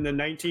line in the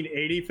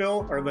 1980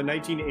 film, or the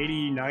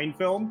 1989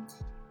 film.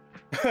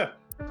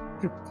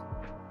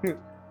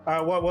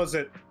 What was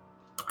it?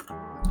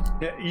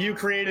 You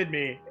created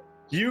me.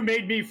 You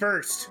made me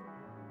first.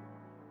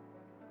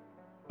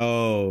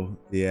 Oh,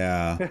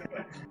 yeah.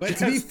 But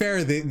to be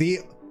fair,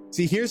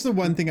 see, here's the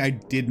one thing I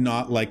did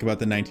not like about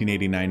the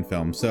 1989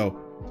 film. So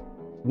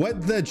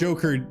what the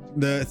Joker,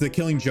 the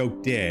Killing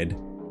Joke did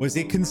was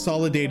it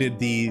consolidated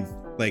the,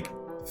 like,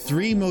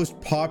 3 most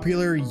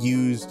popular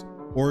used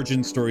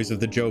origin stories of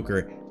the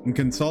Joker and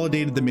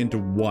consolidated them into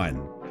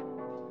one.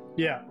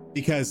 Yeah.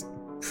 Because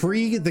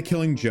pre the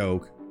Killing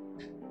Joke,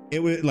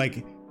 it was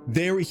like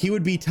he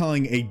would be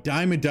telling a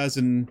dime a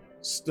dozen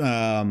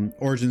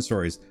origin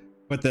stories,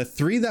 but the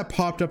 3 that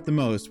popped up the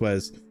most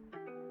was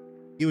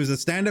he was a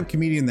stand-up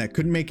comedian that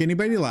couldn't make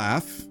anybody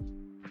laugh,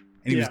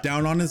 and he was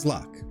down on his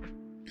luck.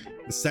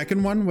 The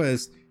second one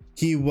was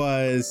he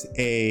was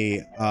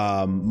a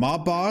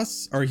mob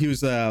boss, or he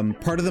was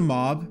part of the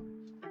mob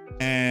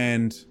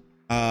and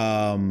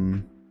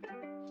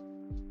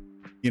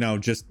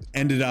just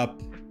ended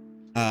up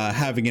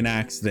having an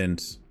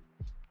accident,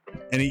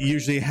 and it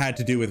usually had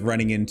to do with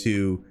running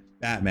into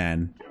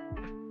Batman.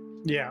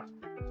 Yeah.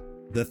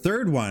 The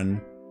third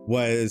one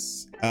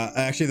was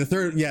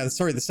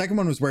the second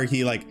one was where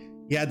he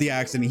had the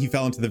accident, he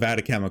fell into the vat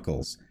of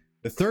chemicals.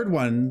 The third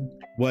one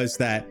was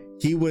that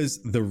he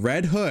was the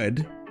Red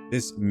Hood,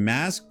 this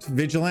masked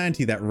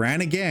vigilante that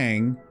ran a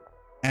gang,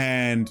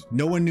 and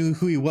no one knew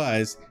who he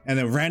was, and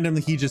then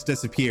randomly he just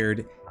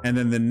disappeared, and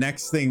then the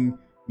next thing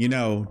you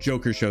know,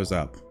 Joker shows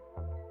up.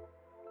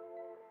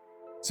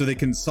 So they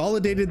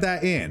consolidated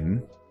that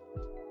in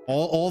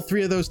all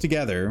three of those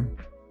together,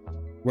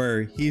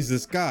 where he's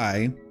this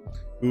guy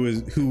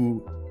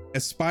who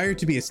aspired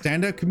to be a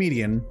stand-up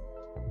comedian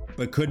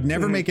but could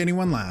never make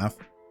anyone laugh.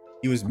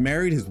 He was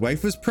married, his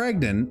wife was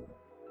pregnant,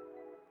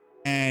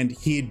 and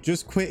he had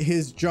just quit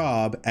his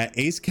job at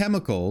Ace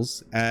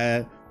Chemicals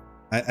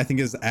I think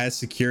as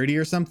security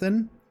or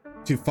something,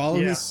 to follow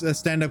his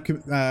stand-up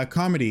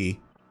comedy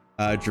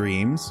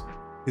dreams.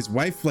 His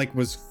wife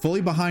was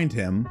fully behind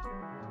him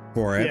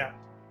for it.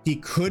 He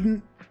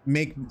couldn't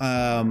make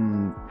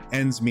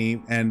ends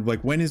meet, and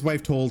when his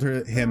wife told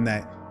him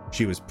that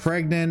she was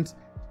pregnant,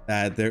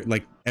 that they're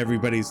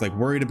everybody's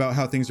worried about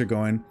how things are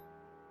going,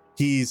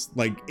 he's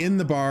in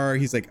the bar,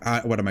 he's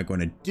what am I going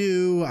to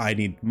do? I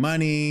need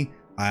money.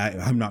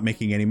 I'm not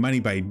making any money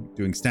by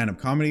doing stand-up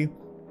comedy.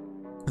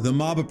 The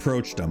mob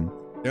approached him.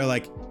 They're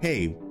like,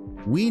 hey,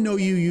 we know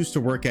you used to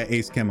work at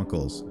Ace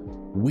Chemicals.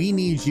 We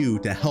need you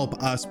to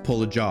help us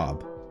pull a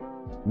job.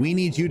 We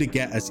need you to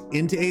get us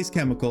into Ace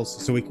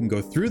Chemicals so we can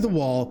go through the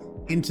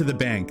wall into the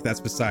bank that's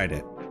beside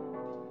it.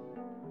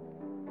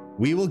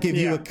 We will give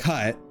you a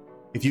cut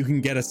if you can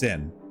get us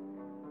in.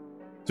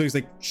 So he's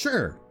like,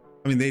 sure.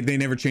 I mean, they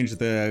never changed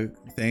the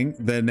thing.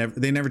 They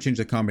never changed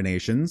the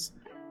combinations.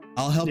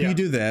 I'll help you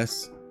do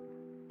this,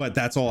 but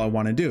that's all I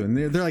want to do. And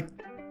they're like,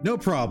 no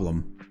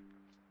problem.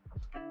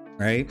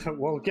 Right?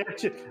 We'll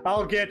get you.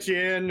 I'll get you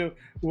in.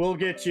 We'll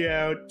get you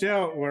out.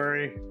 Don't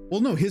worry.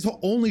 Well, no, his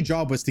only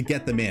job was to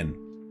get them in.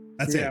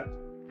 That's it.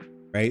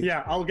 Right?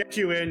 Yeah, I'll get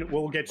you in.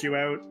 We'll get you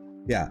out.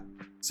 Yeah.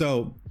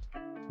 So,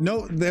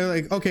 no, they're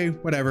like, okay,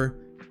 whatever.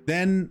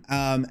 Then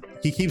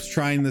he keeps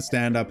trying the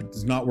stand-up.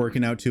 It's not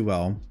working out too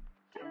well.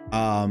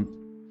 And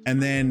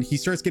then he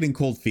starts getting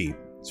cold feet.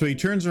 So he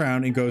turns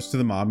around and goes to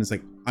the mob and is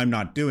like, I'm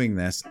not doing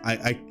this.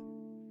 I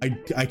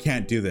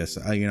can't do this.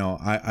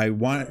 I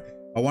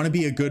want to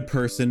be a good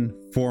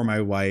person for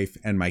my wife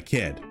and my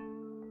kid.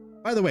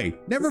 By the way,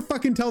 never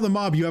fucking tell the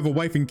mob you have a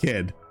wife and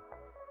kid.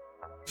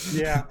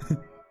 Yeah.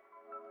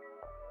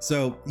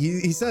 So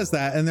he says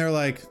that, and they're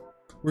like,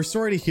 we're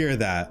sorry to hear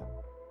that.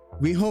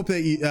 We hope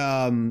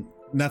that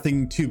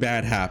nothing too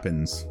bad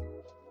happens.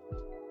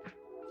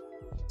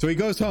 So he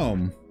goes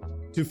home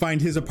to find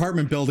his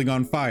apartment building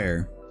on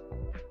fire.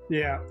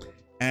 Yeah.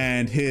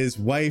 And his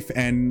wife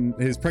and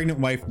his pregnant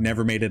wife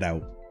never made it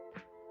out.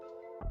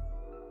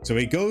 So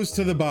he goes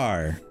to the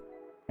bar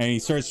and he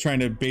starts trying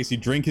to basically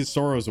drink his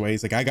sorrows away.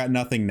 He's like, I got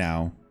nothing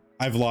now.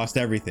 I've lost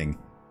everything.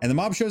 And the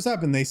mob shows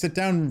up and they sit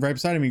down right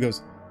beside him.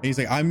 And he's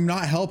like, I'm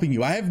not helping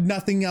you. I have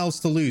nothing else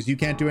to lose. You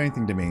can't do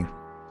anything to me.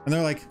 And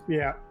they're like,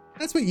 yeah,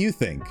 that's what you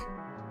think.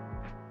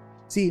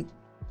 See,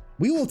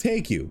 we will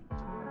take you.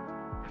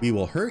 We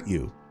will hurt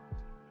you.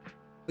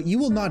 But you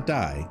will not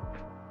die.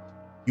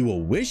 You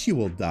will wish you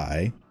will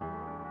die,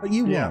 but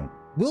you won't.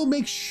 We'll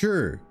make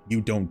sure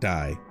you don't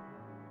die.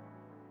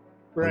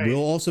 Right. We'll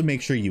also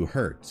make sure you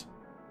hurt.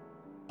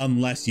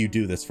 Unless you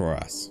do this for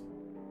us.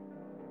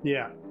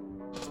 Yeah.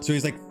 So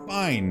he's like,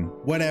 fine,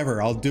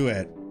 whatever, I'll do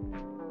it.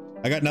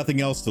 I got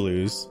nothing else to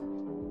lose.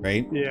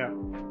 Right? Yeah.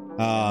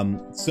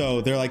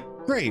 So they're like,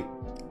 great.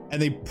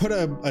 And they put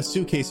a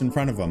suitcase in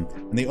front of him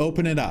and they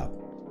open it up.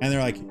 And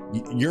they're like,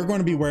 you're going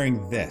to be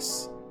wearing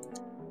this.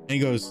 And he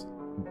goes,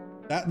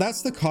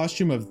 that's the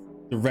costume of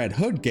the Red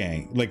Hood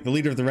gang, the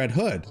leader of the Red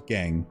Hood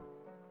gang.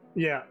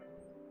 Yeah.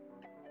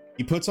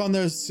 He puts on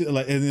those, and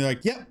they're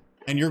like, yep,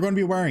 and you're going to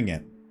be wearing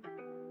it.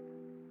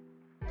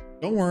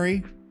 Don't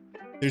worry.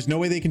 There's no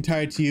way they can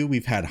tie it to you.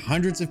 We've had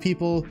hundreds of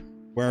people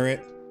wear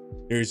it.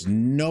 There's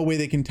no way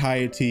they can tie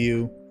it to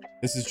you.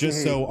 This is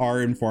just so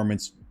our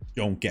informants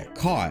don't get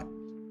caught.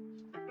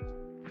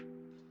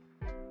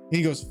 And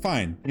he goes,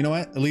 fine. You know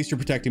what? At least you're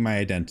protecting my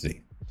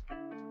identity.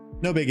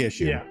 No big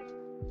issue. Yeah.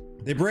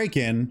 They break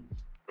in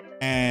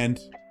and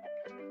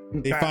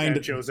they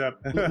Batman shows up.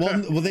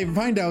 well, they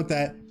find out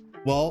that,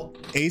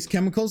 Ace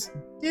Chemicals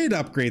did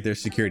upgrade their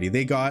security.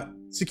 They got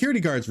security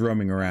guards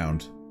roaming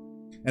around,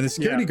 and the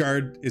security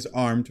guard is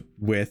armed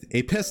with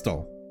a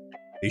pistol.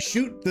 He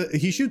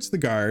shoots the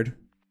guard,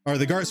 or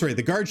the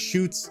guard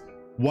shoots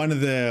one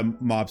of the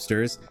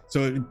mobsters.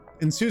 So it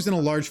ensues in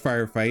a large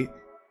firefight.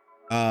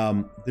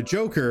 The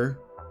Joker,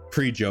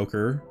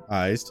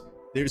 pre-Jokerized,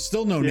 there's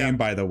still no name,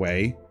 by the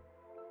way,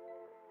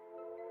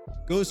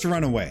 goes to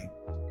run away.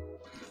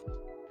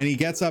 And he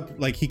gets up,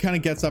 he kind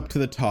of gets up to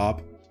the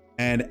top,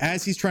 and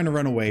as he's trying to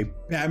run away,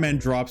 Batman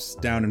drops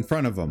down in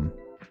front of him.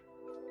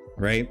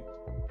 Right?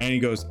 And he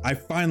goes, I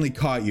finally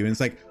caught you. And it's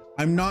like,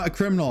 I'm not a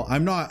criminal.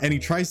 I'm not. And he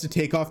tries to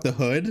take off the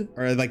hood,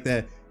 or like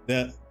the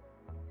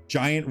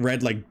giant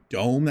red like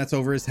dome that's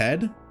over his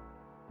head.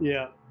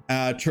 Yeah.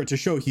 To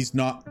show he's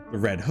not the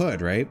Red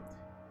Hood, right?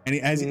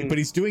 And but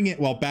he's doing it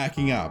while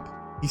backing up.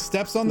 He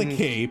steps on the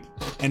cape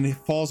and he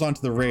falls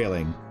onto the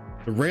railing.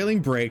 The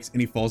railing breaks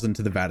and he falls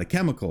into the vat of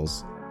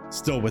chemicals,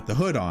 still with the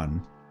hood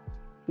on.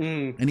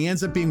 And he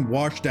ends up being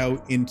washed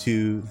out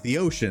into the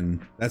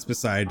ocean that's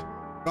beside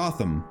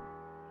Gotham.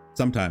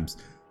 Sometimes.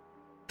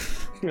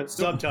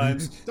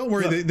 Sometimes. Don't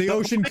worry, the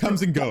ocean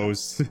comes and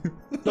goes.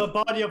 The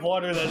body of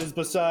water that is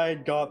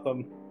beside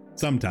Gotham.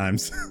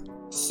 Sometimes.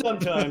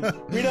 Sometimes.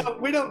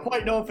 We don't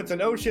quite know if it's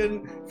an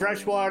ocean,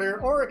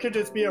 freshwater, or it could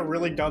just be a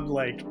really dumb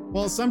lake.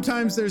 Well,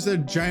 sometimes there's a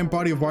giant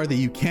body of water that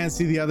you can't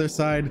see the other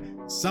side.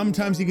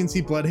 Sometimes you can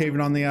see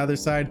Bloodhaven on the other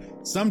side.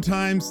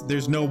 Sometimes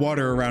there's no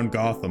water around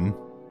Gotham.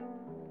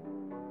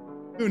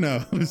 Who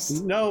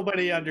knows?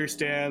 Nobody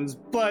understands,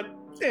 but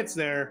it's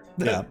there.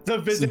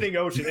 The visiting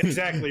ocean.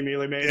 Exactly,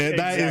 Mealy mate.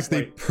 That is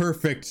the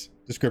perfect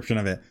description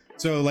of it.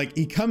 So like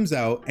he comes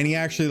out and he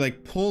actually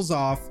like pulls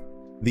off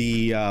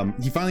he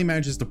finally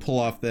manages to pull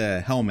off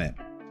the helmet.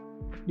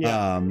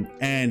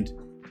 And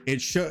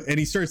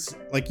he starts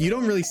like, you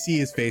don't really see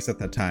his face at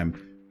that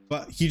time,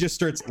 but he just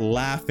starts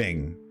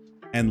laughing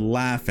and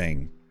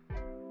laughing.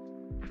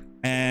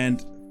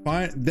 And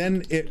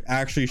then it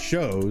actually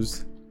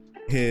shows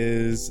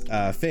his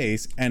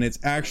face, and it's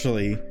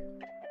actually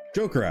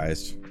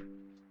Jokerized.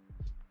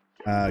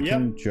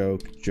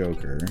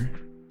 Joker.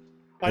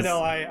 I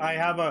know. I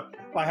have a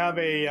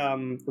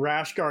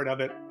rash guard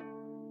of it.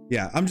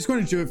 Yeah, I'm just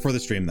going to do it for the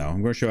stream though.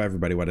 I'm going to show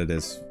everybody what it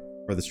is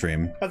for the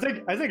stream. I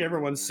think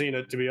everyone's seen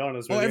it, to be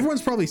honest with you.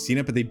 Everyone's probably seen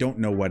it, but they don't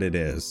know what it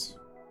is.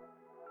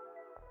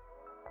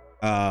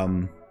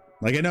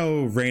 Like I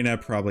know Raina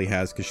probably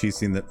has, because she's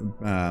seen the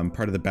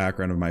part of the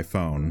background of my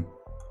phone.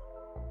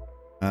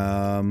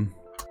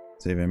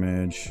 Save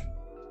image.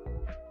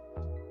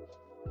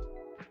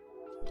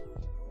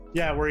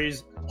 Yeah, where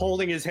he's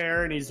holding his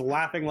hair and he's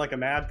laughing like a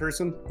mad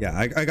person.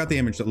 Yeah, I got the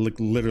image.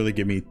 Literally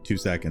give me 2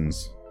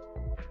 seconds.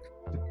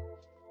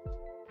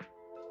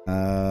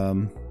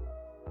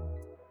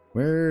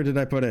 Where did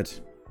I put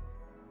it?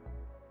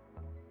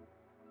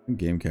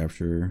 Game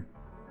capture.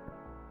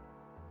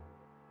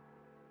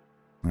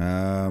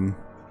 About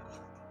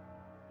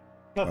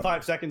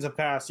 5 seconds have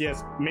passed.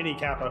 Yes, mini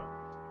kappa.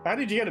 How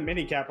did you get a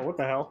mini kappa? What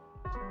the hell?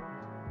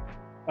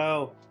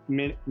 Oh,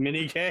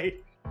 mini K.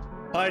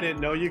 I didn't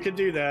know you could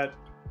do that.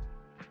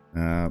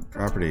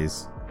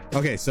 Properties.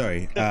 Okay,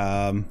 sorry.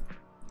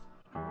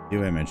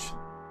 View image.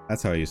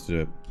 That's how I used to do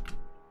it.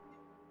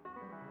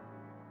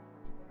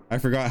 I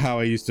forgot how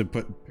I used to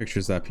put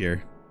pictures up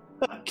here.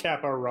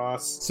 Kappa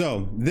Ross.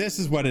 So this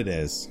is what it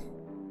is.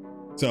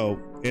 So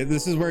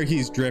this is where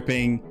he's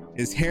dripping.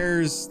 His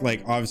hair's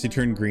like obviously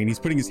turned green. He's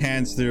putting his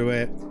hands through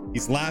it.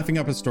 He's laughing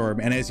up a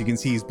storm, and as you can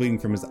see, he's bleeding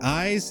from his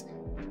eyes,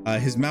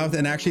 his mouth,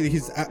 and actually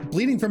he's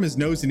bleeding from his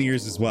nose and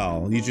ears as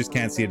well. You just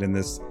can't see it in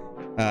this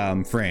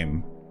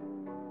frame.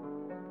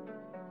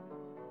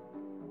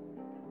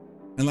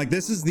 And like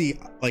this is the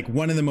like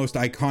one of the most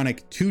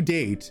iconic to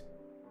date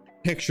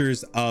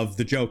pictures of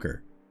the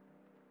Joker.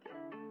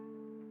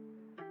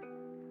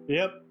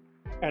 Yep.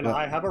 And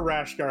I have a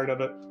rash guard of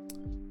it.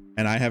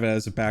 And I have it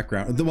as a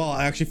background. Well,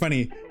 actually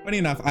funny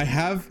enough, I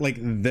have like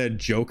the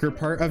Joker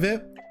part of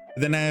it.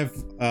 Then I have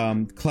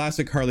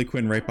classic Harley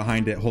Quinn right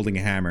behind it holding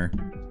a hammer.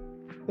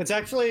 It's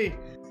actually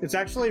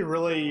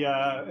really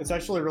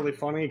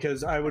funny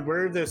because I would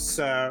wear this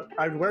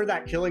I'd wear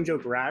that Killing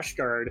Joke rash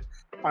guard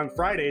on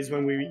Fridays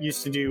when we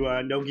used to do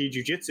no-gi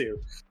jiu-jitsu.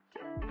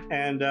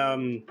 And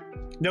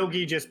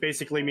no-gi just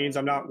basically means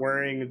I'm not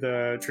wearing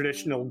the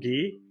traditional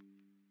gi,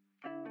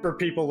 for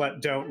people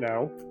that don't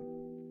know.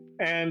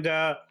 And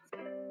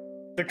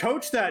the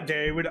coach that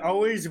day would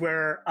always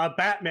wear a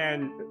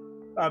Batman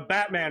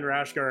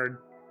rash guard.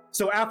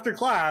 So after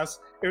class,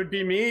 it would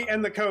be me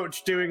and the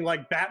coach doing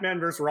like Batman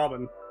versus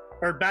Robin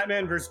or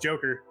Batman versus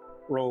Joker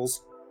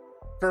roles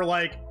for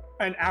like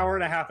an hour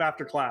and a half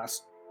after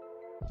class.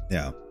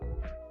 Yeah.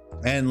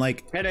 And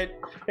like and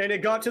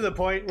it got to the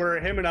point where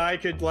him and I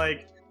could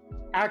like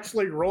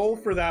actually roll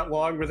for that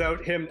long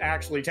without him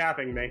actually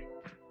tapping me.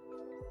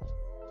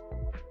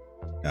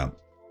 Yeah.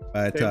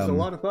 But it was a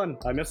lot of fun.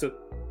 I miss it.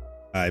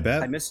 I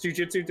bet. I miss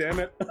jiu-jitsu, damn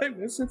it. I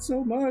miss it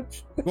so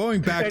much. Going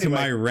back to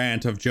my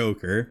rant of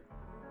Joker.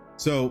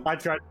 So I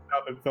tried to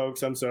stop it,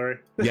 folks. I'm sorry.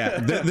 Yeah,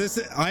 this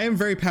I am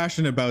very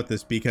passionate about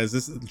this because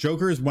this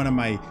Joker is one of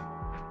my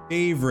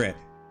favorite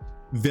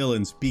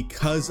villains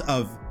because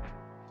of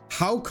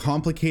how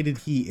complicated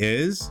he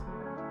is,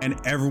 and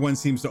everyone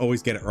seems to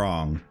always get it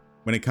wrong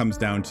when it comes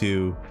down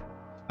to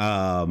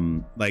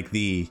like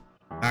the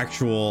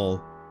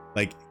actual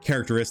like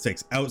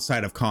characteristics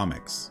outside of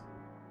comics.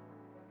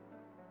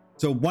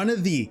 So one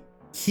of the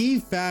key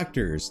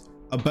factors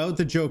about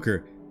the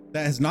Joker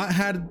that has not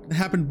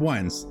happened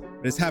once,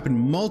 but has happened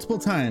multiple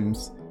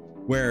times,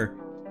 where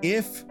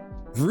if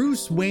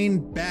Bruce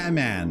Wayne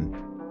Batman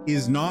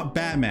is not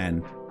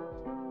Batman,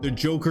 the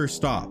Joker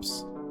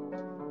stops.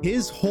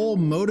 His whole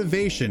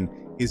motivation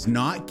is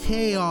not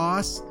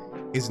chaos,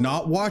 is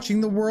not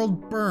watching the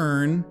world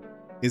burn,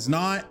 is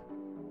not,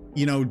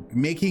 you know,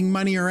 making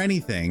money or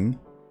anything.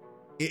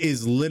 It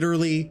is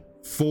literally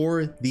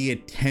for the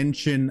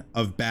attention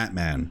of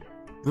Batman.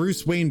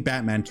 Bruce Wayne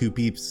Batman, to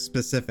be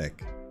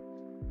specific.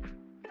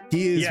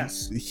 He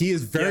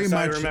is very much,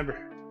 I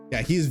remember.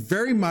 Yeah, he is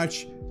very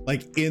much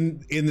like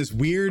in this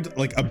weird,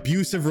 like,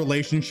 abusive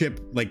relationship,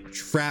 like,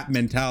 trap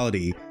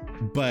mentality,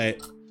 but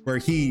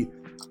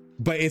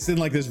it's in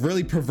like this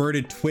really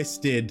perverted,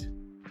 twisted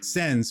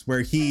sense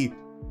where he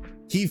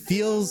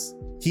feels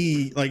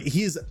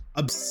he's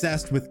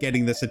obsessed with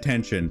getting this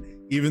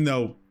attention, even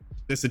though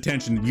this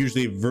attention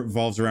usually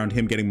revolves around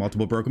him getting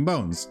multiple broken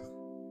bones.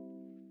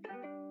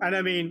 And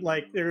I mean,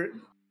 like,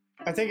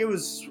 I think it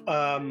was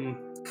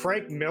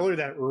Frank Miller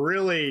that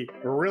really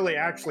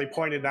actually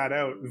pointed that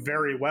out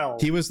very well.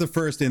 He was the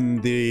first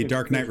in the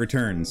Dark Knight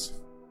Returns.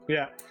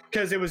 Yeah,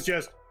 because it was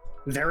just,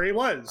 there he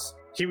was.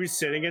 He was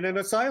sitting in an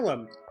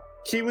asylum.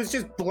 He was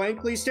just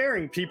blankly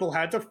staring. People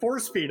had to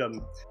force feed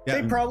him.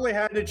 Yeah. They probably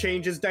had to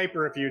change his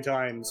diaper a few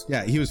times.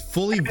 Yeah, he was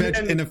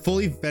in a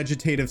fully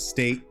vegetative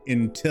state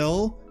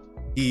until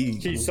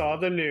he saw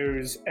the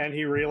news and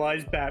he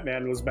realized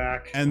Batman was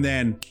back. And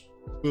then,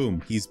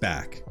 boom, he's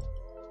back.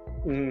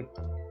 Mm.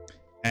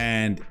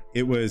 And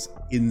it was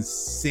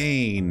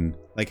insane,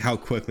 like, how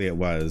quickly it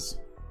was.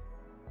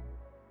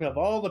 Of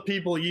all the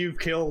people you've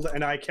killed,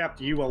 and I kept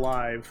you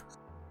alive.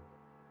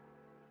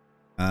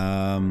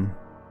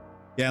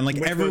 Yeah, and like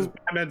was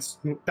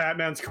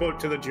Batman's quote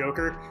to the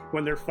Joker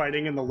when they're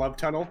fighting in the love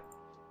tunnel.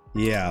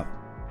 Yeah.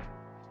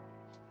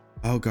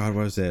 Oh God,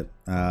 what was it?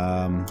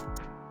 I'm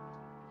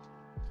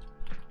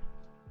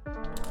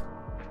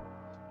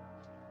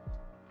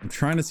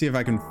trying to see if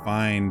I can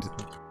find.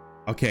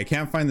 Okay, I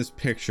can't find this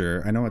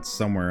picture. I know it's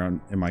somewhere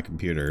in my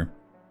computer.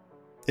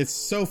 It's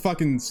so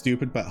fucking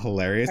stupid but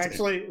hilarious.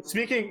 Actually,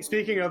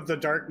 speaking of The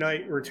Dark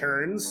Knight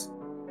Returns,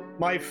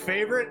 my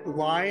favorite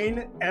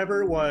line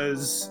ever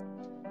was,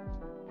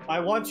 I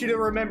want you to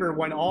remember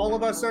when all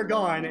of us are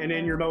gone and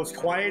in your most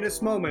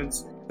quietest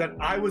moments that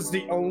I was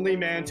the only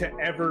man to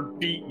ever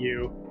beat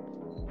you,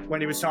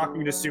 when he was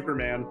talking to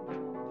Superman.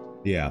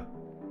 Yeah.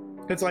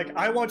 It's like,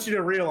 I want you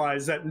to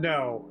realize that,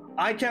 no,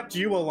 I kept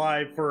you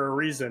alive for a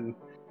reason.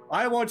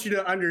 I want you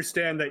to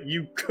understand that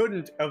you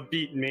couldn't have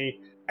beaten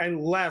me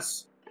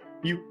unless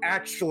you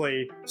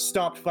actually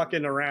stopped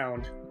fucking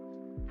around.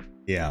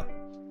 Yeah.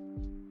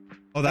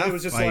 Oh, that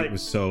was just fight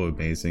was so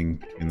amazing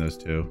between those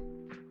two.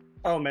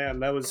 Oh man,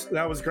 that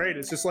was great.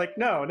 It's just like,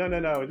 no.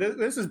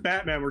 This is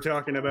Batman we're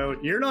talking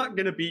about. You're not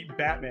gonna beat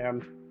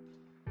Batman.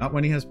 Not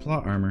when he has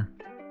plot armor.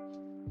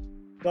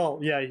 Well,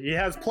 yeah, he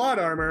has plot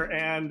armor,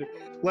 and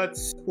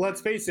let's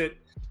face it,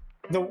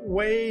 the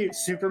way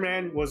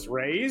Superman was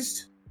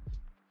raised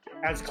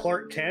as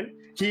Clark Kent,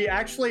 he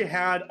actually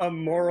had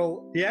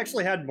moral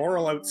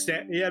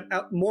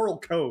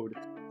code.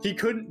 He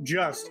couldn't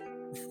just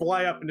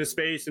fly up into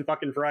space and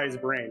fucking fry his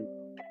brain.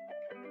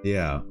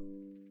 Yeah.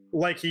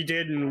 Like he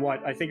did in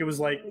what? I think it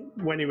was like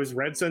when he was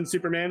Red Sun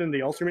Superman in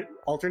the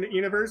alternate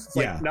universe. It's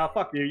like, yeah. No,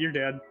 fuck you, you're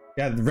dead.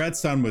 Yeah, the Red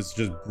Sun was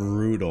just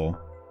brutal.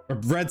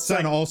 Red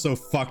Sun also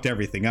fucked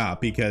everything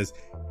up because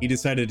he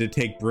decided to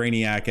take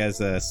Brainiac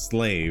as a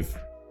slave.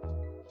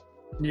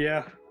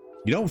 Yeah.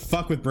 You don't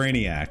fuck with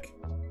Brainiac.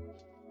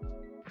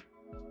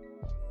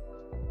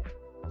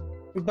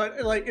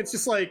 But like, it's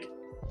just like,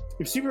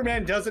 if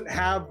Superman doesn't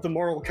have the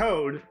moral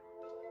code,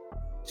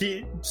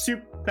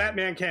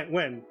 Batman can't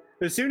win.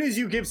 As soon as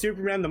you give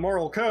Superman the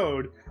moral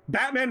code,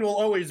 Batman will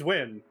always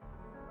win.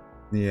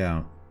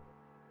 Yeah.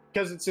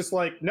 Because it's just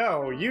like,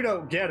 no, you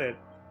don't get it.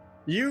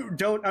 You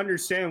don't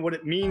understand what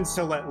it means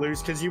to let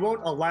loose because you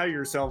won't allow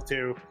yourself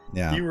to.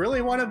 Yeah. You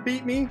really want to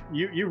beat me?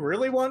 You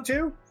really want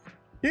to?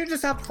 You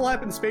just have to fly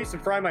up in space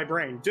and fry my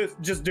brain.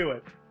 Just do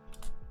it.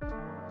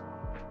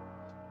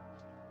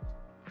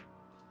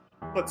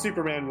 But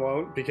Superman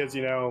won't, because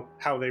you know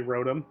how they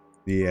wrote him.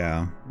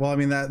 Yeah. Well, I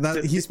mean,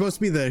 that he's supposed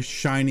to be the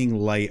shining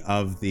light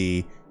of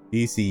the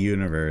DC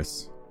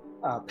universe.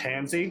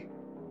 Pansy?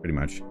 Pretty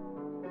much.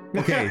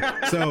 Okay,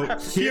 so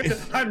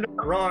I'm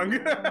not wrong.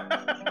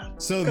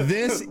 So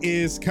this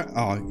is,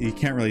 oh, you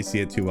can't really see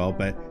it too well,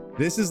 but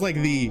this is like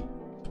the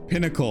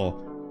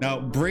pinnacle. Now,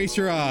 brace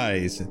your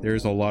eyes.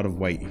 There's a lot of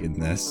white in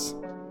this.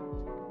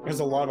 There's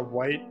a lot of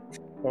white?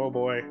 Oh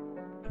boy.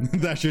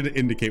 That should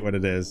indicate what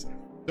it is.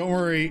 Don't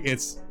worry,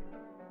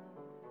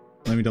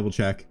 let me double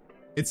check.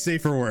 It's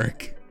safe for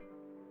work.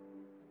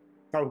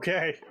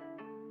 Okay.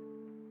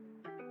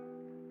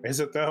 Is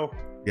it though?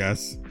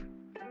 Yes.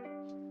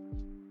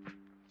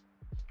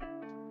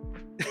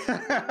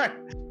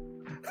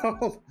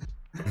 Oh,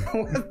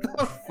 what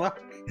the fuck?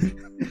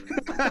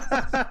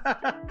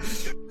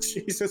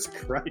 Jesus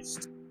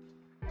Christ.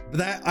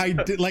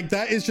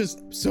 That is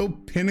just so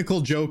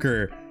pinnacle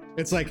Joker.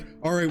 It's like,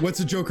 all right, what's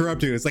the Joker up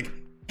to? It's like,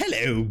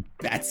 hello,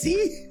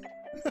 Batsy.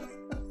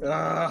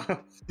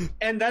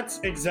 And that's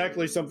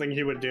exactly something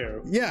he would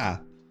do. Yeah.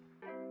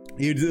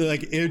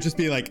 It would just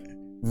be like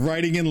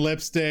writing in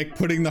lipstick,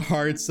 putting the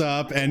hearts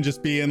up, and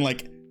just being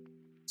like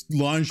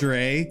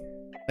lingerie.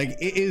 Like,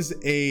 it is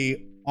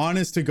a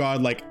honest to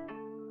God, like,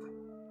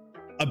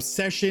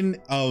 obsession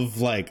of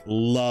like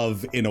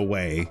love in a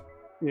way.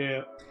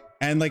 Yeah.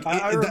 And like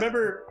I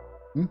remember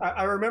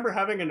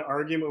having an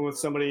argument with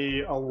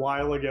somebody a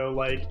while ago.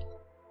 Like,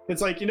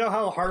 it's like, you know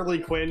how Harley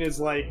Quinn is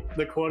like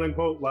the quote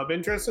unquote love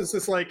interest? It's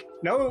just like,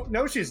 no,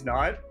 she's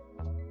not.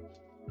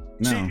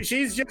 No.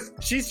 She's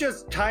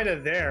just kind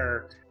of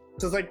there.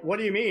 So it's like, what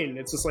do you mean?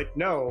 It's just like,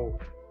 no.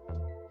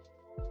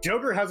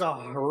 Joker has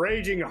a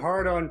raging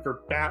hard-on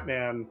for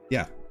Batman.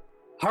 Yeah.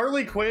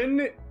 Harley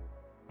Quinn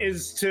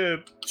is to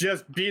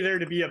just be there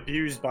to be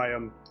abused by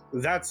him.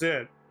 That's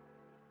it.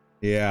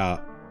 Yeah.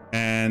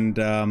 And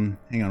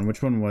hang on,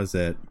 which one was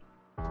it?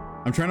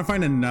 I'm trying to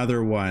find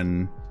another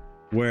one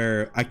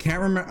where I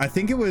can't remember. I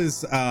think it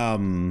was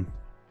hang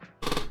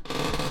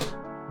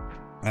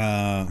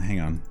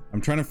on.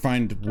 I'm trying to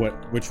find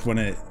which one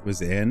it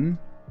was in.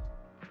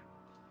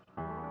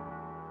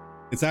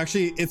 It's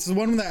the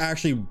one that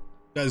actually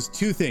does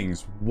two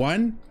things.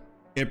 One,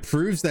 it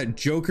proves that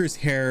Joker's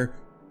hair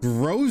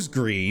grows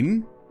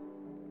green.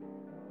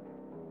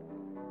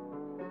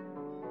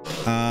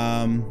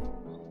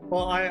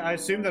 Well, I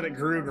assume that it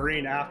grew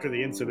green after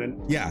the incident.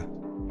 Yeah.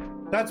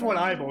 That's what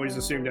I've always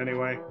assumed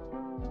anyway.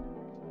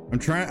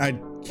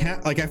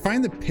 I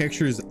find the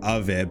pictures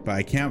of it, but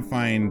I can't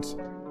find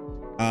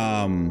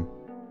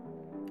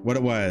what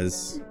it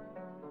was.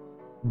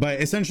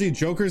 But essentially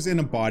Joker's in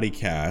a body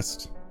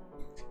cast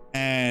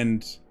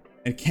and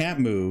it can't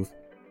move.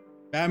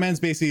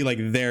 Batman's basically like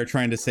there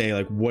trying to say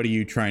like, what are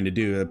you trying to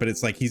do? But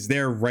it's like he's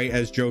there right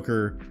as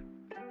Joker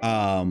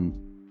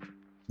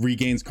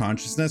regains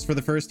consciousness for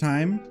the first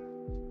time.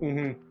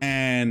 Mm-hmm.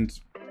 And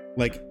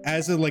like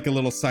as a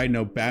little side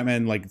note,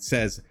 Batman like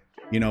says,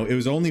 you know, it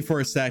was only for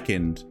a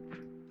second,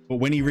 but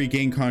when he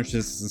regained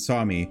consciousness and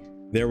saw me,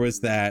 there was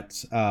that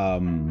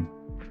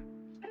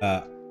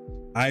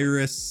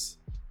iris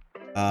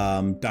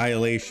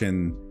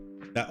dilation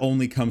that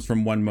only comes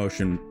from one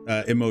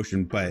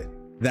emotion, but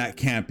that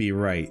can't be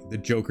right. The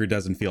Joker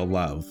doesn't feel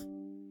love.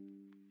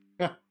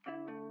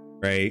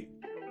 Right?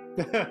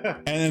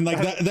 And then like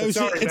that was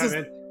Sorry,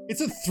 it's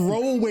a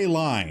throwaway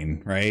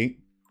line, right?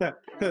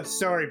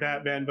 Sorry,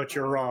 Batman, but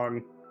you're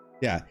wrong.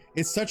 Yeah,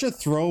 it's such a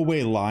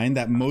throwaway line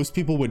that most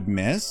people would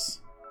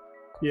miss.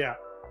 Yeah.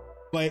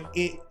 But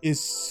it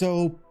is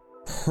so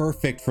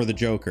perfect for the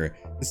Joker.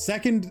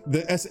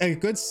 A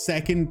good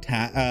second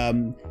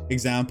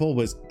example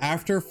was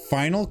after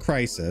Final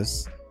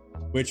Crisis,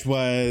 which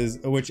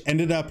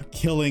ended up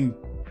killing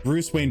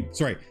Bruce Wayne.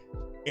 Sorry,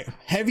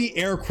 heavy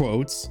air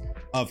quotes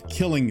of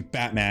killing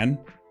Batman.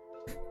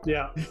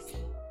 Yeah.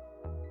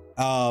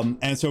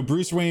 And so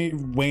Bruce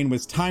Wayne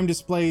was time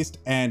displaced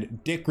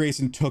and Dick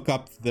Grayson took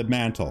up the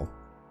mantle.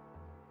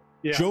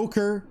 Yeah.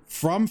 Joker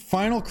from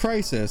Final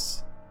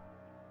Crisis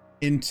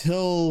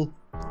until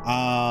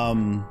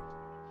what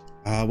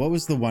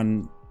was the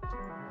one?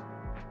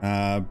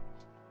 Hang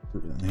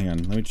on,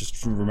 let me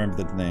just remember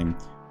the name.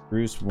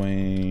 Bruce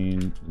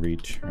Wayne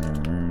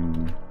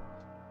Return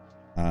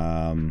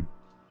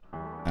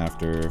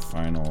after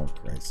Final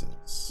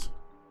Crisis.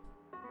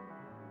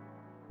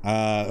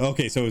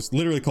 Okay, so it's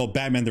literally called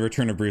Batman: The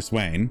Return of Bruce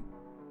Wayne.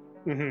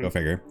 Mm-hmm. Go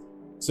figure.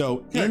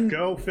 So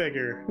go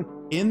figure.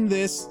 In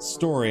this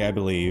story, I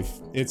believe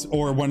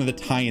or one of the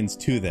tie-ins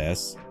to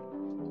this.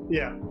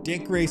 Yeah.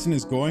 Dick Grayson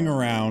is going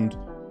around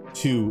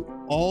to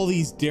all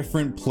these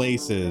different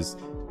places,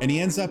 and he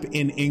ends up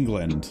in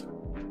England.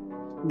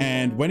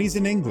 And when he's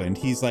in England,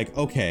 he's like,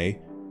 okay,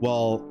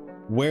 well,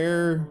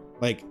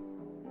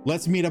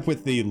 let's meet up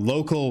with the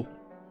local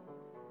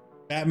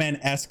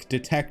Batman-esque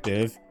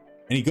detective.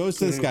 And he goes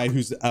to this guy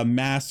who's a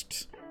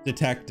masked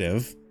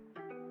detective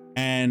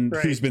and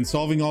who's been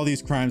solving all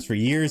these crimes for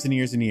years and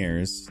years and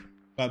years.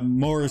 But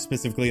more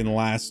specifically in the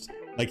last,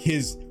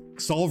 his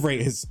solve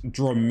rate has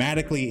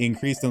dramatically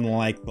increased in the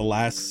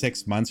last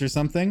 6 months or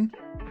something.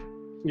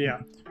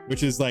 Yeah.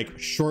 Which is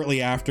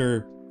shortly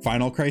after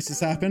Final Crisis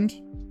happened.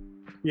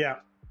 Yeah.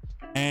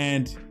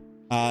 And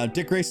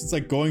Dick Grayson's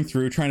going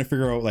through trying to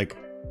figure out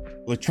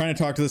trying to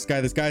talk to this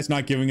guy. This guy's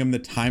not giving him the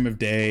time of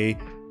day,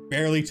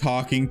 barely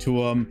talking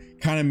to him,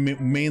 kind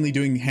of mainly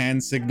doing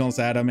hand signals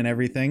at him and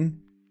everything.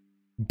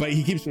 But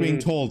he keeps being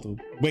told,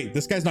 wait,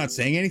 this guy's not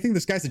saying anything.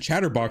 This guy's a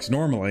chatterbox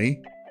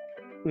normally.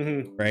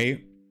 Mm-hmm.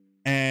 Right.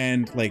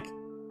 And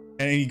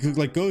he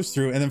goes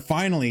through, and then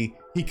finally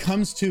he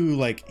comes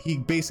to he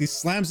basically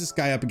slams this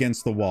guy up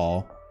against the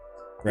wall.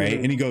 Right.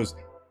 Mm-hmm. And he goes,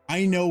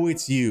 I know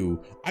it's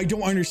you. I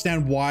don't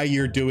understand why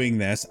you're doing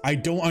this. I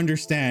don't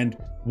understand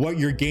what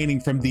you're gaining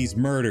from these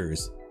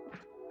murders.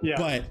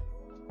 Yeah.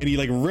 And he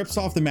rips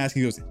off the mask.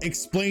 He goes,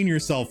 explain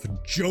yourself,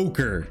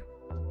 Joker.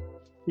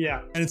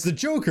 Yeah. And it's the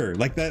Joker,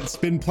 that's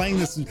been playing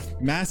this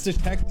masked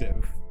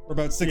detective for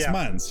about 6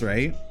 months,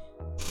 right?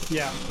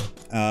 Yeah.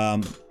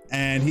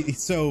 And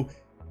basically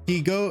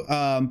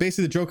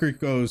the Joker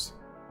goes,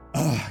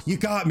 you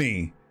got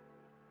me.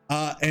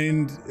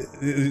 And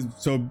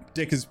so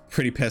Dick is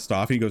pretty pissed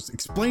off. He goes,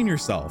 explain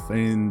yourself.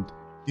 And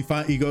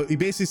he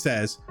basically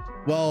says,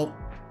 well,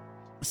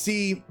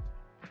 see,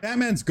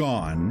 Batman's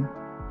gone,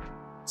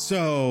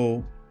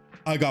 so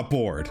I got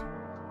bored.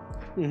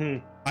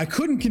 I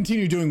couldn't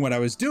continue doing what I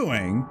was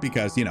doing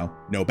because, you know,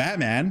 no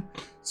Batman.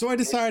 So I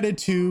decided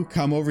to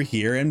come over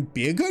here and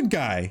be a good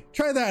guy.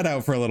 Try that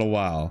out for a little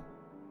while.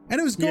 And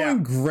it was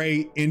going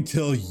great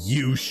until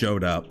you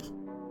showed up.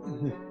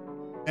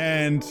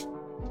 And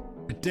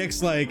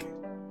Dick's like,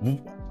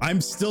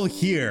 I'm still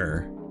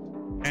here.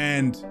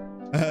 And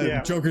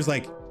Joker's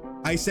like,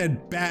 I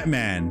said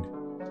Batman.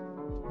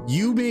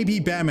 You may be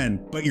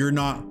Batman, but you're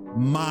not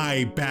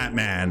my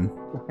Batman.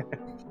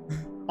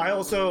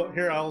 I'll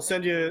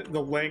send you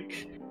the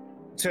link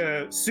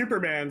to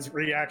Superman's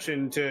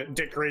reaction to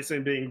Dick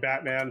Grayson being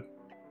Batman.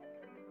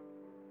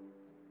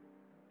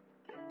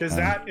 Because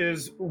that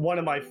is one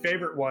of my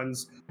favorite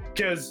ones.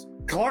 Because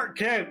Clark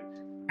Kent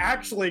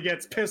actually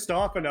gets pissed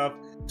off enough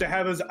to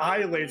have his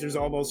eye lasers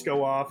almost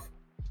go off.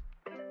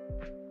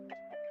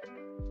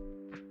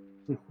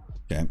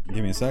 Okay,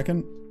 give me a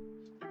second.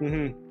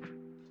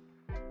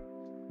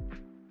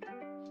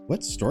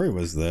 What story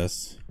was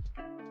this?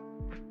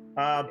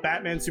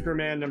 Batman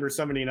Superman number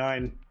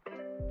 79.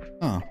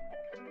 Huh.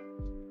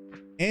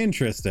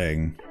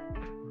 Interesting.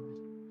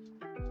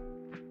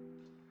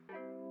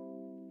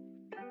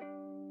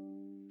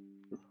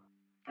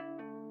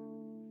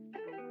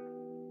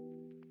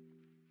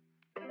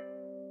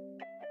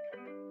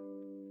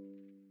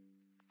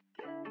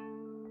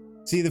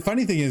 See, the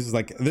funny thing is,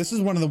 like, this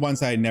is one of the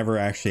ones I never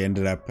actually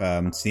ended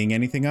up seeing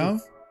anything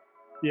of.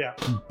 Yeah.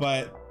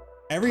 But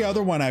every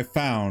other one I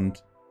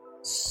found,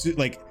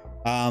 like,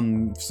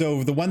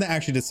 so the one that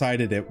actually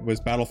decided it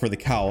was Battle for the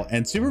Cowl,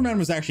 and Superman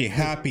was actually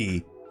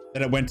happy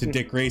that it went to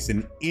Dick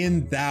Grayson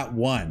in that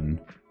one.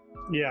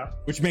 Yeah.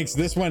 Which makes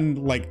this one,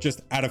 like,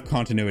 just out of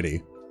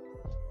continuity.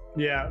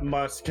 Yeah, it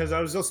must, because I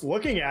was just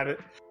looking at it.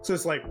 So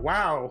it's like,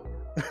 wow.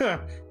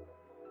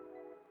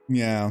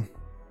 Yeah.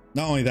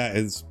 Not only that,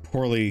 it's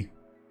poorly...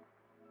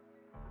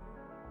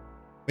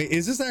 Wait,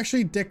 is this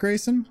actually Dick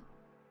Grayson?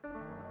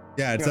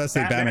 Yeah, it does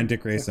say Batman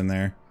Dick Grayson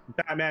there.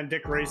 Batman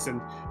Dick Grayson.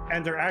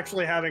 And they're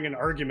actually having an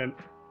argument.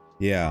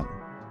 Yeah.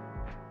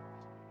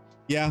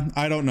 Yeah,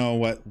 I don't know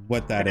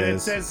what that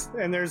is. It says,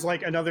 and there's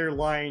like another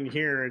line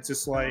here. It's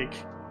just like,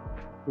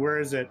 where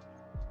is it?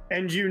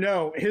 And you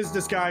know, his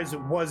disguise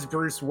was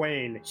Bruce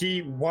Wayne.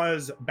 He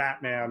was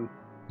Batman.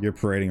 You're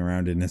parading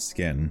around in his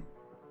skin.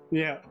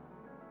 Yeah.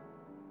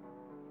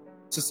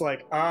 It's just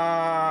like,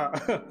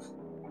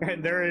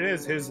 and there it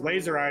is. His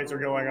laser eyes are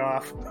going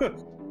off.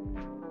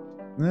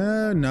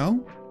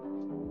 No.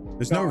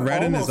 There's no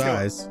red in his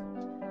eyes.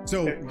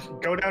 So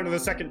go down to the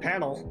second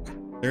panel.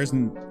 There's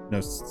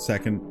no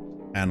second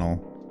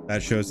panel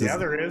that shows his. Yeah,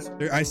 there is.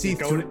 I see.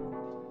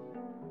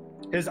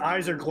 His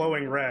eyes are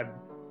glowing red.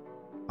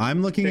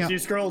 I'm looking at.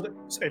 If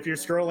you're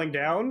scrolling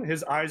down,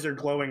 his eyes are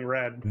glowing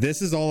red.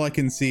 This is all I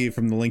can see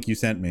from the link you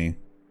sent me.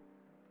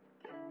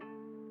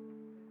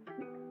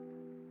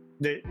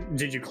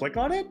 Did you click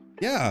on it?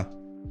 Yeah.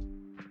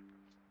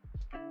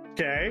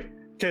 Okay,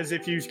 because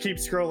if you keep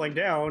scrolling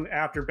down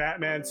after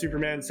Batman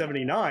Superman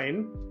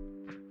 79.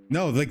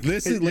 No, like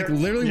this is like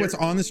literally what's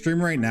on the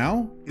stream right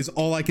now is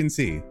all I can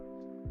see.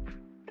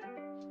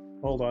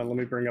 Hold on, let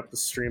me bring up the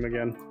stream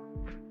again.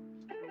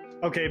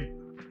 Okay,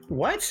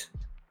 what?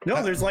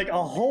 No, there's like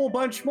a whole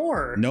bunch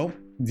more. Nope,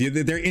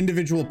 they're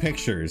individual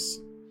pictures.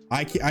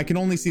 I can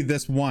only see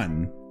this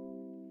one.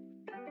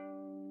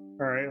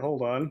 All right,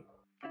 hold on.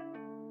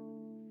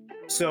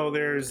 So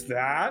there's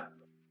that.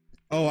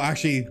 Oh,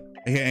 actually,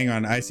 hang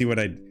on. I see what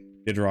I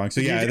did wrong. So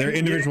yeah, they're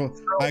individual.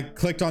 I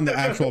clicked on the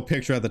actual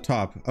picture at the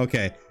top.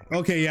 Okay.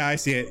 Okay, yeah, I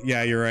see it.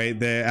 Yeah, you're right.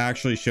 That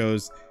actually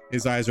shows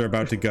his eyes are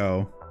about to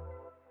go.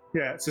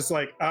 Yeah, it's just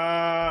like,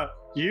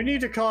 you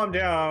need to calm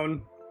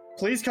down.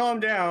 Please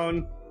calm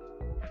down.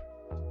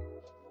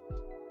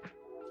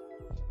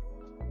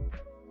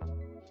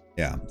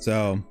 Yeah,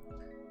 so,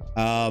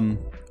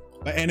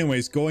 but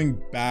anyways,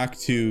 going back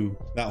to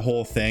that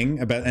whole thing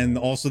about, and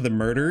also the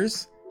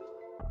murders.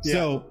 Yeah.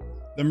 So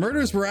the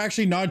murders were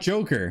actually not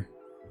Joker.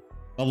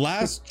 The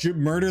last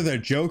murder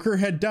that Joker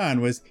had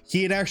done was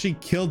he had actually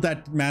killed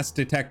that masked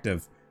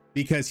detective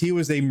because he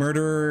was a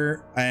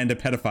murderer and a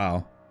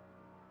pedophile.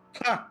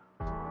 Ha!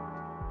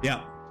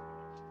 Yeah.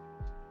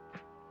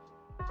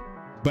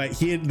 But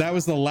that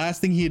was the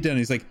last thing he had done.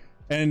 He's like,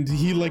 and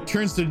he like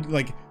turns to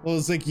like, well,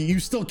 it's like, you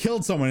still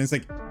killed someone. It's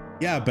like,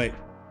 yeah, but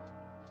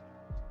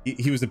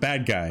he was a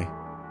bad guy.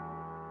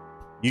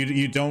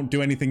 You don't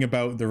do anything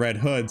about the Red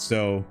Hood,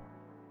 so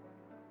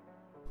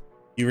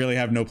you really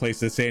have no place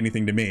to say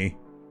anything to me.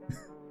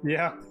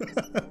 Yeah.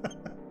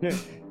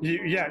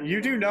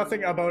 You do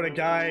nothing about a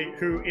guy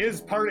who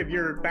is part of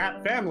your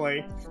Bat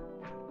family,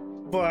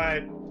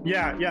 but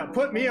yeah,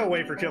 put me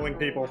away for killing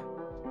people.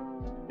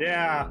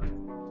 Yeah,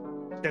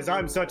 because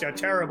I'm such a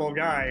terrible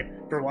guy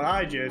for what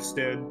I just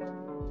did.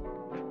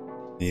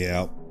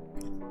 Yeah.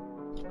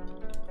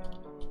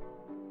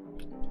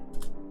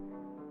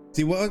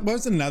 See, what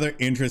was another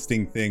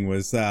interesting thing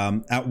was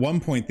at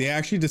one point they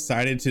actually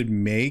decided to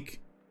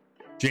make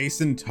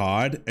Jason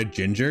Todd a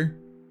ginger.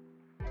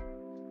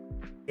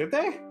 Did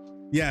they?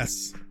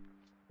 Yes.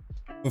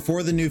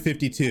 before the New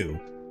 52.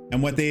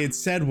 And what they had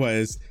said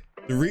was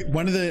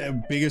one of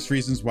the biggest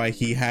reasons why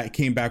he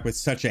came back with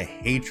such a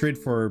hatred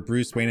for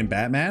Bruce Wayne and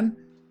Batman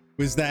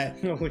was that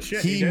holy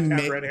shit, he did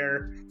have red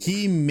hair.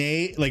 He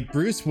made, like,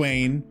 Bruce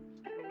Wayne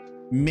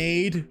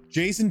made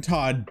Jason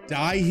Todd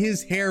dye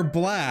his hair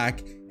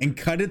black and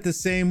cut it the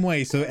same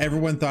way, so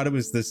everyone thought it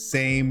was the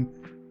same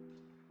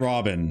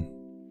Robin.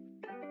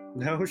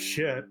 No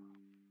shit.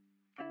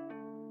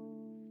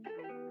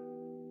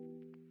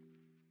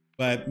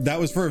 But that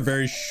was for a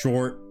very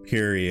short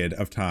period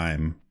of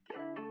time.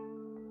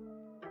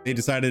 They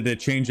decided to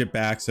change it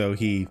back so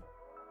he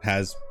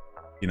has,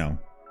 you know,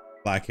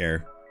 black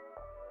hair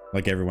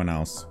like everyone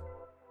else.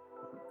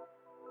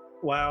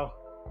 Wow.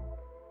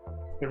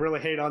 They really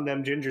hate on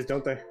them gingers,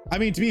 don't they? I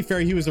mean, to be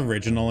fair, he was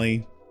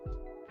originally,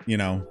 you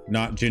know,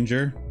 not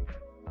ginger.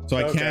 So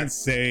I can't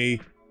say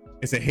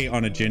it's a hate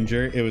on a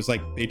ginger. It was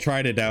like they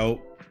tried it out.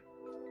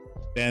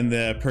 Then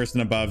the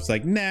person above's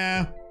like,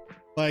 nah,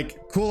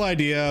 like, cool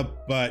idea,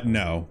 but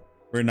no,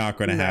 we're not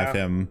going to have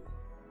him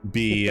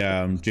be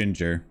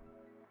ginger.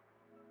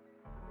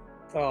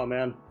 Oh,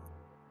 man.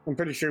 I'm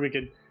pretty sure we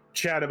could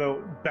chat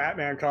about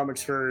Batman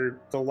comics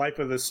for the life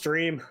of the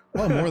stream.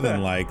 Well, more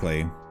than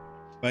likely.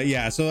 But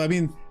yeah, so I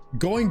mean,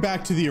 going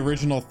back to the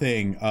original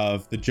thing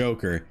of the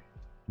Joker,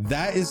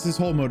 that is his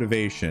whole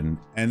motivation.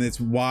 And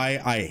it's why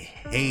I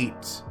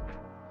hate,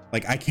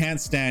 like, I can't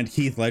stand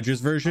Heath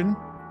Ledger's version,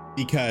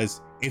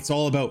 because it's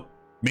all about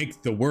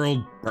make the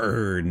world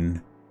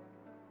burn.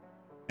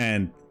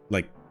 And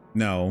like,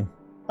 no.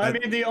 I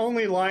mean, the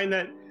only line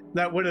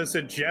that would have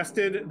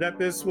suggested that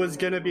this was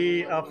going to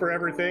be a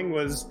forever thing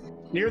was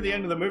near the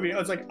end of the movie. I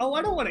was like, oh,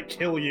 I don't want to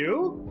kill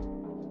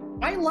you.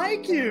 I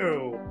like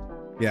you.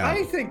 Yeah.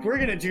 I think we're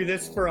going to do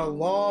this for a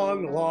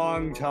long,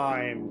 long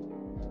time.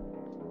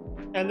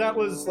 And that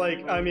was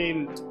like, I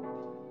mean,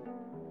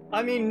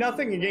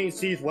 nothing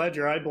against Heath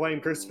Ledger. I blame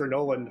Christopher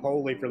Nolan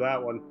wholly for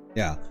that one.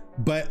 Yeah.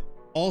 But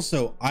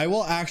also, I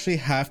will actually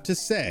have to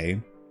say,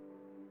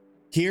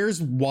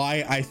 here's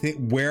why I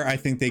think, where I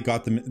think they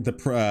got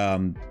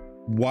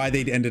why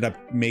they ended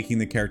up making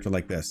the character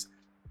like this.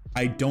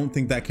 I don't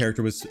think that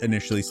character was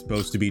initially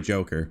supposed to be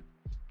Joker.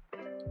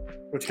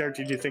 Which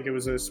character do you think it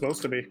was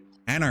supposed to be?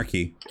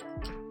 Anarchy.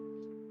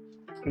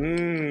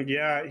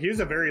 Yeah, he was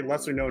a very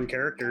lesser known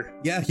character.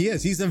 Yeah, he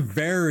is. He's a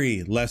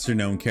very lesser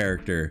known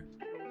character.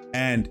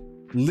 And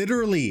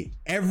literally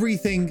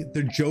everything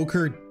the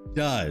Joker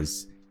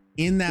does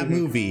in that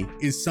movie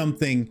is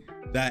something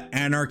that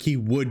Anarchy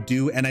would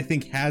do, and I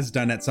think has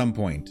done at some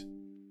point.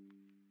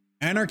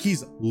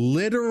 Anarchy's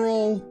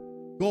literal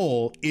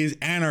goal is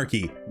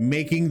anarchy,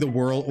 making the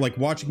world, like,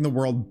 watching the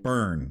world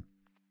burn.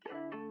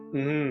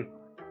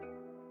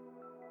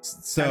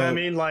 So and I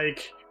mean,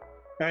 like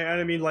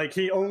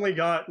he only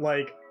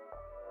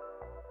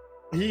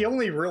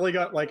really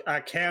got like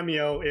a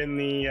cameo in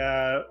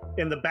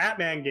the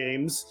Batman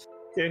games,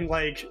 in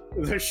like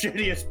the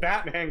shittiest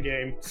Batman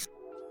game.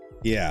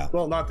 Yeah.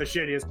 Well, not the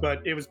shittiest,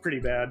 but it was pretty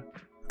bad.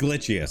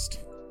 Glitchiest.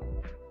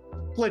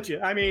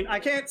 I mean, I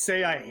can't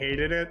say I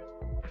hated it.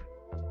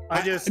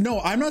 No,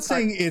 I'm not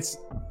saying it's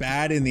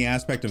bad in the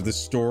aspect of the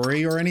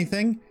story or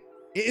anything.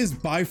 It is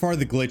by far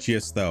the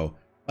glitchiest, though.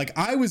 Like,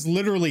 I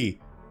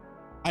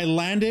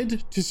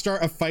landed to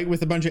start a fight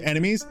with a bunch of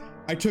enemies.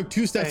 I took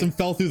 2 steps and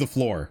fell through the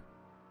floor.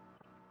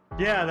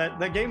 Yeah,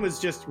 that game was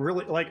just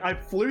really, like, I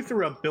flew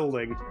through a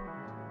building.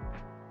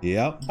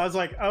 Yep. I was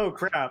like, oh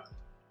crap.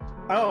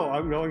 Oh,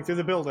 I'm going through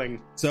the building.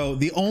 So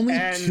the only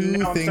two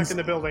now things... I'm stuck in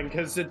the building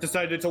because it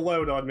decided to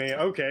load on me.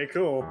 Okay,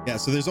 cool. Yeah,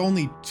 so there's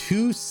only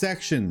 2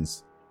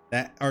 sections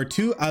that are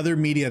 2 other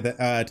media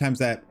that times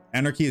that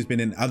Anarchy has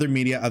been in other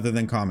media other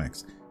than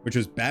comics, which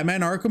was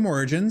Batman Arkham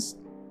Origins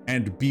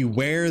and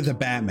Beware the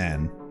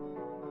Batman.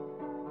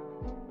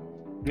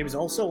 He was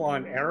also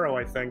on Arrow,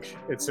 I think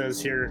it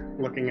says here,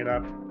 looking it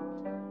up.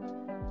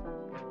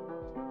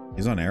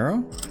 He's on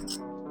Arrow?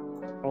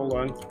 Hold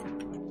on.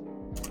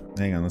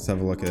 Hang on, let's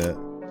have a look at it.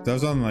 That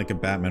was on like a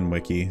Batman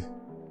wiki.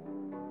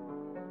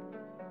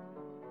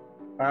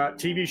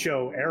 TV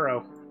show,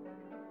 Arrow.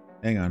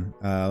 Hang on.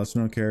 Let's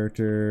know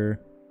character.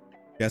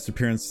 Guest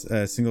appearance,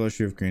 single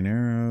issue of Green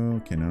Arrow.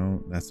 Okay,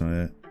 no, that's not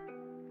it.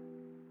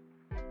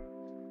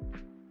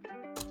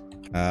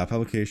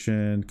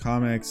 Publication,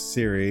 comics,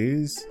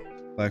 series,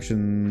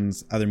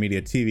 collections, other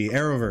media, TV,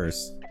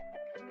 Arrowverse.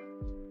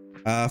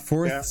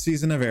 4th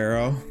season of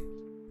Arrow.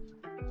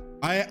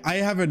 I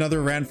have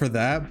another rant for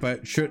that,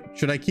 but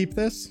should I keep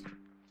this?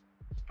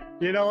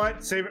 You know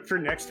what? Save it for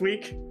next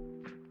week.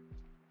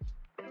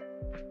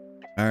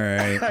 All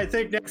right. I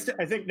think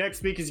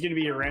next week is going to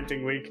be a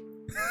ranting week.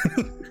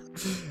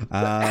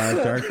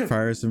 Dark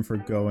fires him for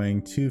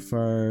going too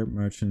far.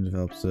 Merchant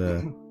develops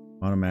a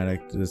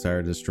automatic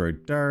desire to destroy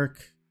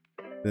Dark.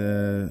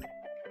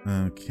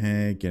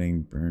 Okay,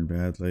 getting burned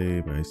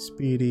badly by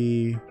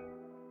Speedy.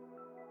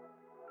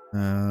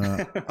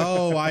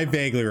 Oh, I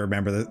vaguely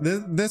remember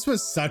this. This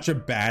was such a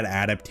bad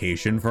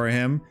adaptation for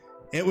him.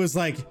 It was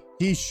like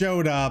he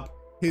showed up,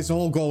 his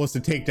whole goal was to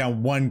take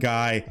down one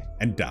guy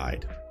and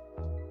died.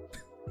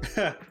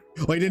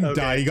 Well, he didn't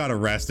die. He got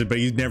arrested, but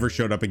he never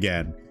showed up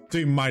again. So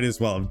he might as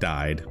well have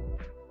died.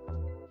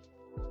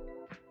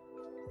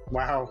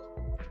 Wow.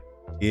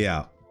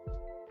 Yeah.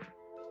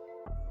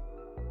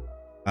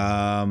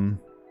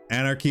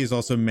 Anarchy is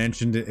also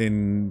mentioned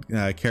in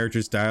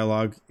characters'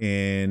 dialogue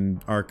in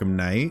Arkham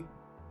Knight.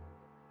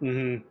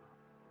 Mm-hmm.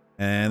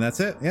 And that's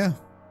it. Yeah.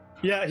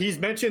 Yeah, he's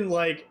mentioned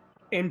like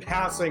in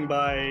passing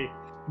by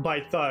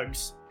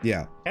thugs.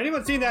 Yeah.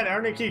 Anyone seen that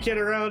Anarchy kid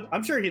around?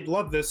 I'm sure he'd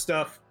love this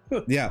stuff.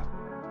 Yeah.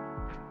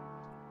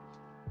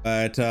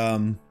 But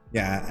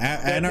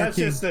yeah,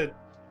 Anarchy.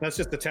 That's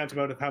just the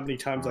tantamount of how many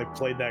times I've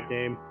played that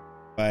game.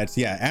 But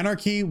yeah,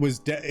 Anarchy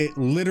was it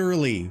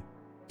literally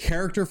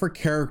character for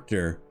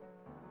character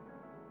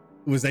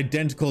was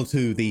identical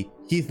to the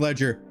Heath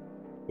Ledger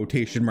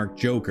quotation mark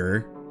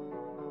Joker.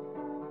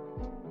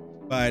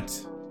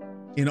 But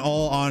in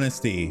all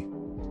honesty,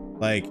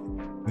 like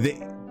the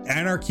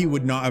Anarchy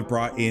would not have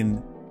brought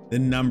in the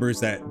numbers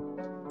that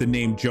the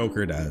name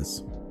Joker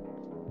does.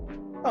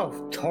 Oh,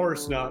 of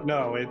course not.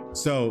 No.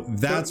 So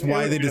that's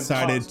why they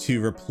decided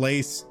to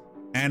replace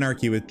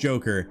Anarchy with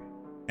Joker,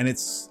 and it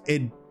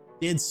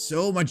did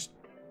so much,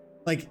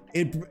 like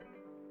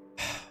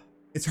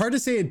it's hard to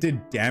say it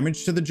did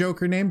damage to the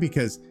Joker name,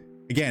 because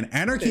again,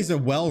 Anarchy's a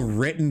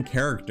well-written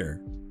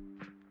character.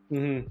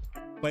 Mm-hmm.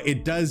 But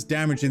it does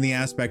damage in the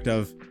aspect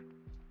of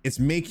it's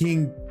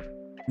making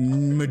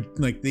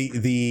like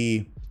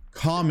the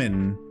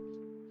common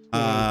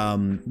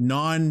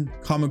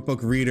non-comic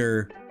book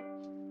reader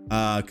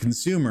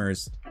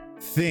consumers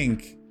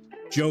think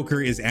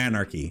Joker is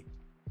Anarchy.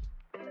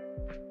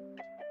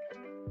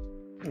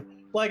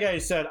 Like I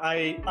said,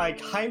 I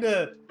kind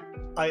of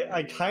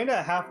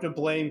have to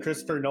blame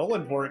Christopher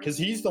Nolan for it, because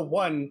he's the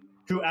one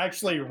who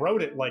actually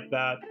wrote it like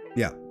that.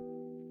 Yeah.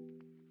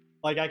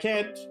 Like I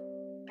can't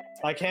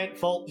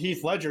fault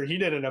Heath Ledger. He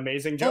did an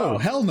amazing job. Oh,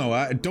 hell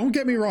no. Don't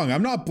get me wrong.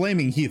 I'm not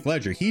blaming Heath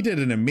Ledger. He did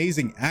an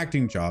amazing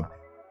acting job.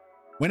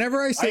 Whenever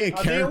I say a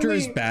character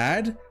is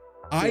bad,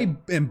 I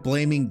am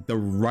blaming the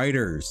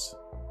writers.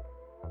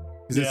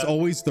 Because it's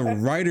always the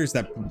writers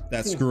that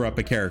screw up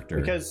a character.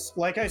 Because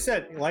like I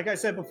said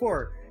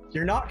before,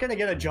 you're not going to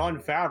get a Jon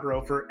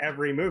Favreau for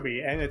every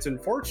movie. And it's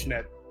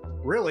unfortunate,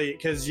 really,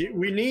 because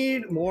we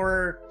need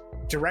more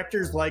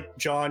directors like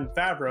Jon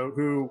Favreau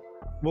who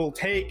will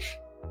take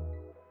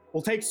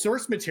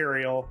source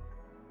material,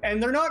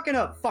 and they're not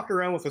gonna fuck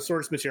around with the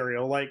source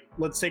material. Like,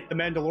 let's take The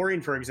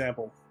Mandalorian, for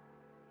example.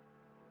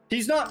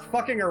 He's not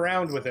fucking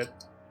around with it.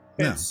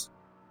 This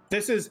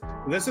is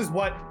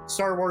what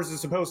Star Wars is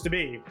supposed to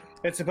be.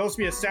 It's supposed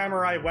to be a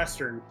samurai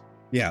western.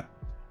 Yeah.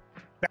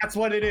 That's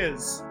what it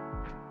is.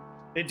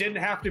 It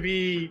didn't have to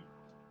be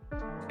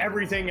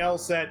everything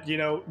else that,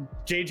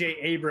 J.J.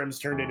 Abrams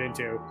turned it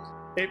into.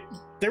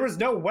 There was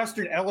no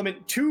western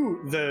element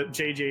to the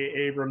J.J.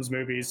 Abrams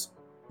movies.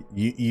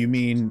 You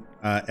mean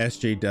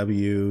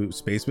SJW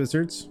Space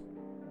Wizards?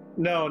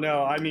 No,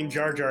 I mean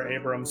Jar Jar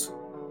Abrams.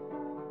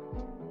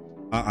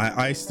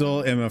 I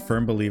still am a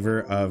firm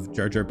believer of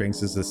Jar Jar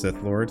Binks is the Sith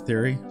Lord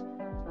theory.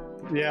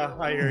 Yeah,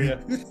 I hear you.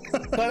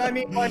 But I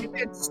mean, like,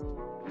 let's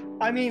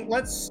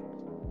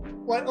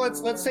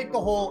take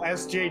the whole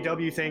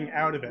SJW thing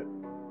out of it.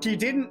 He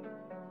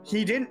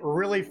didn't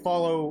really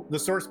follow the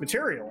source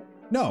material.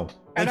 No,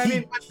 and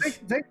think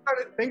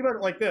about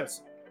it like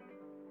this.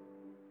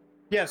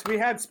 Yes, we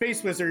had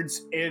space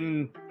wizards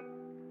in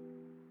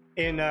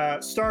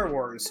Star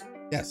Wars.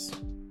 Yes,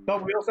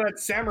 but we also had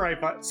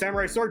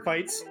samurai sword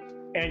fights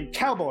and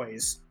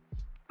cowboys.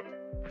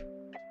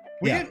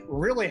 We didn't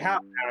really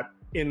have that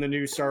in the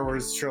new Star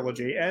Wars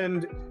trilogy,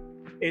 and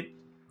it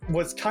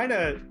was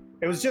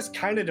just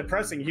kind of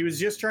depressing. He was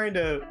just trying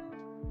to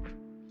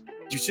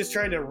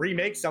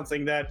remake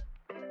something that,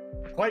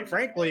 quite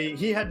frankly,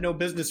 he had no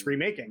business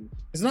remaking.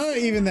 It's not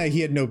even that he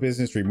had no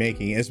business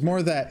remaking. It's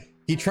more that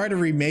he tried to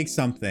remake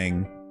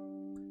something,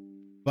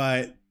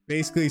 but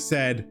basically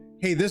said,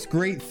 hey, this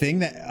great thing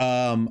that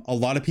a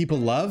lot of people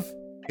love,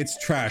 it's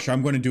trash.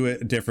 I'm going to do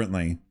it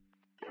differently.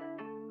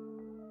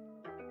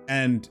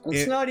 And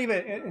it's not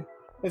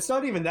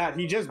even that.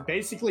 He just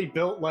basically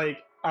built like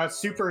a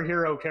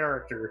superhero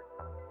character.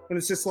 And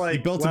it's just like he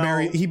built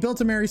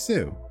a Mary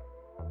Sue.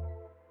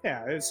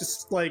 Yeah, it's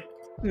just like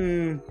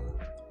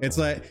it's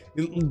like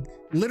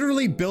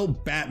literally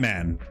built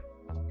Batman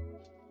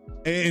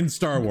in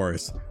Star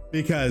Wars,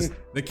 because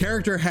the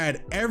character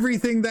had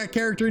everything that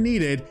character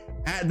needed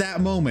at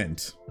that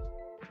moment.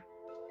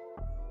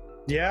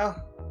 Yeah,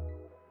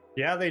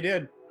 they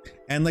did.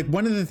 And like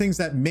one of the things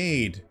that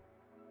made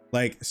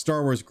like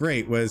Star Wars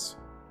great was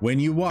when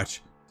you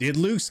watch, did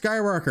Luke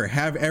Skywalker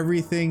have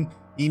everything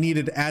he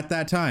needed at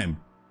that time?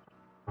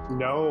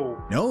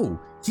 No,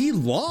 he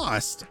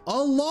lost a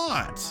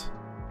lot.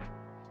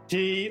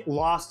 He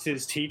lost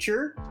his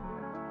teacher.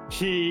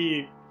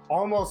 He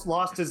almost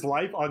lost his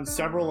life on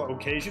several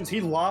occasions.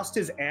 He lost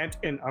his aunt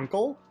and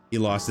uncle. He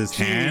lost his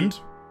hand.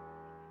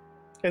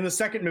 In the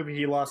second movie,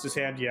 he lost his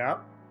hand, yeah.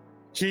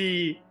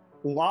 He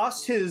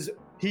lost his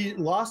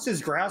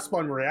grasp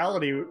on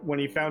reality when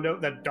he found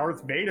out that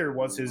Darth Vader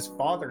was his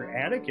father,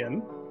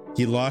 Anakin.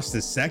 he lost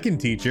his second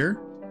teacher.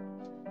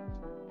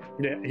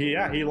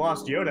 Yeah, he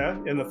lost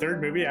Yoda in the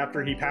third movie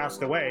after he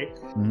passed away.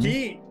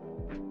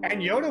 And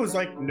Yoda was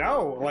like,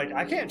 no, like,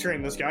 I can't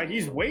train this guy.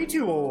 He's way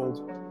too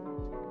old.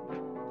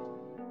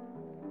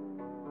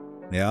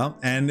 Yeah,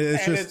 and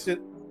it's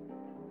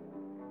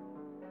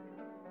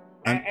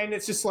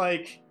just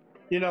like,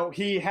 you know,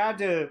 he had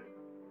to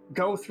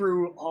go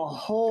through a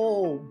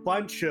whole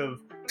bunch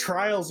of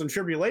trials and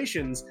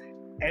tribulations,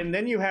 and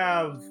then you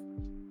have,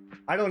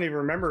 I don't even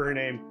remember her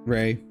name.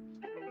 Rey.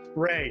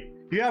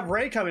 You have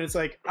Rey come in. It's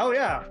like, oh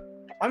yeah,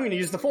 I'm going to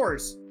use the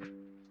Force.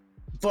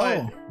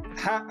 But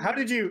how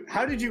did you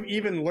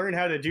even learn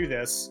how to do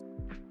this?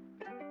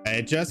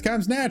 It just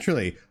comes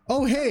naturally.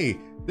 Oh hey,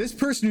 this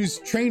person who's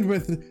trained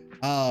with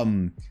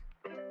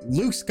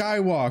Luke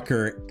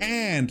Skywalker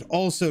and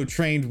also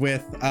trained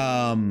with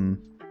the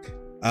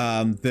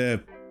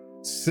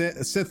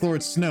Sith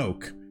Lord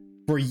Snoke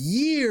for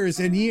years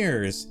and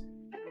years.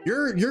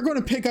 You're going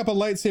to pick up a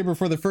lightsaber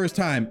for the first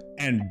time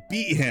and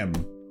beat him.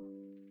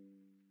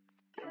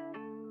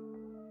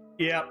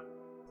 Yep.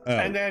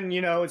 And then,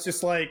 you know, it's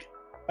just like,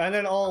 and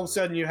then all of a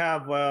sudden you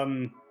have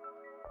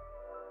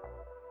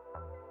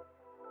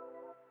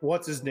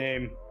what's his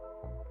name?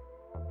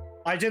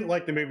 I didn't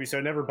like the movie, so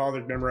I never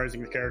bothered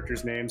memorizing the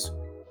characters' names.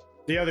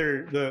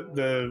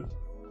 The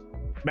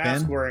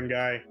mask wearing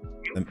guy.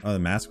 The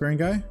mask wearing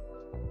guy?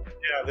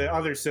 Yeah, the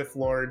other Sith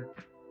Lord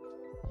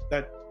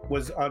that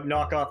was a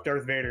knockoff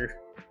Darth Vader.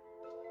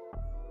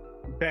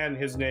 Ben,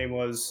 his name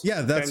was.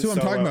 Yeah, that's Ben who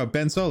I'm talking about.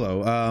 Ben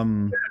Solo.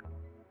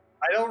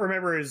 I don't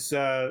remember his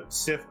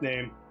Sith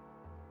name.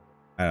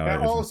 I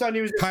don't know. All of a sudden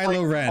he was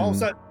Kylo Ren. All of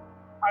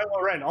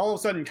a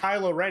sudden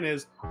Kylo Ren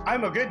is,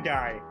 I'm a good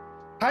guy.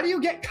 How do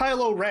you get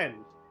Kylo Ren?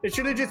 It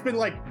should have just been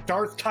like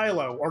Darth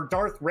Kylo or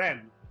Darth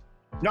Ren,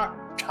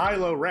 not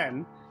Kylo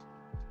Ren.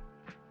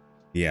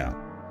 Yeah.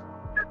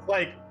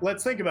 Like,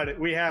 let's think about it.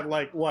 We had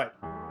like what?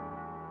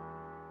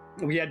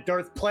 We had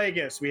Darth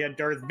Plagueis. We had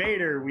Darth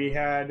Vader. We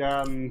had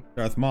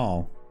Darth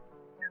Maul.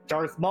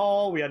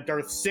 We had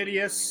Darth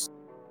Sidious.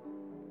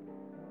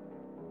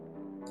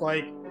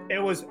 Like,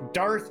 it was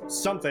Darth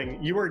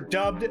something. You were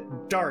dubbed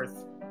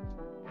Darth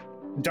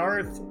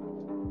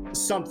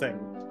something.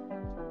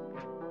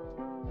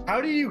 How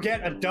do you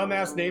get a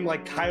dumbass name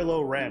like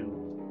Kylo Ren?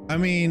 I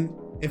mean,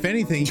 if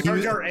anything, Jar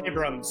Jar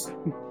Abrams.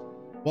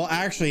 Well,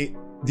 actually,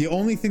 the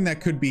only thing that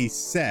could be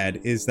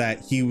said is that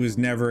he was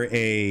never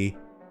a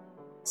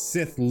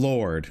Sith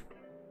Lord.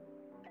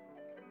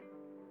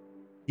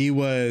 He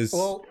was,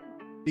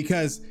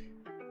 because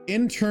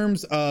in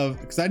terms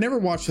of, because I never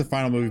watched the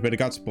final movie, but it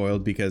got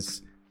spoiled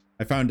because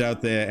I found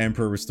out the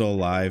Emperor was still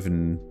alive,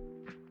 and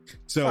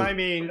so I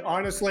mean,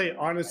 honestly,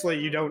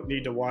 you don't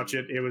need to watch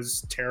it. It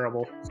was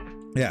terrible.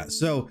 Yeah,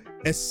 so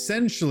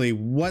essentially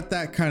what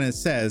that kind of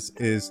says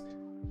is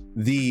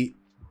the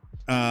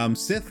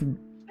Sith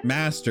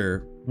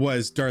Master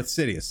was Darth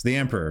Sidious, the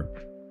Emperor.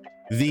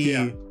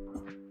 The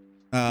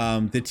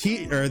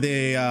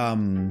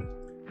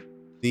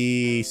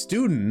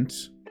student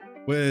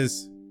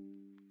was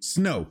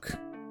Snoke.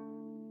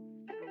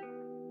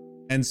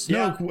 And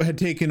Snoke had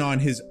taken on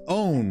his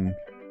own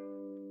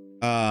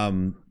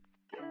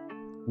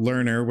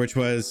learner, which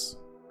was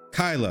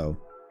Kylo.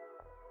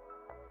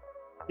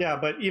 Yeah,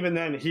 but even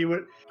then he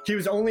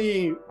was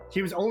only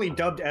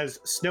dubbed as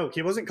Snoke.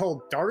 He wasn't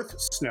called Darth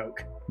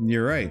Snoke.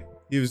 You're right.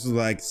 He was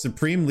like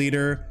Supreme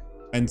Leader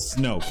and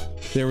Snoke.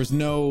 There was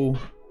no.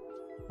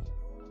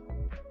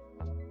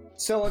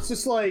 So it's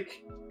just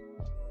like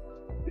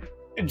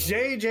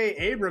J.J.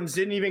 Abrams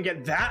didn't even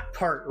get that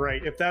part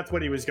right, if that's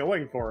what he was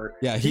going for.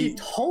 Yeah, he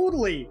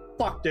totally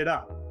fucked it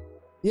up.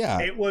 Yeah,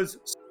 it was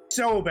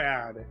so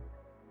bad.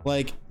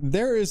 Like,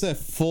 there is a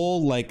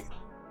full like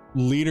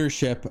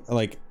leadership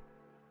like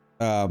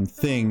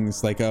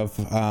things like of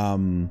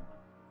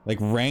like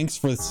ranks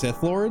for the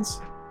Sith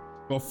Lords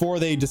before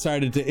they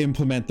decided to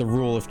implement the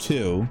rule of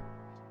two.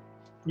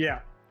 Yeah.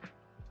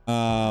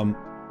 But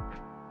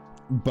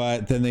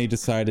then they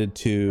decided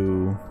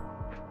to,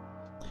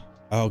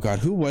 oh god,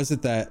 who was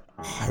it that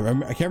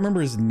I can't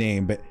remember his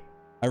name, but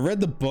I read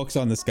the books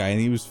on this guy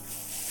and he was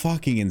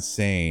fucking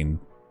insane.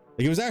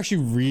 Like, it was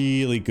actually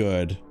really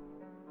good.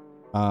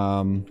 He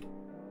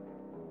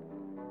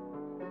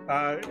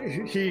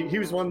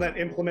was one that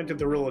implemented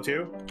the rule of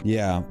two.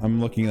 Yeah,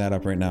 I'm looking that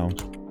up right now.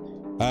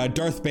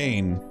 Darth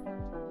Bane.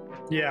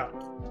 Yeah.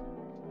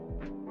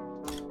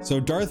 So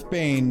Darth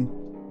Bane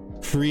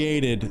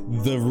created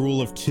the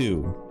rule of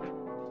two.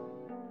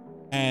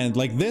 And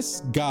like,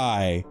 this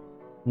guy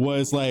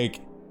was like,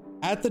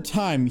 at the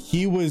time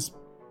he was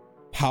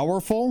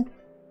powerful,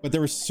 but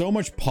there was so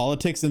much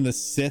politics in the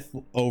Sith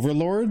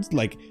overlords,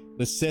 like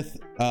the Sith,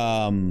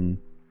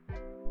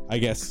 I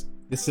guess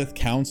the Sith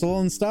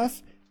Council and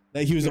stuff,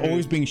 that he was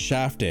always being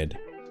shafted,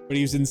 but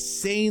he was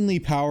insanely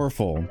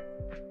powerful.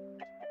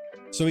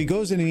 So he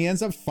goes in and he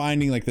ends up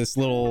finding like this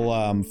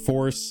little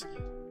Force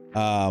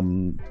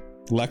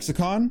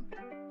lexicon.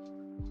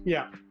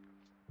 Yeah.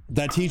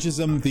 That teaches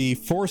him the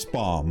Force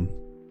bomb.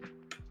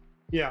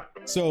 Yeah.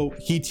 So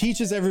he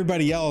teaches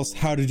everybody else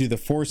how to do the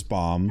force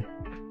bomb,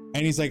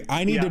 and he's like,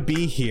 I need to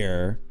be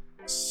here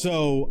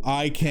so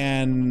I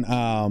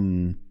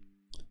can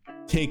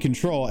take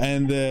control.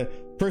 And the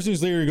person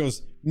who's leader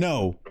goes,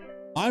 no,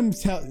 I'm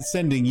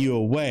sending you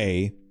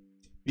away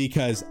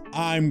because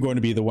I'm going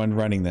to be the one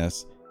running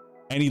this.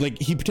 And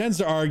he pretends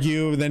to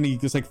argue, then he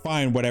just like,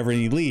 fine, whatever,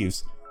 and he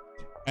leaves.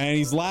 And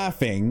he's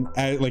laughing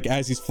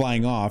as he's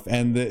flying off,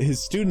 and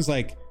his student's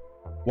like,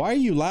 why are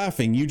you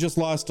laughing? You just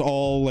lost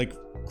all like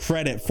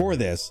credit for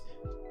this.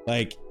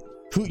 Like,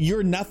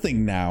 you're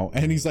nothing now.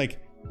 And he's like,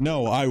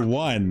 no, I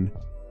won,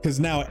 because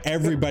now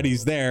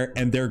everybody's there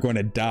and they're going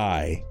to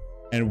die,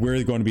 and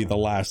we're going to be the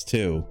last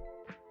two.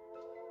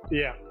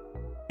 Yeah.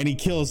 And he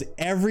kills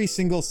every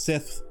single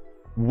Sith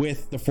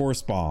with the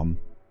force bomb.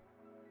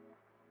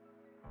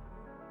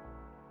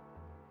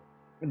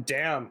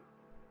 Damn.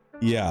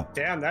 Yeah.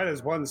 Damn, that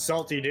is one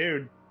salty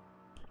dude.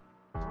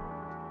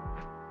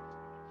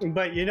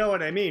 But you know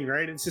what I mean,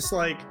 right? It's just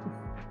like,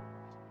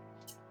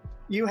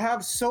 you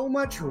have so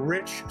much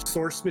rich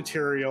source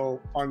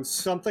material on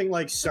something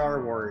like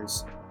Star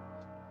Wars,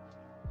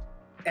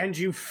 and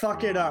you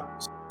fuck it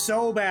up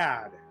so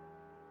bad.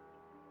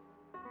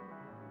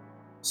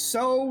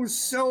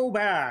 So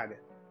bad.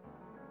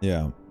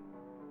 Yeah.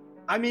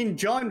 I mean,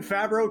 Jon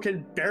Favreau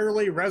can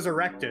barely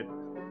resurrect it.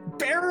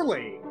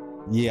 Barely.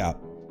 Yeah.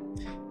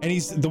 And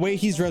the way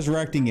he's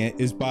resurrecting it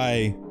is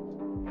by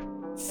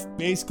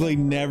basically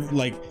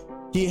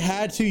he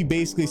had to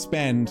basically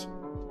spend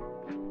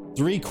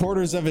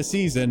 3/4 of a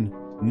season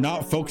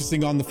not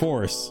focusing on the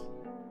Force.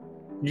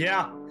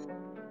 Yeah.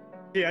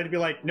 He had to be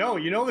like, no,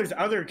 there's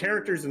other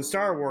characters in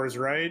Star Wars,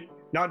 right?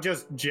 Not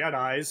just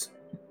Jedis.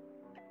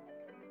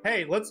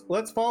 Hey,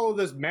 let's follow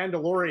this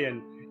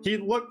Mandalorian. He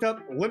looked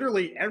up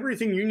literally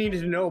everything you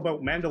needed to know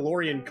about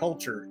Mandalorian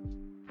culture.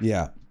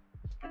 Yeah.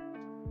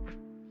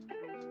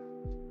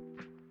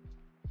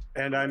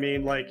 And I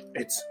mean, like,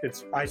 it's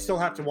I still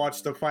have to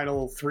watch the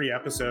final 3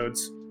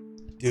 episodes.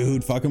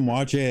 Dude, fucking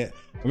watch it.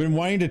 I've been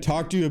wanting to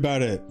talk to you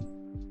about it.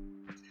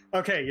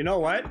 Okay, you know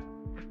what?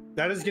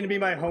 That is going to be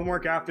my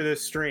homework after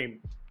this stream.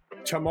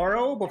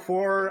 Tomorrow,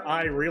 before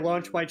I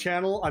relaunch my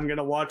channel, I'm going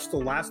to watch the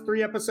last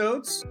 3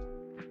 episodes.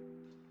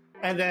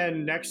 And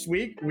then next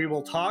week, we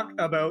will talk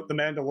about The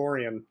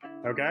Mandalorian.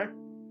 Okay?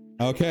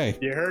 Okay.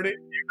 You heard it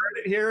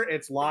here.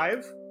 It's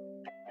live.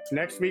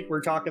 Next week,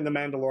 we're talking The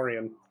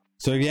Mandalorian.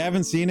 So if you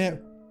haven't seen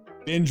it,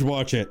 binge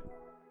watch it.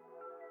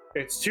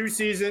 It's 2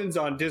 seasons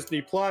on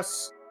Disney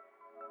Plus.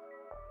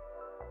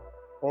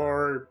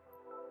 Or,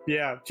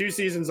 yeah, 2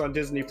 seasons on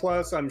Disney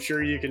Plus. I'm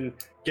sure you can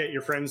get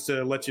your friends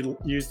to let you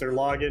use their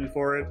login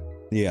for it.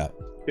 Yeah.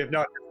 If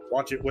not,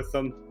 watch it with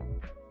them.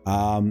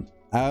 I'm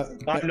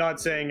not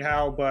saying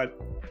how, but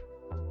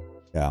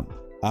yeah.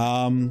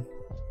 But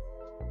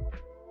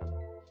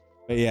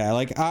yeah,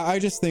 like I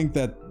just think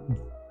that,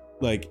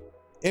 like,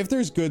 if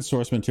there's good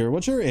source material,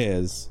 which there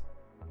is,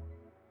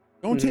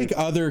 don't take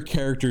other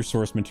character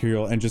source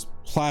material and just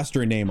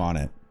plaster a name on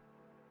it.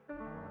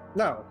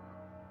 No.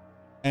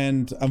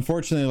 And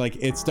unfortunately, like,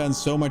 it's done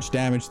so much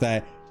damage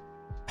that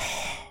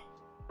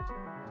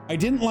I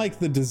didn't like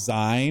the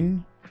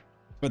design,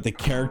 but the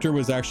character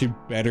was actually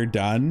better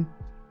done.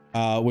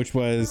 Which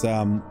was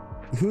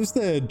who's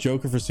the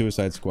Joker for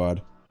Suicide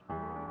Squad?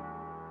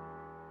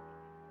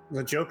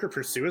 The Joker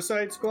for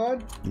Suicide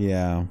Squad?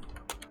 Yeah.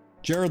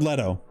 Jared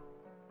Leto.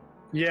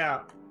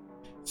 Yeah.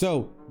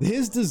 So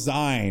his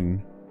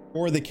design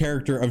for the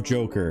character of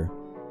Joker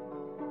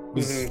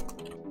was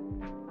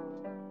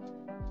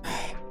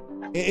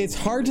it's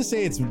hard to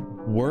say it's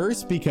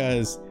worse,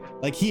 because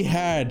like he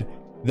had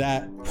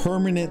that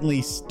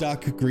permanently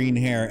stuck green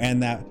hair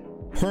and that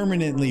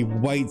permanently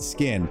white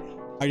skin.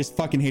 I just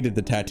fucking hated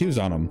the tattoos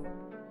on him.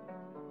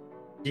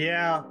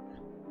 Yeah.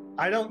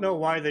 I don't know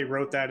why they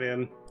wrote that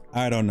in.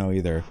 I don't know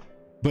either.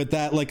 But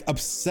that like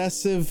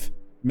obsessive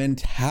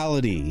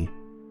mentality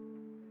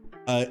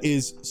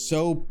is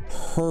so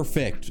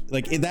perfect.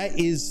 Like that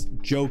is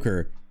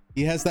Joker.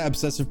 He has that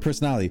obsessive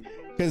personality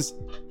because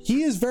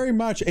he is very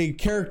much a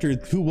character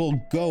who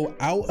will go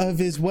out of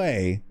his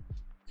way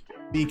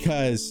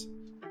because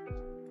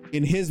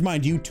in his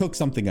mind you took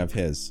something of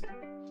his.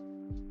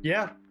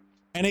 Yeah.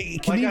 And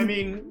it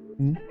can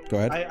go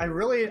ahead. I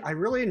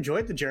really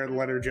enjoyed the Jared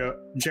Leto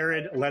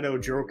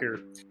Joker,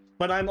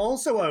 but I'm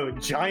also a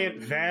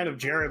giant fan of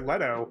Jared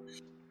Leto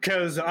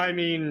because I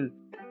mean,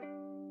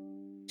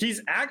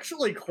 he's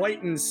actually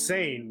quite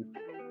insane.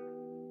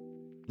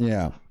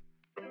 Yeah.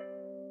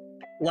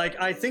 Like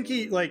I think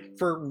he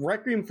for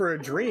Requiem for a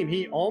Dream,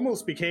 he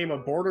almost became a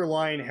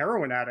borderline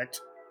heroin addict.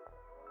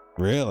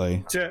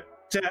 Really? To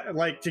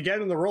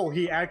get in the role,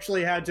 he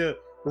actually had to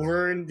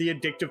learn the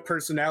addictive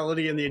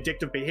personality and the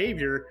addictive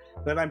behavior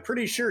that I'm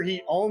pretty sure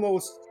in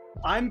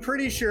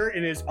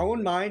his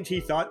own mind he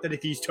thought that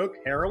if he took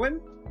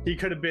heroin he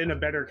could have been a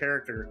better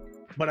character,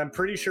 but I'm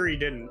pretty sure he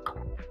didn't.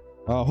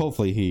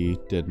 Hopefully he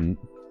didn't,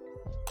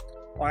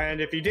 and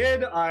if he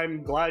did,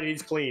 I'm glad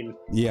he's clean.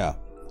 Yeah,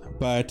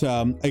 but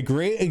a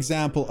great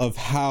example of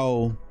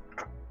how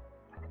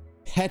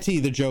petty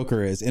the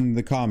Joker is in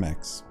the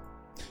comics.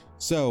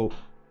 So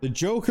the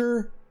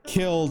Joker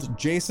killed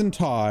Jason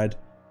Todd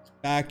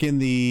back in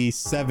the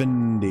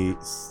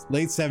 70s,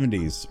 late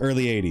 70s,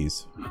 early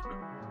 80s.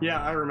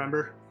 Yeah, I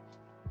remember.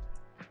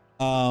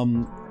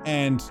 And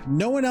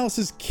no one else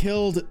has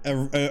killed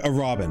a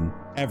Robin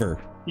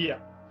ever. Yeah.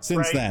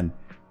 Since then.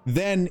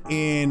 Then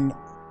in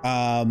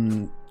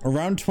around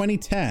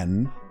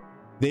 2010,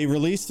 they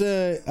released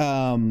a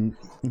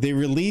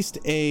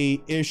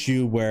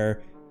issue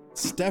where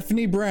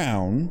Stephanie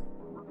Brown,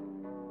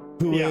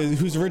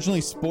 who's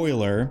originally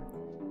Spoiler,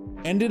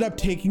 ended up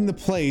taking the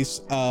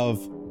place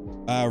of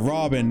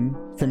Robin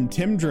from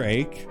Tim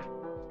Drake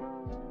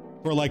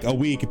for like a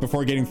week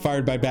before getting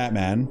fired by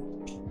Batman.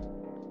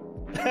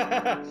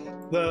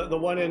 the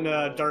one in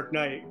Dark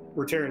Knight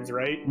Returns,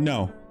 right?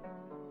 No,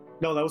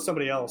 that was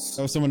somebody else.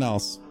 That was someone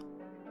else.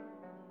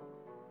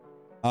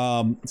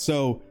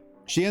 So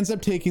she ends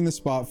up taking the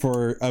spot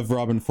of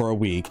Robin for a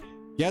week,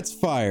 gets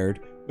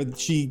fired, but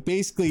she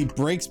basically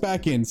breaks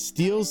back in,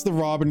 steals the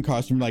Robin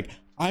costume, like,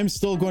 I'm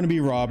still going to be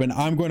Robin.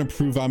 I'm going to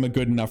prove I'm a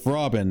good enough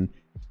Robin,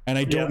 and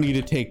I don't need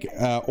to take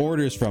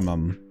orders from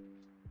him.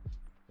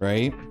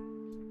 Right?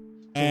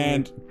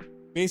 And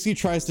basically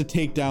tries to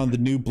take down the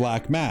new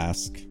Black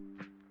Mask.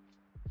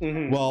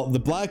 Well, the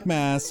Black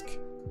Mask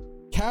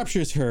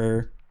captures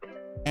her,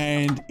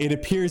 and it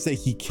appears that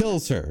he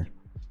kills her.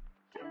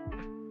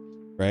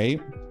 Right?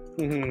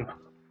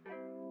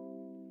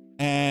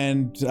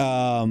 And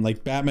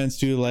like Batman's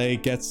too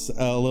late, gets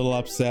a little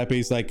upset, but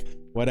he's like,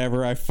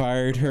 whatever, I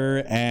fired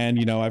her, and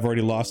you know, I've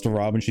already lost to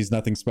Robin, she's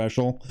nothing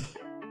special.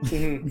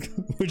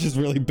 Which is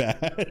really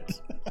bad.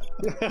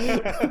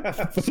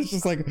 But it's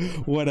just like,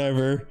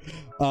 whatever.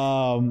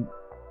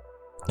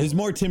 There's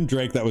more Tim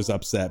Drake that was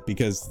upset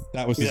because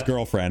that was his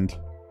girlfriend.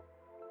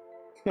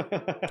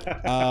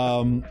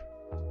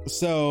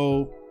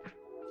 So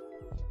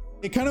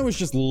it kind of was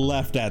just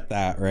left at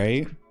that,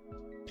 right?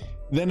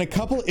 Then a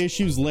couple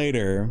issues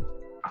later,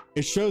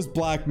 it shows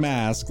Black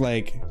Mask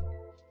like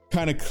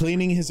kind of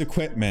cleaning his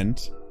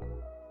equipment.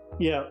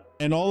 Yeah.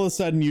 And all of a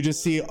sudden you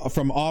just see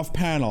from off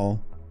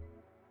panel,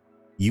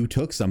 you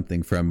took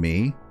something from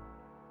me.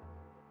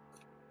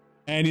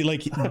 And he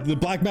like, the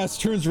Black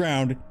Mask turns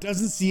around,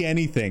 doesn't see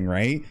anything,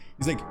 right?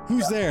 He's like,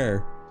 who's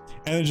there?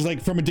 And then just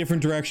like from a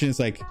different direction, it's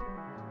like,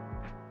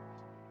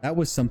 that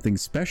was something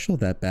special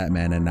that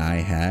Batman and I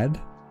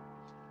had.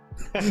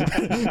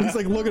 He's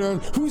like looking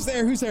around, who's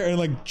there? And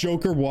like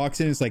Joker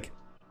walks in, it's like,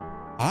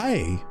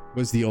 I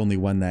was the only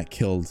one that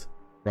killed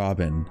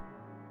Robin.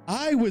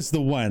 I was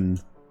the one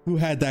who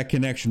had that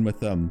connection with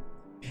them.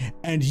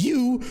 And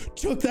you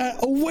took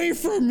that away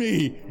from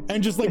me,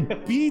 and just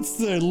like beats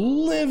the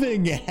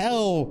living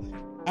hell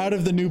out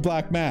of the new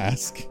Black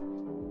Mask.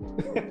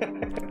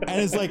 And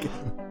it's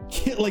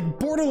like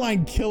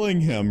borderline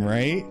killing him,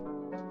 right?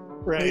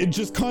 Right. It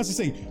just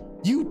constantly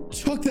saying, you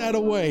took that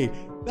away.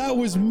 That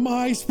was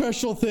my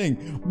special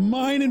thing.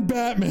 Mine and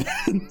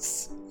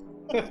Batman's.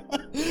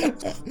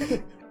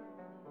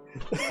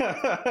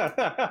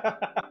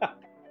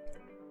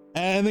 And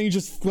then he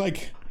just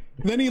like,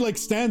 then he like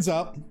stands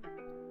up,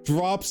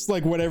 drops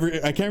like whatever,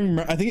 I can't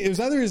remember, I think it was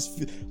either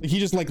he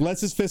just like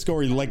lets his fist go,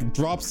 or he like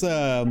drops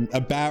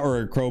a bat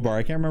or a crowbar,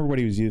 I can't remember what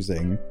he was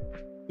using,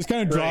 just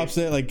kind of drops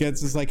it, like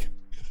gets this like,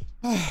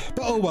 but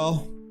oh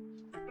well,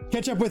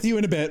 catch up with you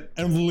in a bit,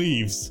 and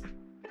leaves.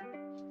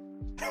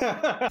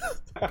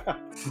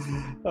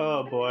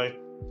 Oh boy,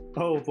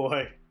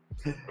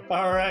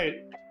 all right,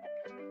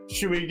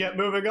 should we get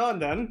moving on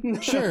then?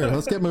 Sure,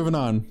 let's get moving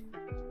on.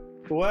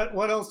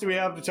 What else do we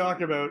have to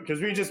talk about?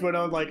 Because we just went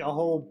on like a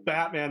whole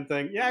Batman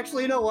thing. Yeah,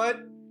 actually, you know what?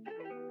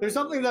 There's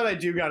something that I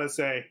do gotta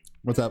say.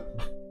 What's up?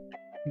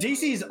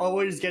 DC's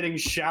always getting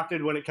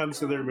shafted when it comes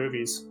to their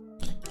movies,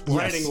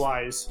 writing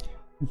wise.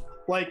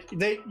 Like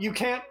you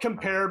can't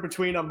compare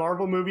between a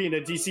Marvel movie and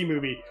a DC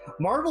movie.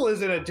 Marvel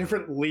is in a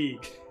different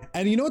league.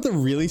 And you know what the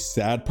really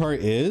sad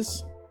part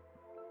is?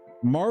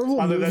 Marvel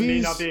Other movies, than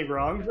me not being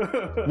wrong.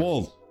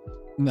 Well,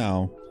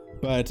 no,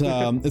 but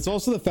it's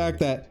also the fact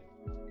that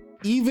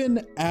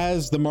even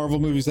as the Marvel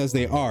movies as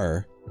they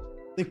are,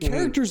 the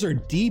characters are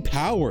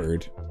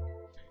depowered.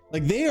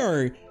 Like they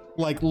are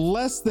like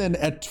less than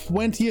a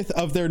 20th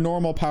of their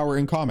normal power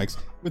in comics,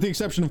 with the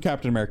exception of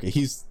Captain America.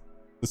 He's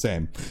the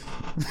same.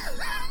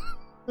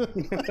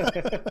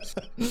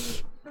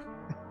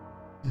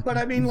 But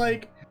I mean,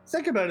 like,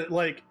 think about it.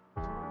 Like,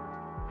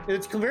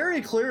 it's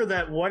very clear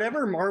that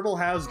whatever Marvel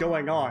has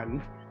going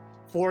on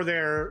for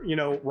their, you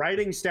know,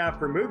 writing staff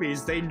for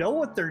movies, they know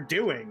what they're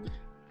doing.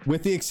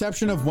 With the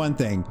exception of one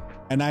thing,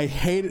 and I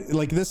hate it,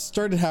 like this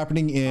started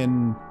happening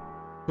in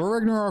Thor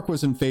Ragnarok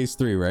was in phase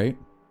 3, right?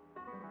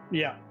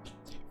 Yeah.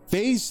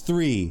 Phase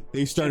 3,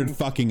 they started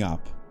fucking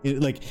up.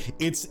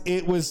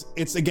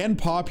 It's again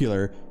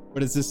popular,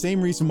 but it's the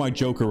same reason why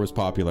Joker was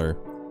popular.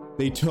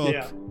 They took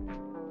they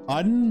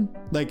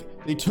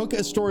took a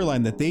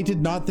storyline that they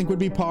did not think would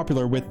be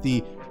popular with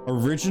the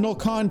original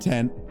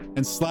content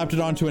and slapped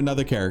it onto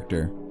another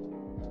character.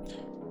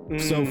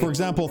 So for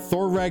example,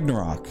 Thor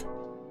Ragnarok.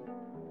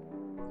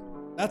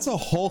 That's a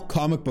whole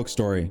comic book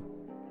story.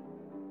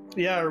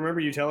 Yeah, I remember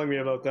you telling me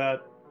about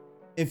that.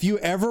 If you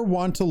ever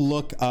want to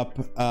look up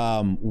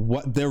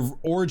what the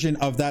origin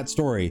of that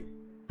story,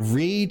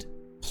 read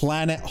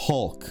Planet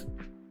Hulk.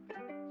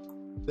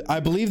 I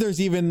believe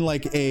there's even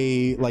like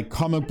a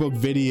comic book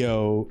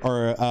video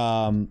or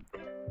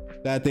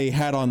that they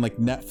had on like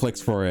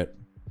Netflix for it.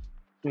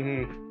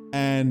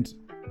 And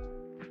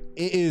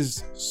it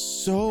is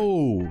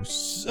so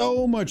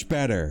much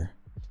better.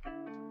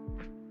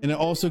 And it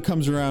also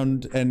comes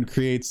around and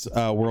creates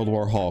World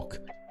War Hulk,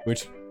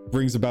 which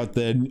brings about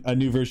a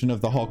new version of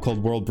the Hulk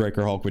called World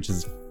Breaker Hulk, which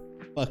is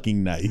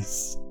fucking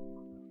nice.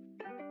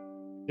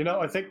 You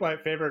know, I think my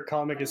favorite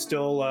comic is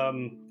still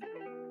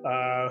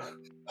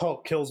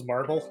Hulk Kills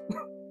Marvel.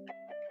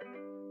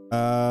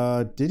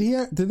 Did they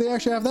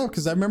actually have that?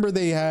 Because I remember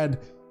they had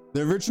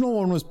the original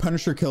one was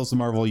Punisher Kills the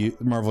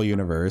Marvel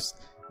Universe.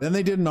 Then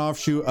they did an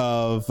offshoot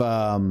of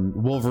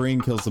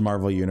Wolverine Kills the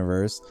Marvel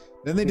Universe.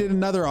 Then they did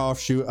another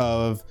offshoot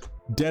of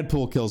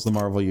Deadpool Kills the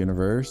Marvel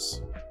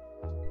Universe.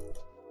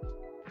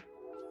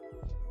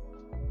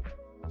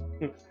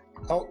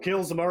 Hulk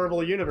Kills the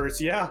Marvel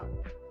Universe, yeah.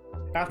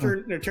 After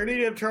an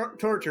eternity of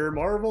torture,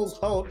 Marvel's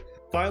Hulk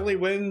finally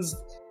wins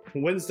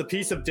the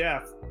peace of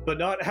death, but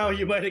not how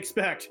you might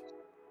expect.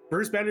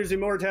 Bruce Banner's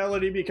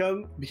immortality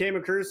became a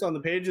curse on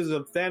the pages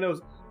of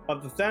the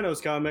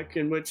Thanos comic,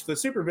 in which the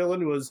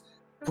supervillain was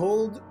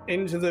pulled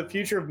into the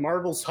future of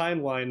Marvel's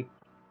timeline.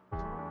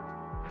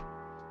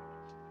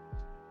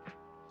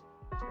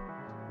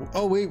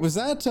 Oh wait, was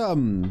that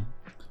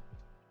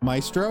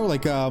Maestro?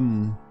 Like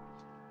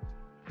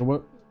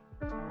what?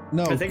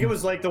 No, I think it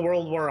was like the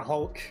World War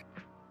Hulk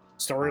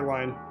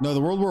storyline. No, the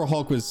World War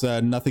Hulk was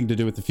nothing to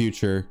do with the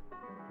future.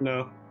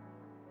 No.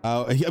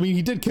 I mean,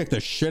 he did kick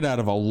the shit out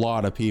of a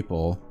lot of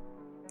people.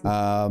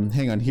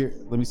 Hang on here.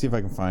 Let me see if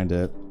I can find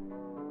it.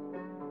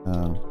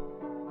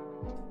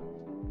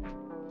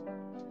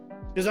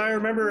 Because I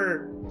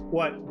remember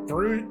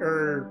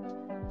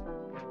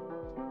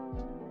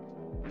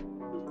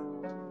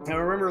I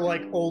remember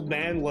like Old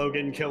Man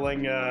Logan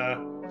killing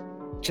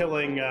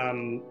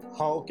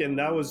Hulk, and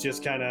that was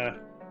just that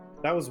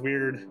was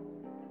weird.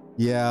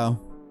 Yeah.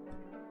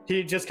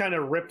 He just kind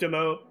of ripped him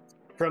out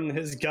from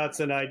his guts,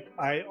 and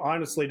I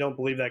honestly don't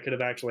believe that could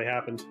have actually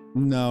happened.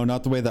 No,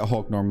 not the way that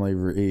Hulk normally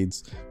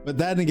reads. But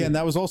then again,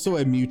 that was also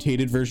a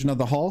mutated version of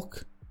the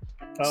Hulk.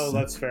 Oh,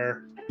 that's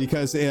fair.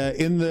 Because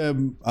in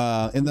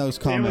those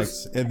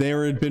comics,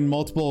 there had been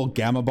multiple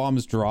gamma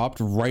bombs dropped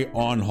right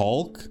on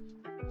Hulk.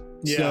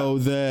 Yeah. So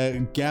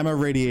the gamma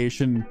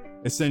radiation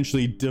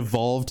essentially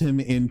devolved him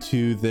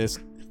into this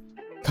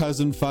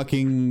cousin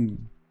fucking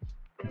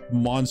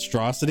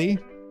monstrosity.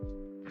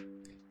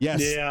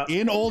 Yes, yeah.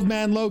 In Old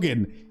Man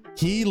Logan,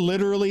 he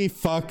literally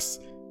fucks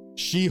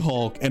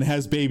She-Hulk and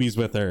has babies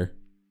with her.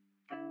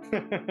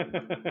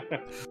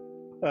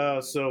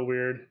 Oh, so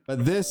weird.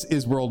 But this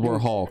is World War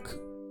Hulk.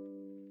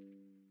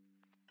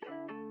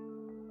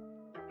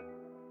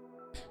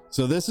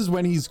 So this is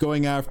when he's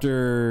going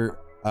after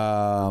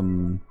I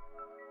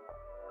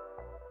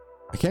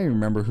can't even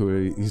remember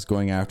who he's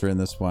going after in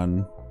this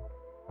one.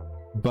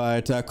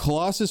 But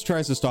Colossus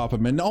tries to stop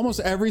him, and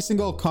almost every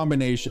single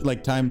combination,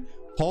 like time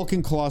Hulk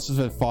and Colossus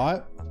have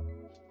fought,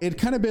 it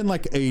kind of been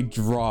like a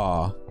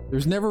draw.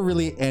 There's never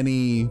really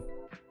any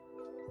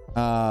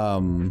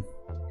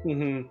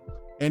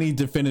any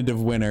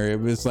definitive winner. It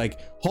was like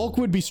Hulk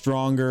would be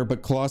stronger,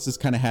 but Colossus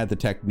kind of had the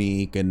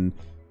technique and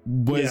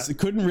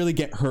couldn't really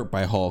get hurt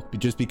by Hulk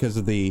just because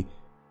of the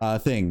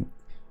thing.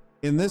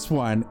 In this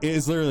one, it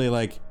is literally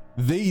like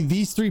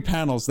these three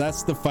panels,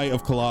 that's the fight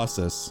of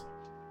Colossus.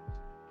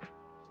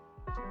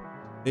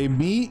 They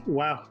meet.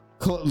 Wow.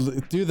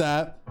 Do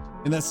that.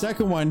 In that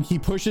second one, he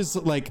pushes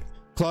like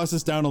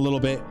Colossus down a little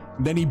bit,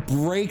 then he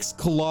breaks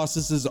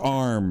Colossus's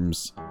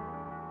arms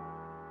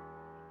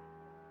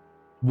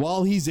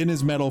while he's in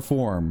his metal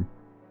form.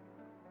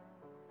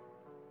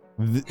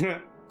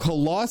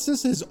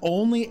 Colossus has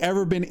only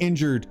ever been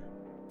injured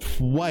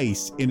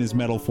twice in his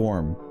metal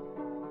form.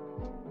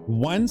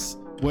 Once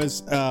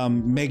was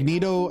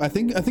Magneto, I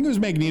think it was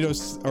Magneto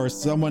or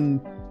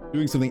someone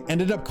doing something,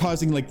 ended up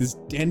causing like this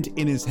dent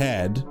in his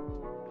head,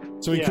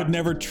 so he could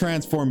never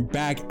transform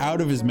back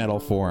out of his metal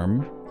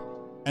form.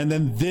 And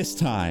then this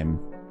time,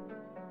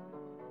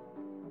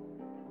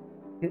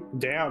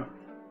 damn.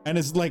 And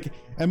it's like,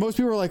 and most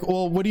people are like,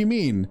 well, what do you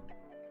mean?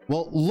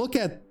 Well, look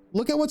at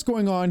what's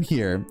going on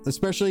here,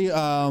 especially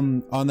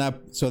on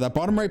that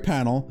bottom right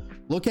panel.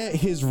 Look at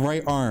his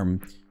right arm.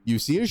 You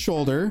see his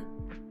shoulder.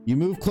 You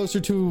move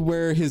closer to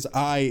where his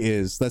eye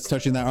is. That's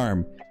touching that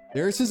arm.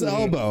 There's his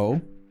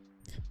elbow.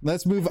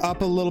 Let's move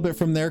up a little bit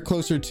from there,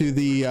 closer to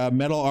the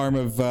metal arm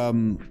of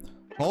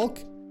Hulk.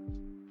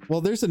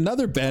 Well, there's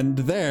another bend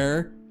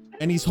there,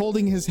 and he's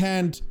holding his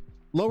hand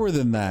lower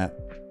than that.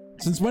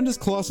 Since when does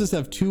Colossus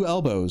have two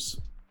elbows?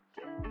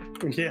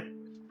 Yeah.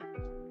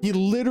 He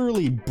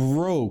literally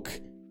broke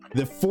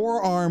the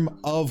forearm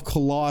of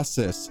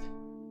Colossus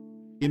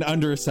in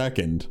under a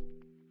second.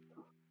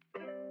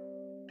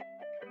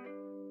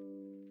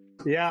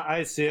 Yeah,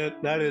 I see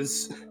it. That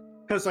is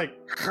was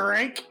like,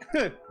 crank.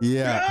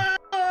 Yeah.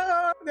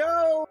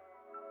 No.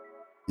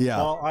 Yeah.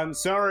 Well, I'm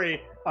sorry,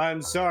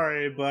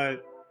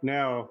 but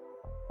no,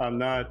 I'm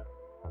not.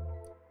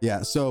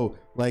 Yeah. So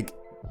like,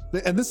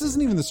 and this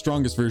isn't even the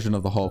strongest version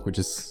of the Hulk, which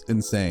is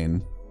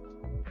insane.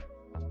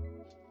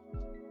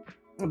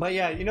 But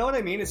yeah, you know what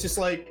I mean? It's just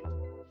like,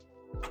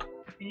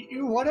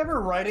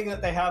 whatever writing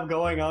that they have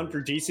going on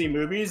for DC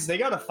movies, they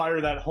gotta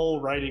fire that whole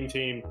writing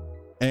team.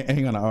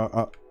 Hang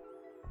on.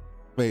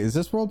 Wait, is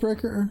this World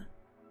Breaker?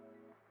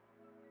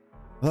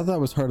 I thought that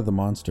was Heart of the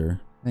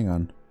Monster. Hang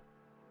on.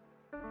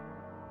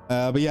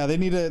 But yeah, they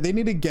need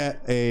to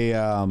get a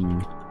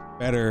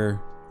better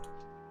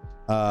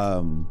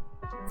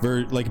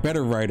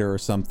better writer or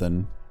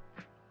something.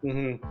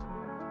 Mm-hmm.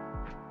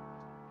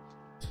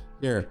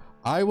 Here,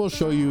 I will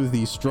show you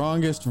the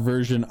strongest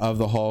version of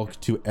the Hulk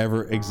to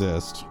ever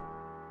exist.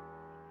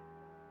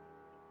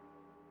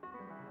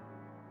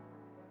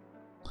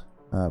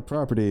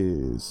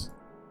 Properties.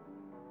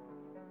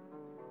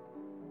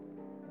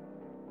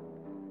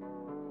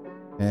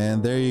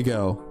 And there you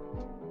go.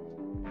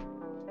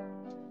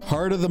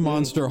 Heart of the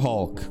Monster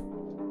Hulk.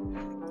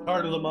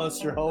 Heart of the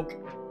Monster Hulk.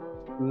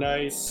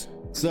 Nice.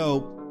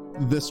 So,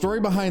 the story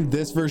behind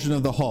this version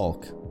of the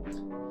Hulk.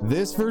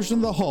 This version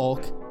of the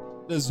Hulk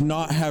does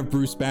not have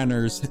Bruce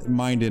Banner's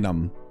mind in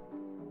him.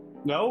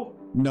 No?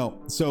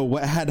 No. So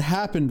what had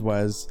happened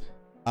was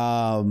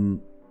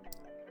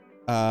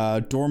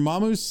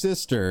Dormammu's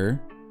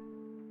sister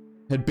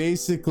had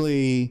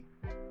basically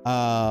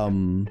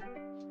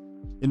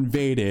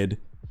invaded,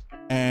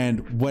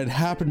 and what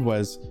happened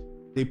was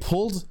they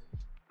pulled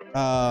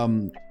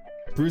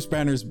Bruce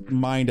Banner's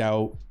mind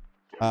out.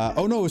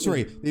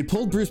 They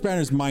pulled Bruce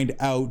Banner's mind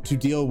out to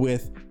deal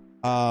with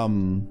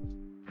God,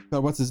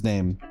 what's his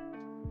name?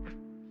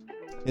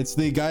 It's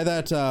the guy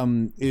that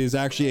is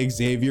actually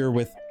Xavier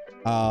with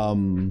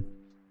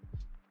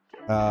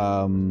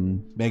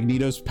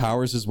Magneto's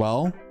powers as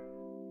well.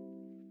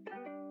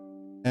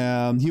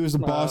 He was the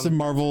boss in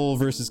Marvel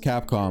vs.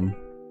 Capcom.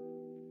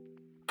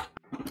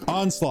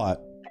 Onslaught.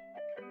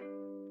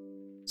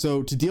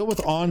 So to deal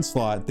with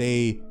Onslaught,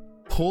 they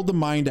pulled the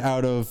mind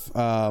out of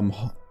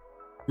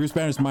Bruce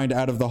Banner's mind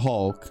out of the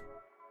Hulk,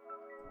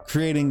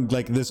 creating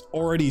like this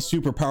already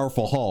super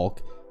powerful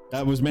Hulk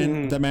that was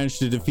that managed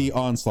to defeat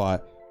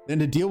Onslaught. Then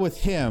to deal with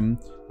him,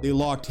 they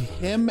locked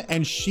him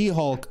and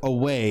She-Hulk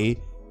away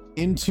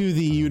into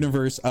the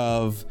universe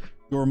of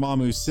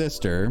Dormammu's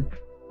sister,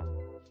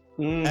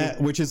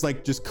 which is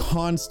like just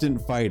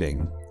constant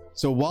fighting.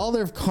 So while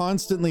they're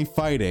constantly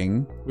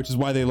fighting, which is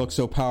why they look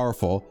so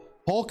powerful,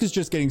 Hulk is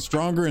just getting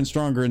stronger and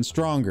stronger and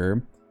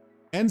stronger,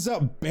 ends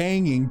up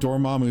banging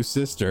Dormammu's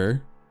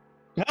sister.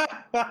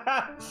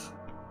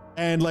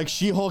 And like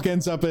She-Hulk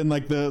ends up in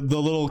like the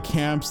little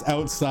camps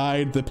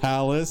outside the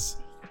palace.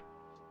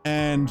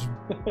 And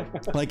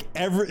like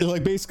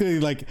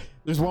basically like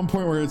there's one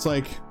point where it's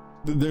like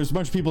there's a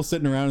bunch of people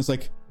sitting around, it's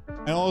like,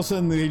 and all of a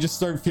sudden they just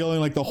start feeling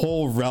like the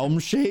whole realm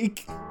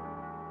shake.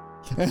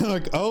 And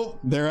like, oh,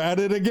 they're at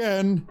it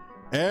again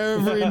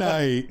every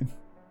night.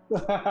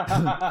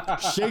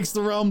 Shakes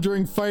the realm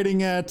during fighting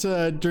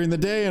during the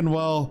day, and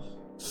well,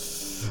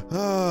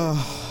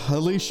 at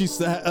least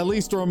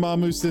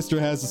Dormammu's sister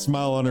has a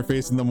smile on her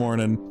face in the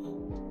morning.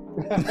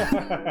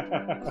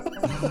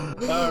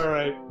 All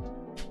right.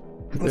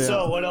 Yeah.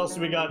 So what else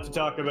do we got to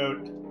talk about?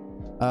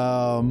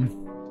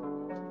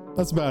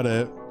 That's about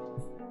it.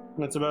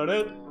 That's about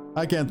it?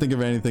 I can't think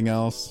of anything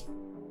else.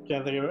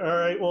 Can't think of it. All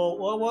right,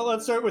 well,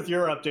 let's start with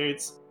your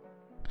updates.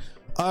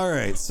 All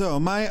right, so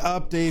my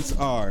updates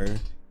are,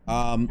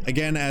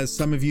 again, as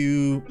some of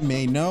you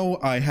may know,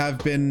 I have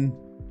been,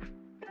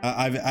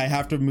 I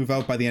have to move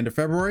out by the end of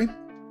February.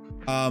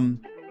 I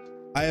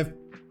have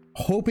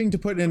hoping to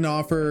put in an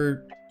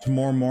offer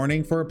tomorrow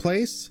morning for a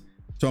place.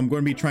 So I'm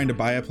going to be trying to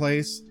buy a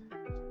place.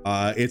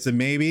 It's a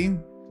maybe,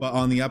 but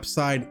on the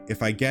upside,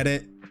 if I get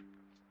it,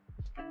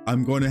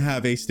 I'm going to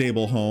have a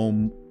stable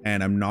home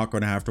and I'm not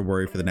going to have to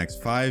worry for the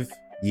next 5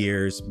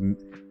 years.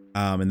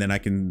 And then I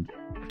can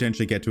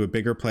potentially get to a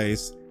bigger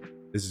place.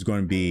 This is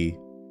going to be,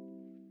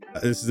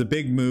 this is a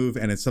big move,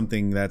 and it's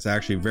something that's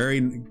actually very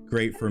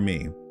great for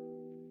me.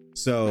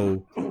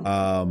 So,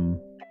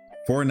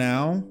 for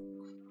now,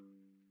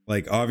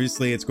 like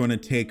obviously it's going to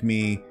take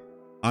me,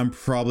 I'm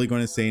probably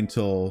going to say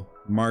until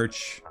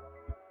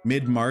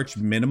mid-March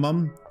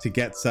minimum to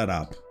get set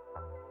up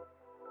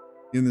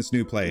in this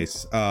new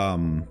place.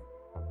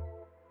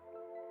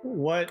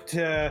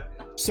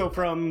 So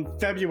from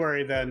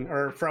February then,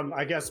 or from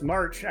I guess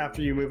March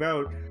after you move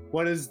out,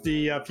 what is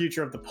the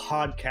future of the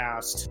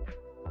podcast?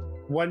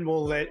 When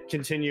will it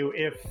continue?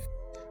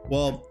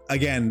 Well,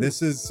 again,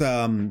 this is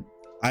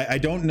I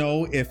don't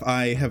know if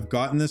I have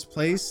gotten this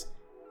place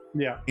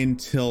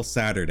until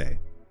Saturday.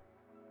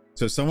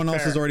 So someone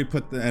else has already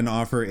put an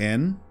offer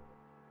in,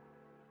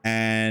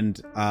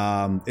 and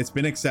it's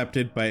been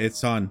accepted, but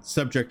it's on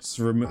subjects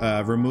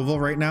removal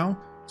right now.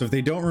 So if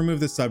they don't remove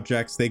the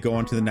subjects, they go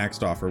on to the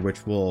next offer,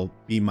 which will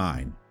be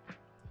mine.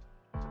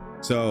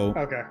 So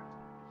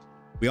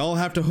we all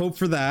have to hope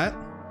for that.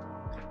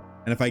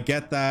 And if I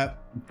get that,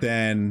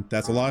 then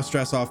that's a lot of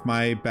stress off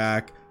my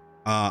back.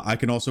 I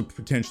can also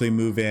potentially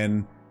move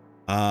in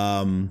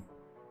around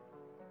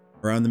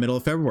the middle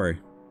of February.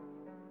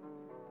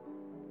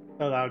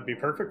 Oh, that would be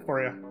perfect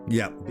for you.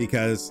 Yeah,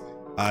 because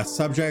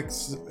subject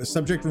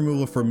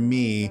removal for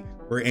me,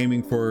 we're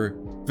aiming for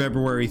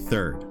February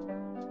 3rd.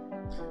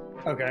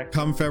 Okay.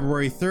 Come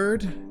February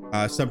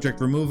 3rd,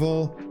 subject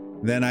removal,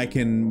 then I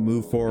can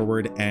move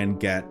forward and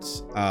get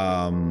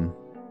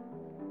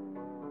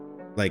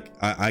like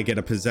I get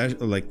a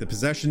the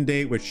possession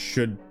date, which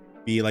should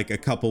be like a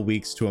couple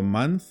weeks to a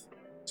month.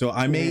 So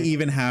I may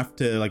even have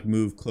to like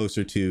move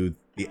closer to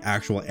the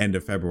actual end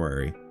of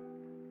February.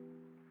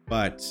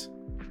 But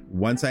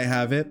once I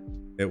have it,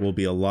 it will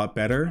be a lot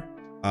better.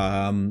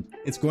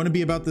 It's going to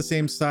be about the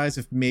same size,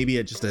 if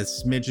maybe just a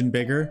smidgen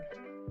bigger.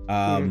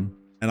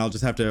 And I'll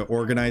just have to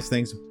organize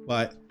things,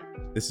 but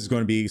this is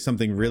going to be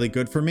something really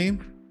good for me.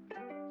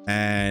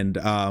 And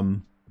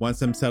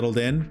once I'm settled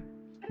in,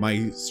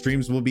 my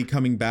streams will be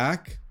coming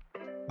back.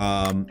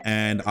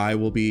 And I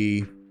will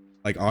be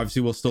like,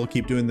 obviously we'll still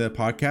keep doing the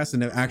podcast.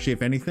 And actually,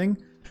 if anything,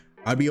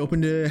 I'd be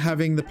open to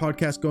having the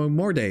podcast going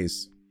more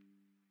days.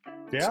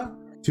 Yeah.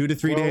 2 to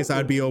 3 days,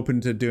 I'd be open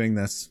to doing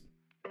this.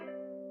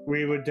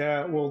 We would,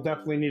 we'll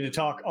definitely need to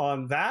talk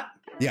on that.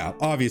 Yeah,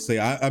 obviously.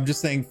 I'm just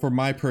saying for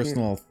my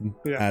personal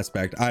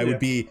aspect, I would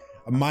be,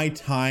 my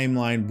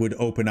timeline would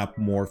open up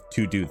more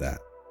to do that.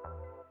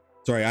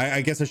 Sorry,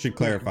 I guess I should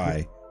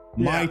clarify.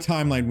 My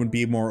timeline would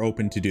be more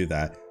open to do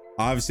that.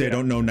 Obviously, I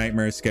don't know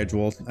Nightmare's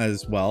schedule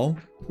as well.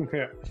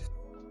 Yeah.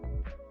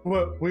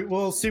 Well,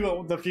 we'll see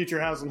what the future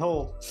has in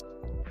hold.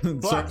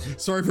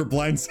 Sorry for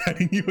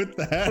blindsiding you with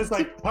that. It's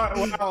like,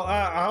 hold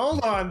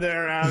on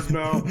there,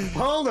 Asmo.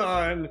 Hold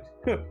on.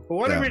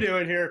 What are we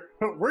doing here?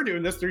 We're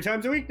doing this 3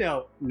 times a week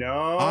now.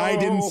 No. I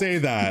didn't say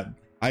that.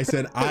 I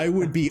said I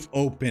would be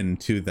open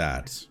to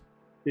that.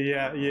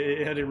 Yeah,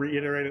 you had to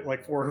reiterate it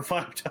like 4 or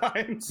 5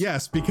 times.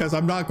 Yes, because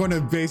I'm not going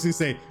to basically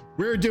say,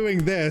 we're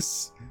doing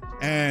this,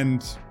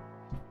 and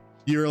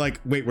you're like,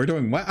 wait, we're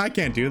doing what? I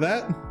can't do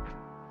that.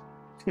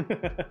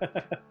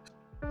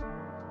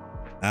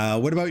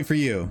 What about for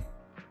you?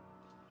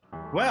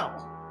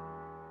 Well,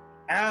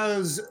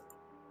 as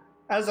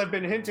I've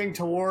been hinting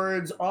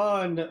towards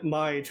on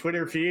my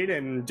Twitter feed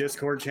and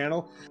Discord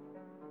channel,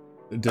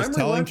 I'm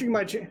relaunching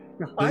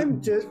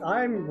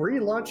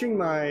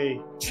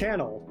my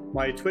channel,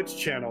 my Twitch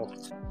channel.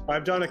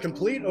 I've done a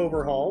complete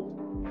overhaul.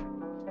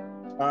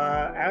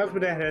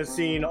 Asmodean has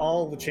seen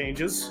all the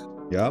changes.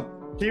 Yep.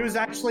 He was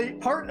actually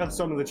part of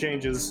some of the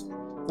changes,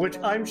 which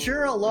I'm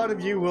sure a lot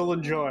of you will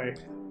enjoy.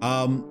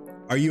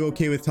 Are you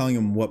okay with telling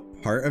him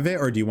what part of it,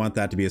 or do you want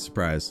that to be a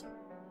surprise?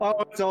 Oh,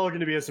 it's all going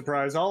to be a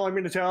surprise. All I'm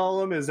going to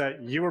tell him is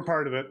that you were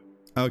part of it.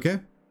 Okay.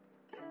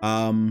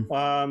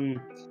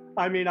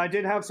 I mean, I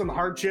did have some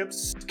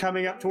hardships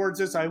coming up towards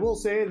this. I will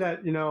say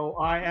that, you know,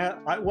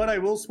 what I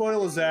will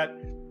spoil is that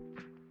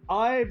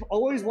I've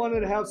always wanted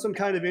to have some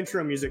kind of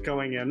intro music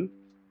going in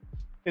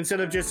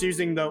instead of just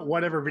using the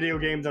whatever video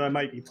game that I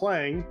might be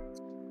playing.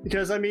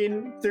 Because, I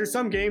mean, there's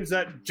some games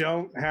that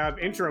don't have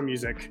intro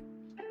music.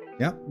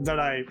 Yep. That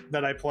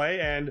I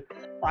play, and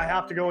I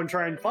have to go and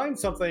try and find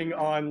something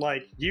on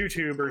like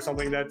YouTube or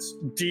something that's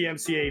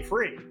DMCA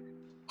free.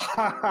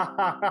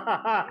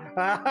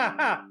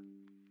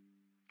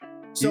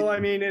 So I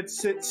mean,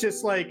 it's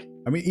just like,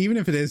 I mean, even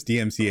if it is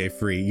DMCA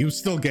free, you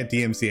still get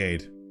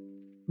DMCA'd.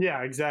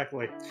 Yeah,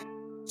 exactly.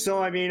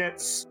 So I mean,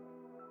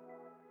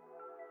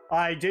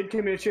 I did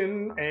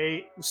commission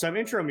some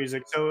intro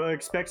music, so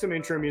expect some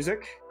intro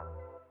music.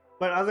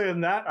 But other than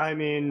that, I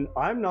mean,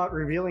 I'm not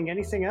revealing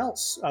anything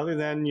else other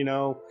than, you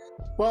know,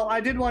 well, I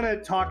did want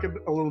to talk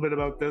a little bit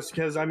about this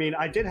because, I mean,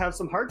 I did have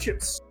some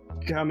hardships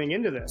coming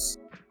into this.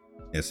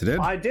 Yes, it did.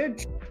 I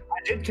did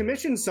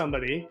commission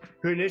somebody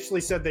who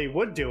initially said they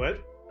would do it,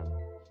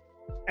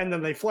 and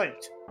then they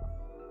flaked.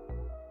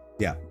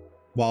 Yeah.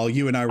 While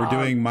you and I were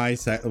doing my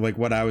like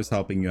what I was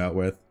helping you out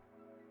with.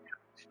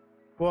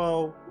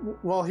 Well,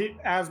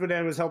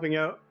 Asmodean was helping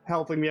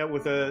me out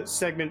with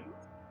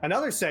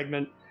another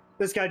segment.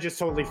 This guy just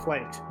totally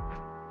flaked.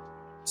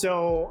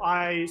 So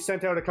I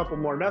sent out a couple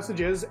more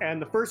messages, and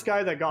the first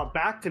guy that got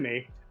back to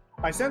me,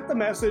 I sent the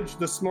message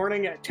this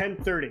morning at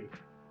 10:30.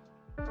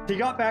 He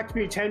got back to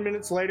me 10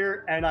 minutes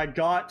later, and I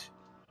got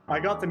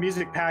the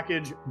music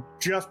package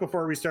just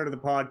before we started the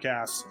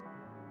podcast.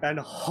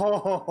 And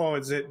oh,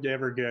 is it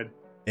ever good?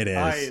 It is.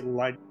 I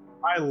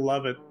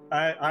love it.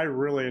 I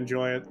really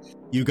enjoy it.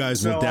 You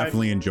guys will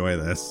definitely enjoy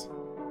this.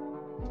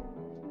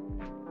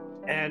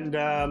 And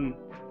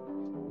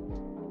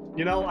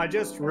you know, I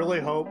just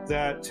really hope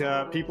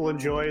that people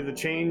enjoy the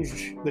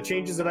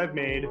changes that I've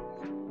made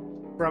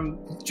from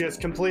just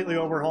completely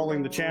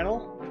overhauling the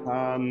channel.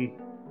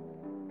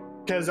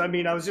 Because, I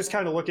mean, I was just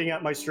kind of looking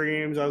at my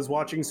streams, I was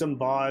watching some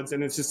VODs,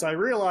 and it's just, I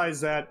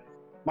realized that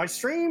my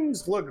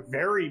streams look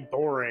very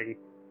boring.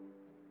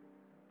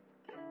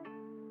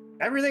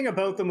 Everything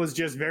about them was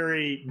just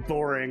very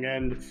boring,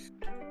 and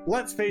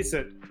let's face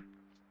it,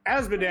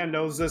 Asmodean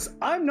knows this,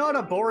 I'm not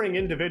a boring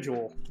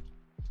individual.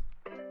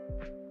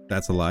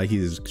 That's a lie.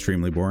 He's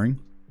extremely boring.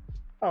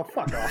 Oh,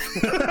 fuck off.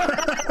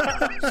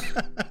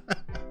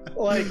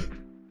 Like,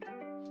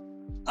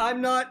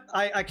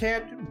 I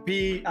can't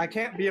be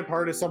a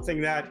part of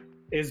something that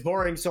is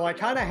boring. So I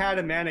kind of had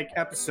a manic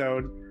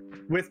episode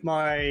with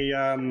my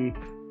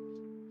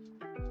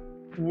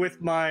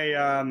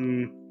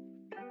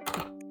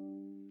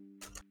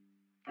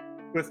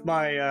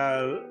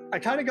I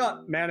kind of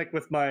got manic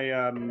with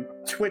my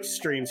Twitch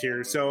streams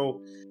here.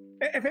 So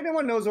if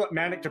anyone knows what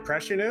manic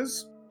depression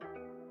is,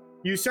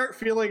 you start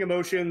feeling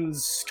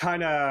emotions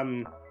kind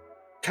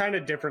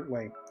of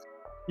differently.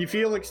 You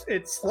feel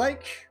it's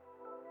like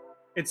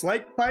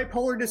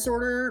bipolar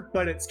disorder,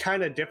 but it's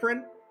kind of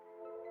different.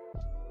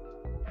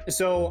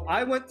 So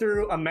I went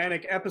through a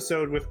manic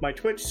episode with my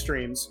Twitch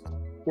streams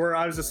where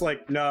I was just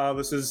like, no,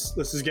 this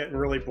is getting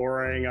really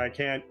boring. I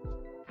can't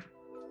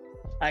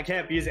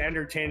be as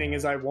entertaining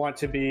as I want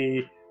to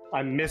be.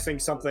 I'm missing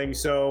something.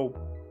 So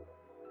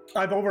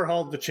I've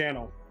overhauled the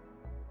channel.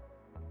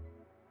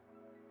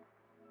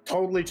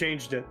 Totally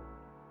changed it.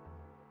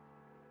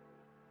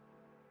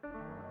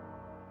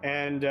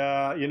 And,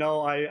 you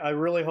know, I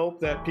really hope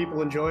that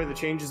people enjoy the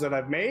changes that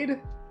I've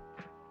made.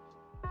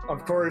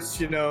 Of course,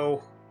 you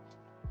know,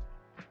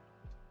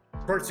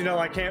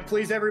 I can't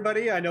please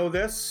everybody. I know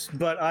this,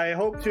 but I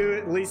hope to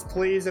at least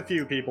please a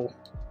few people.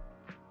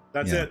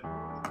 That's it.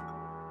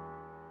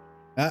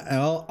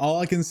 All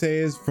I can say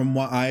is from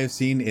what I have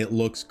seen, it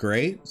looks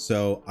great.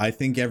 So I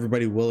think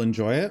everybody will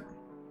enjoy it.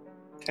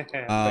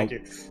 Thank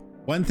you.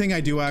 One thing I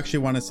do actually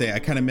want to say, I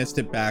kind of missed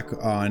it back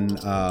on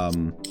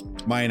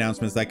my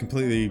announcements. I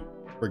completely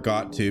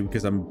forgot to,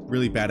 because I'm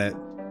really bad at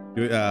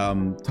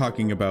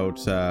talking about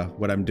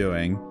what I'm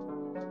doing.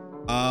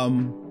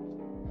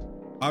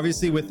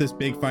 Obviously with this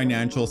big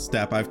financial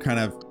step, I've kind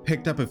of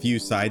picked up a few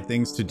side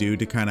things to do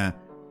to kind of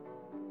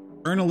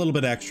earn a little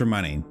bit extra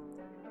money.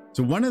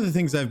 So one of the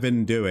things I've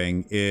been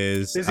doing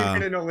is... He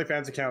made an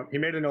OnlyFans account. He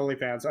made an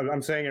OnlyFans.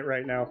 I'm saying it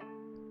right now.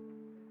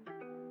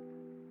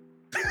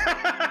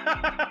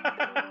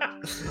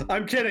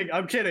 I'm kidding.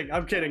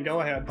 Go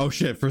ahead. Oh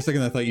shit! For a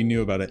second, I thought you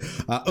knew about it.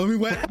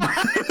 What?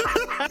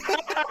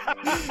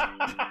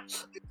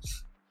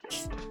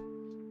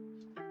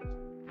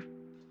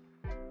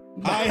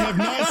 I have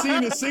not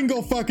seen a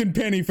single fucking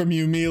penny from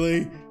you,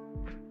 Mealy.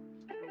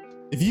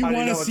 If you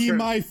want to see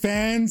my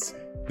fans,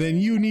 then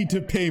you need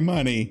to pay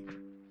money.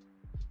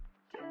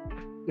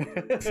 His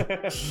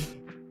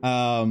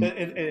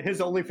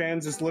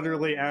OnlyFans is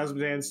literally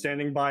Asmodan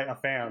standing by a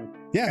fan,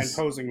 yes, and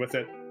posing with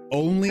it.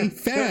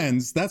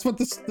 OnlyFans. That's what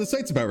the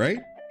site's about, right?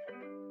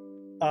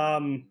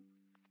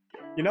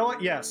 You know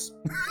what? Yes.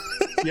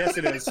 Yes,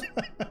 it is.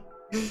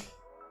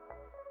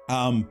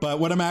 But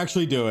what I'm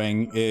actually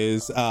doing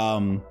is,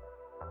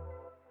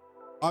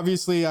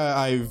 obviously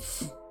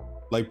I've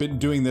like been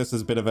doing this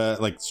as a bit of a,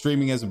 like,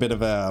 streaming as a bit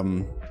of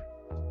a,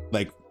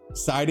 like,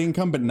 side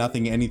income, but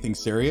anything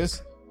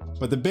serious.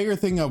 But the bigger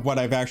thing of what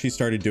I've actually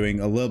started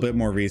doing a little bit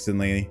more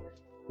recently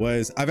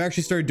was I've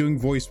actually started doing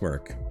voice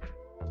work.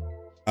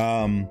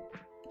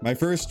 My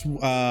first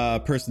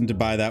person to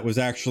buy that was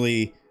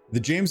actually the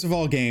James of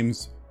all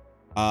games,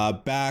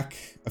 back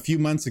a few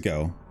months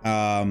ago.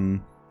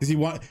 Because he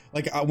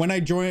when I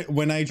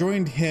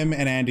joined him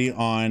and Andy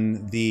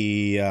on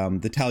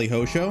the Tally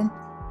Ho show,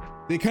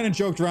 they kind of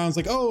joked around. It's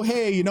like, oh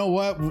hey, you know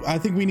what? I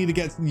think we need to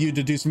get you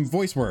to do some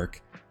voice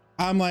work.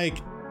 I'm like,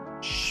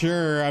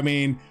 sure. I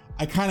mean,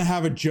 I kind of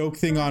have a joke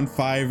thing on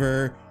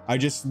Fiverr. I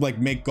just like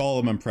make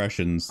Gollum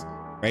impressions,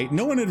 right?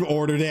 No one had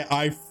ordered it.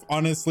 I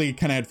honestly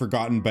kind of had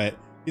forgotten, but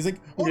he's like,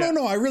 oh yeah.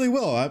 No, I really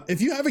will.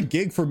 If you have a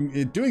gig for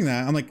doing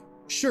that, I'm like,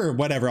 sure,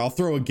 whatever. I'll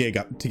throw a gig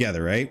up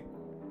together, right?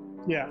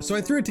 Yeah. So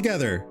I threw it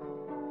together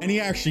and he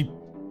actually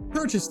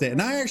purchased it,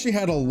 and I actually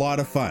had a lot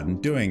of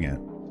fun doing it.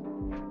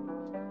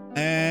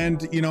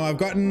 And, you know, I've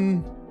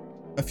gotten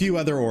a few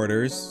other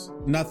orders,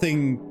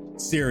 nothing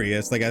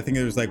serious. Like, I think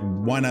there was like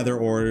one other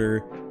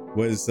order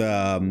was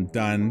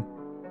done.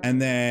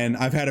 And then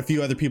I've had a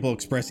few other people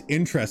express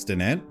interest in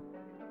it.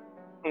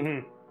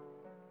 Mm-hmm.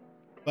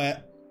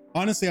 But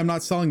honestly, I'm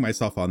not selling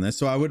myself on this.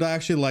 So I would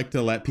actually like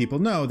to let people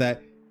know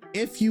that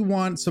if you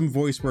want some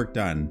voice work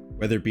done,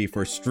 whether it be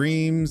for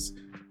streams,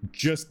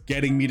 just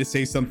getting me to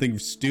say something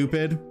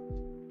stupid,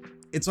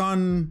 it's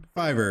on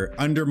Fiverr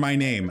under my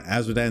name,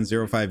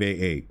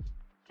 Asmodan0588.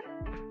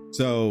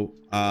 So,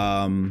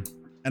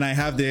 and I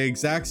have the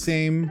exact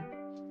same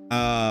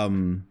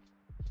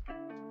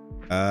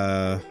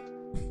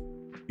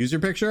user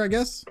picture, I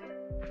guess.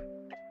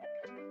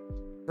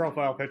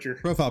 Profile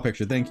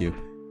picture. Thank you.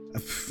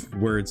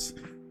 Words.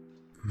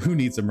 Who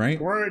needs them,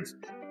 right?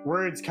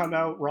 Words come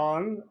out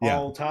wrong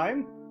all the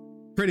time.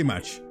 Pretty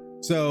much.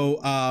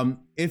 So,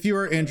 if you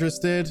are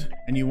interested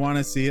and you want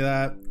to see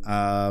that,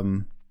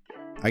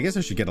 I guess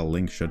I should get a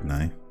link, shouldn't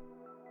I?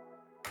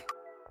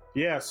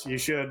 Yes, you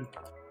should.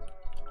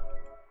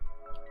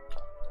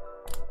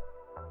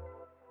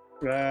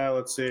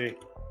 Let's see.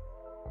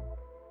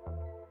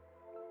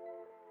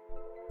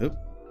 Oop.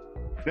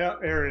 Yeah,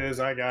 there it is.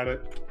 I got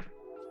it.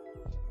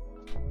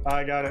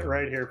 I got it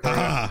right here.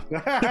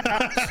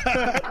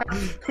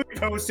 We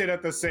posted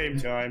at the same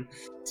time.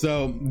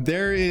 So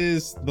there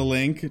is the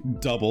link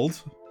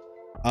doubled.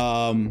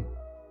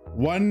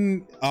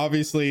 One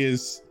obviously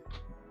is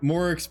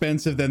more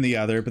expensive than the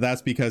other, but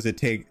that's because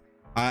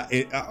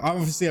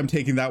obviously I'm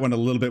taking that one a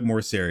little bit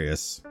more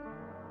serious.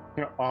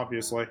 Yeah,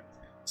 obviously.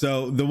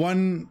 So the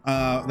one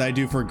that I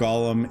do for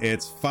Gollum,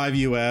 it's $5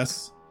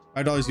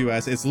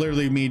 US. It's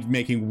literally me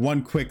making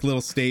one quick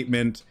little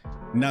statement,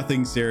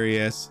 nothing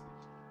serious.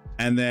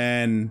 And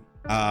then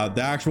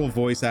the actual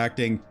voice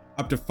acting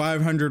up to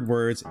 500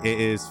 words, it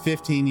is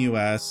 15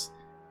 US.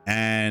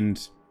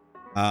 And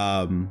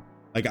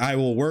like I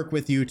will work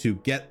with you to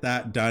get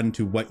that done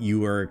to what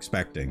you are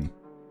expecting.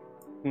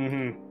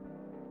 Mm-hmm.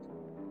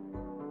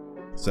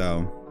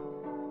 So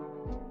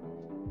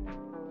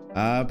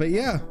but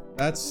yeah,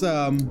 that's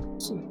all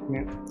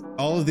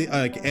of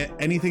the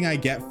anything I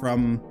get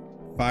from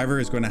Fiverr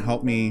is going to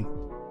help me,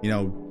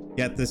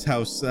 get this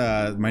house,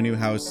 my new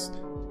house,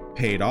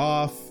 paid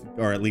off,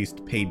 or at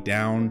least paid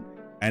down,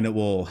 and it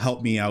will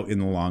help me out in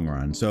the long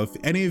run. So if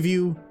any of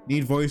you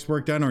need voice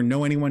work done or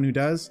know anyone who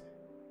does,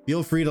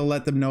 feel free to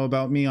let them know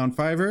about me on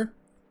Fiverr,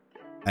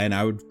 and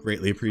I would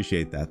greatly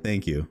appreciate that.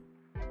 Thank you.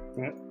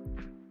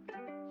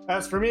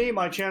 As for me,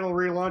 my channel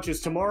relaunch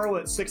is tomorrow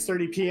at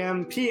 6:30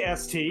 p.m.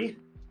 PST.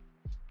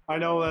 I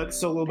know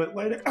that's a little bit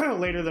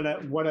later than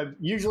what I've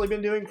usually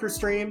been doing for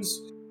streams,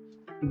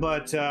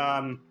 but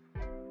I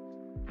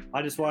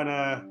just want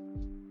to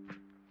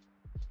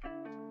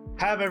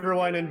have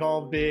everyone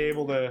involved be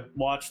able to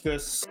watch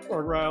this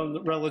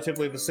around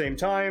relatively the same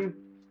time.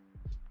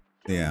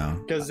 Yeah.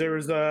 Because there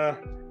was there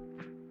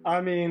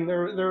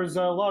was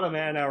a lot of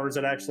man hours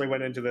that actually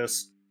went into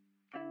this.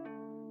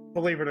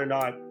 Believe it or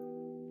not.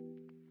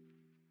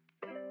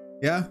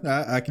 Yeah,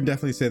 I can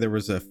definitely say there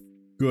was a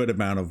good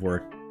amount of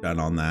work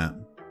done on that.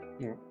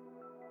 Yeah.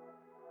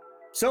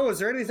 So, is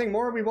there anything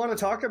more we want to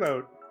talk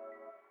about?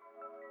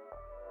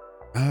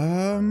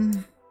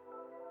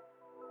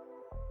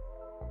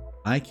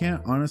 I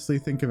can't honestly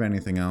think of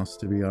anything else,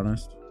 to be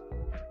honest.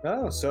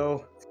 Oh,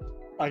 so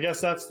I guess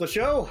that's the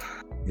show.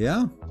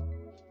 Yeah.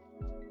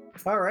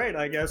 All right,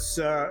 I guess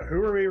who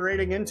are we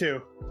rating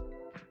into?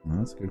 Well,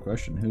 that's a good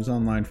question. Who's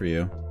online for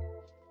you?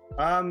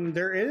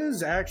 There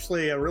is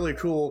actually a really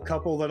cool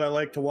couple that I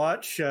like to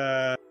watch.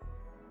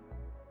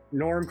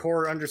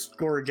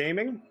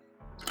 Normcore_gaming.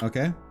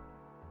 Okay.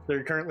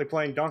 They're currently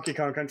playing Donkey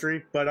Kong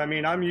Country, but I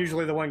mean, I'm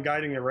usually the one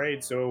guiding the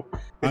raid, so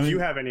if you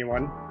have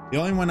anyone. The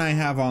only one I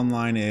have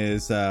online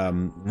is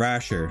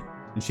Rasher,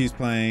 and she's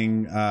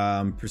playing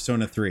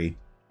Persona 3.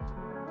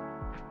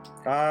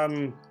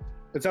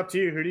 It's up to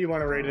you. Who do you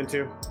want to raid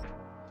into?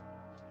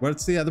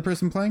 What's the other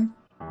person playing?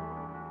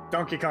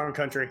 Donkey Kong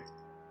Country.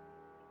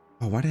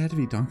 Oh, why'd it have to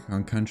be Donkey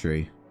Kong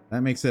Country?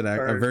 That makes it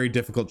a very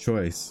difficult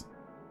choice.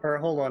 Or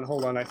hold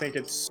on. I think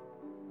it's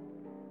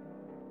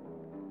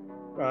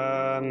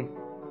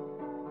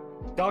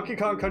Donkey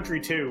Kong Country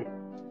 2.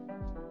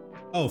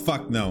 Oh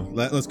fuck no!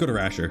 Let's go to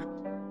Rasher.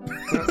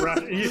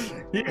 You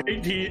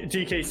hate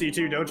DKC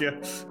 2, don't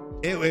you?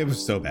 It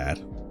was so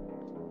bad.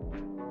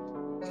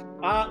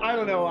 I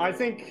don't know. I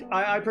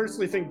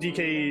personally think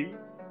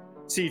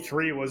DKC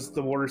 3 was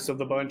the worst of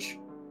the bunch.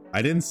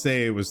 I didn't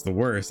say it was the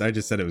worst. I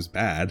just said it was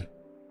bad.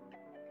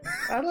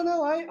 I don't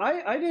know.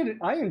 I did.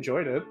 I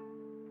enjoyed it.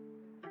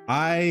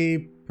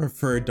 I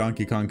prefer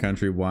Donkey Kong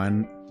Country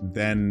 1.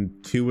 Then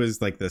 2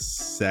 was like the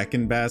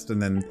second best,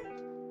 and then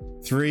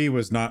 3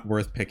 was not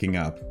worth picking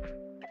up.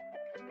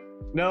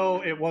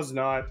 No, it was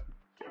not.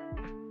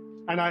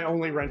 And I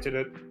only rented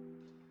it.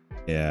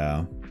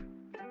 Yeah.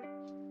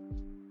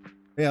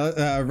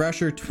 Yeah,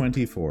 Rasher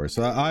 24.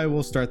 So I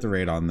will start the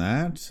raid on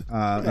that.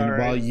 And right.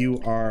 While you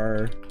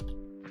are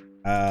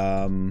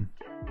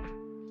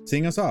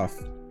seeing us off.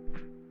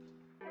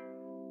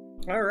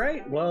 All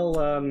right. Well,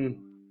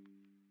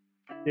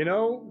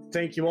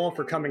 thank you all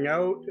for coming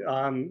out.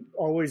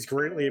 Always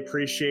greatly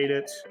appreciate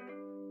it.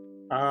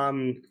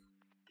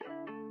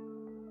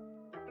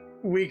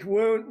 We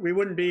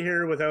wouldn't be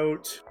here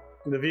without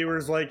the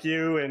viewers like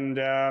you, and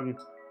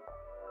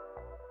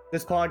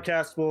this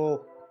podcast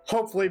will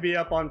hopefully be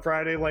up on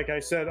Friday. Like I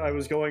said, I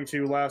was going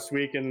to last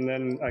week, and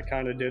then I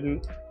kind of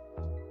didn't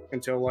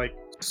until like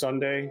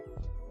Sunday.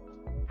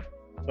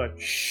 But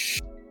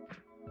shh,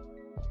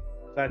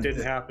 that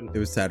didn't happen. It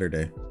was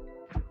Saturday,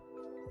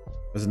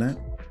 wasn't it?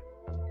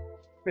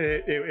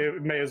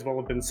 It may as well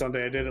have been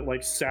Sunday. I did it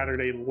like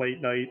Saturday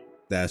late night.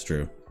 That's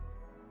true.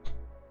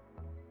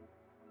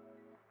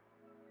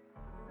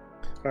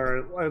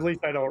 Or at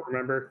least I don't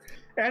remember.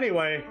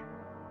 Anyways.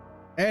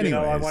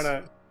 I want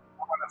to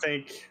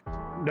think.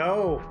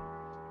 No,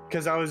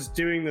 because I was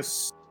doing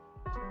this.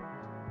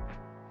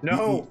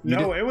 No,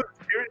 it was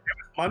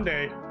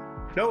Monday.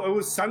 No, it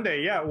was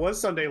Sunday. Yeah, it was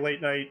Sunday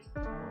late night.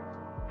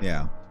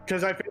 Yeah.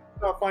 Because I finished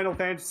off Final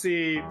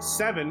Fantasy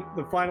VII,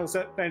 the Final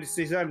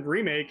Fantasy VII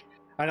remake,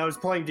 and I was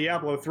playing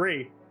Diablo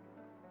 3.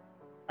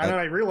 And then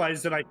I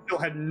realized that I still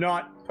had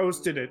not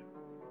posted it.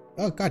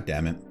 Oh, god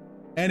damn it.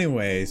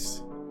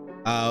 Anyways,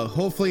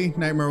 Hopefully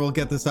Nightmare will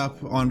get this up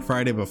on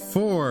Friday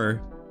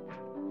before.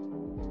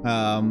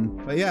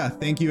 But yeah,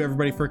 thank you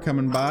everybody for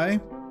coming by.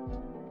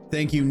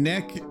 Thank you,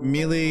 Nick,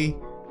 Mealy,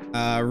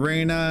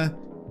 Reina,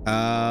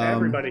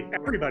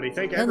 everybody.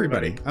 Thank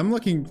everybody. I'm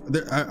looking.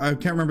 I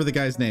can't remember the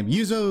guy's name.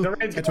 Yuzo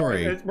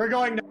Katori. We're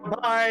going now.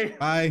 Bye.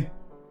 Bye.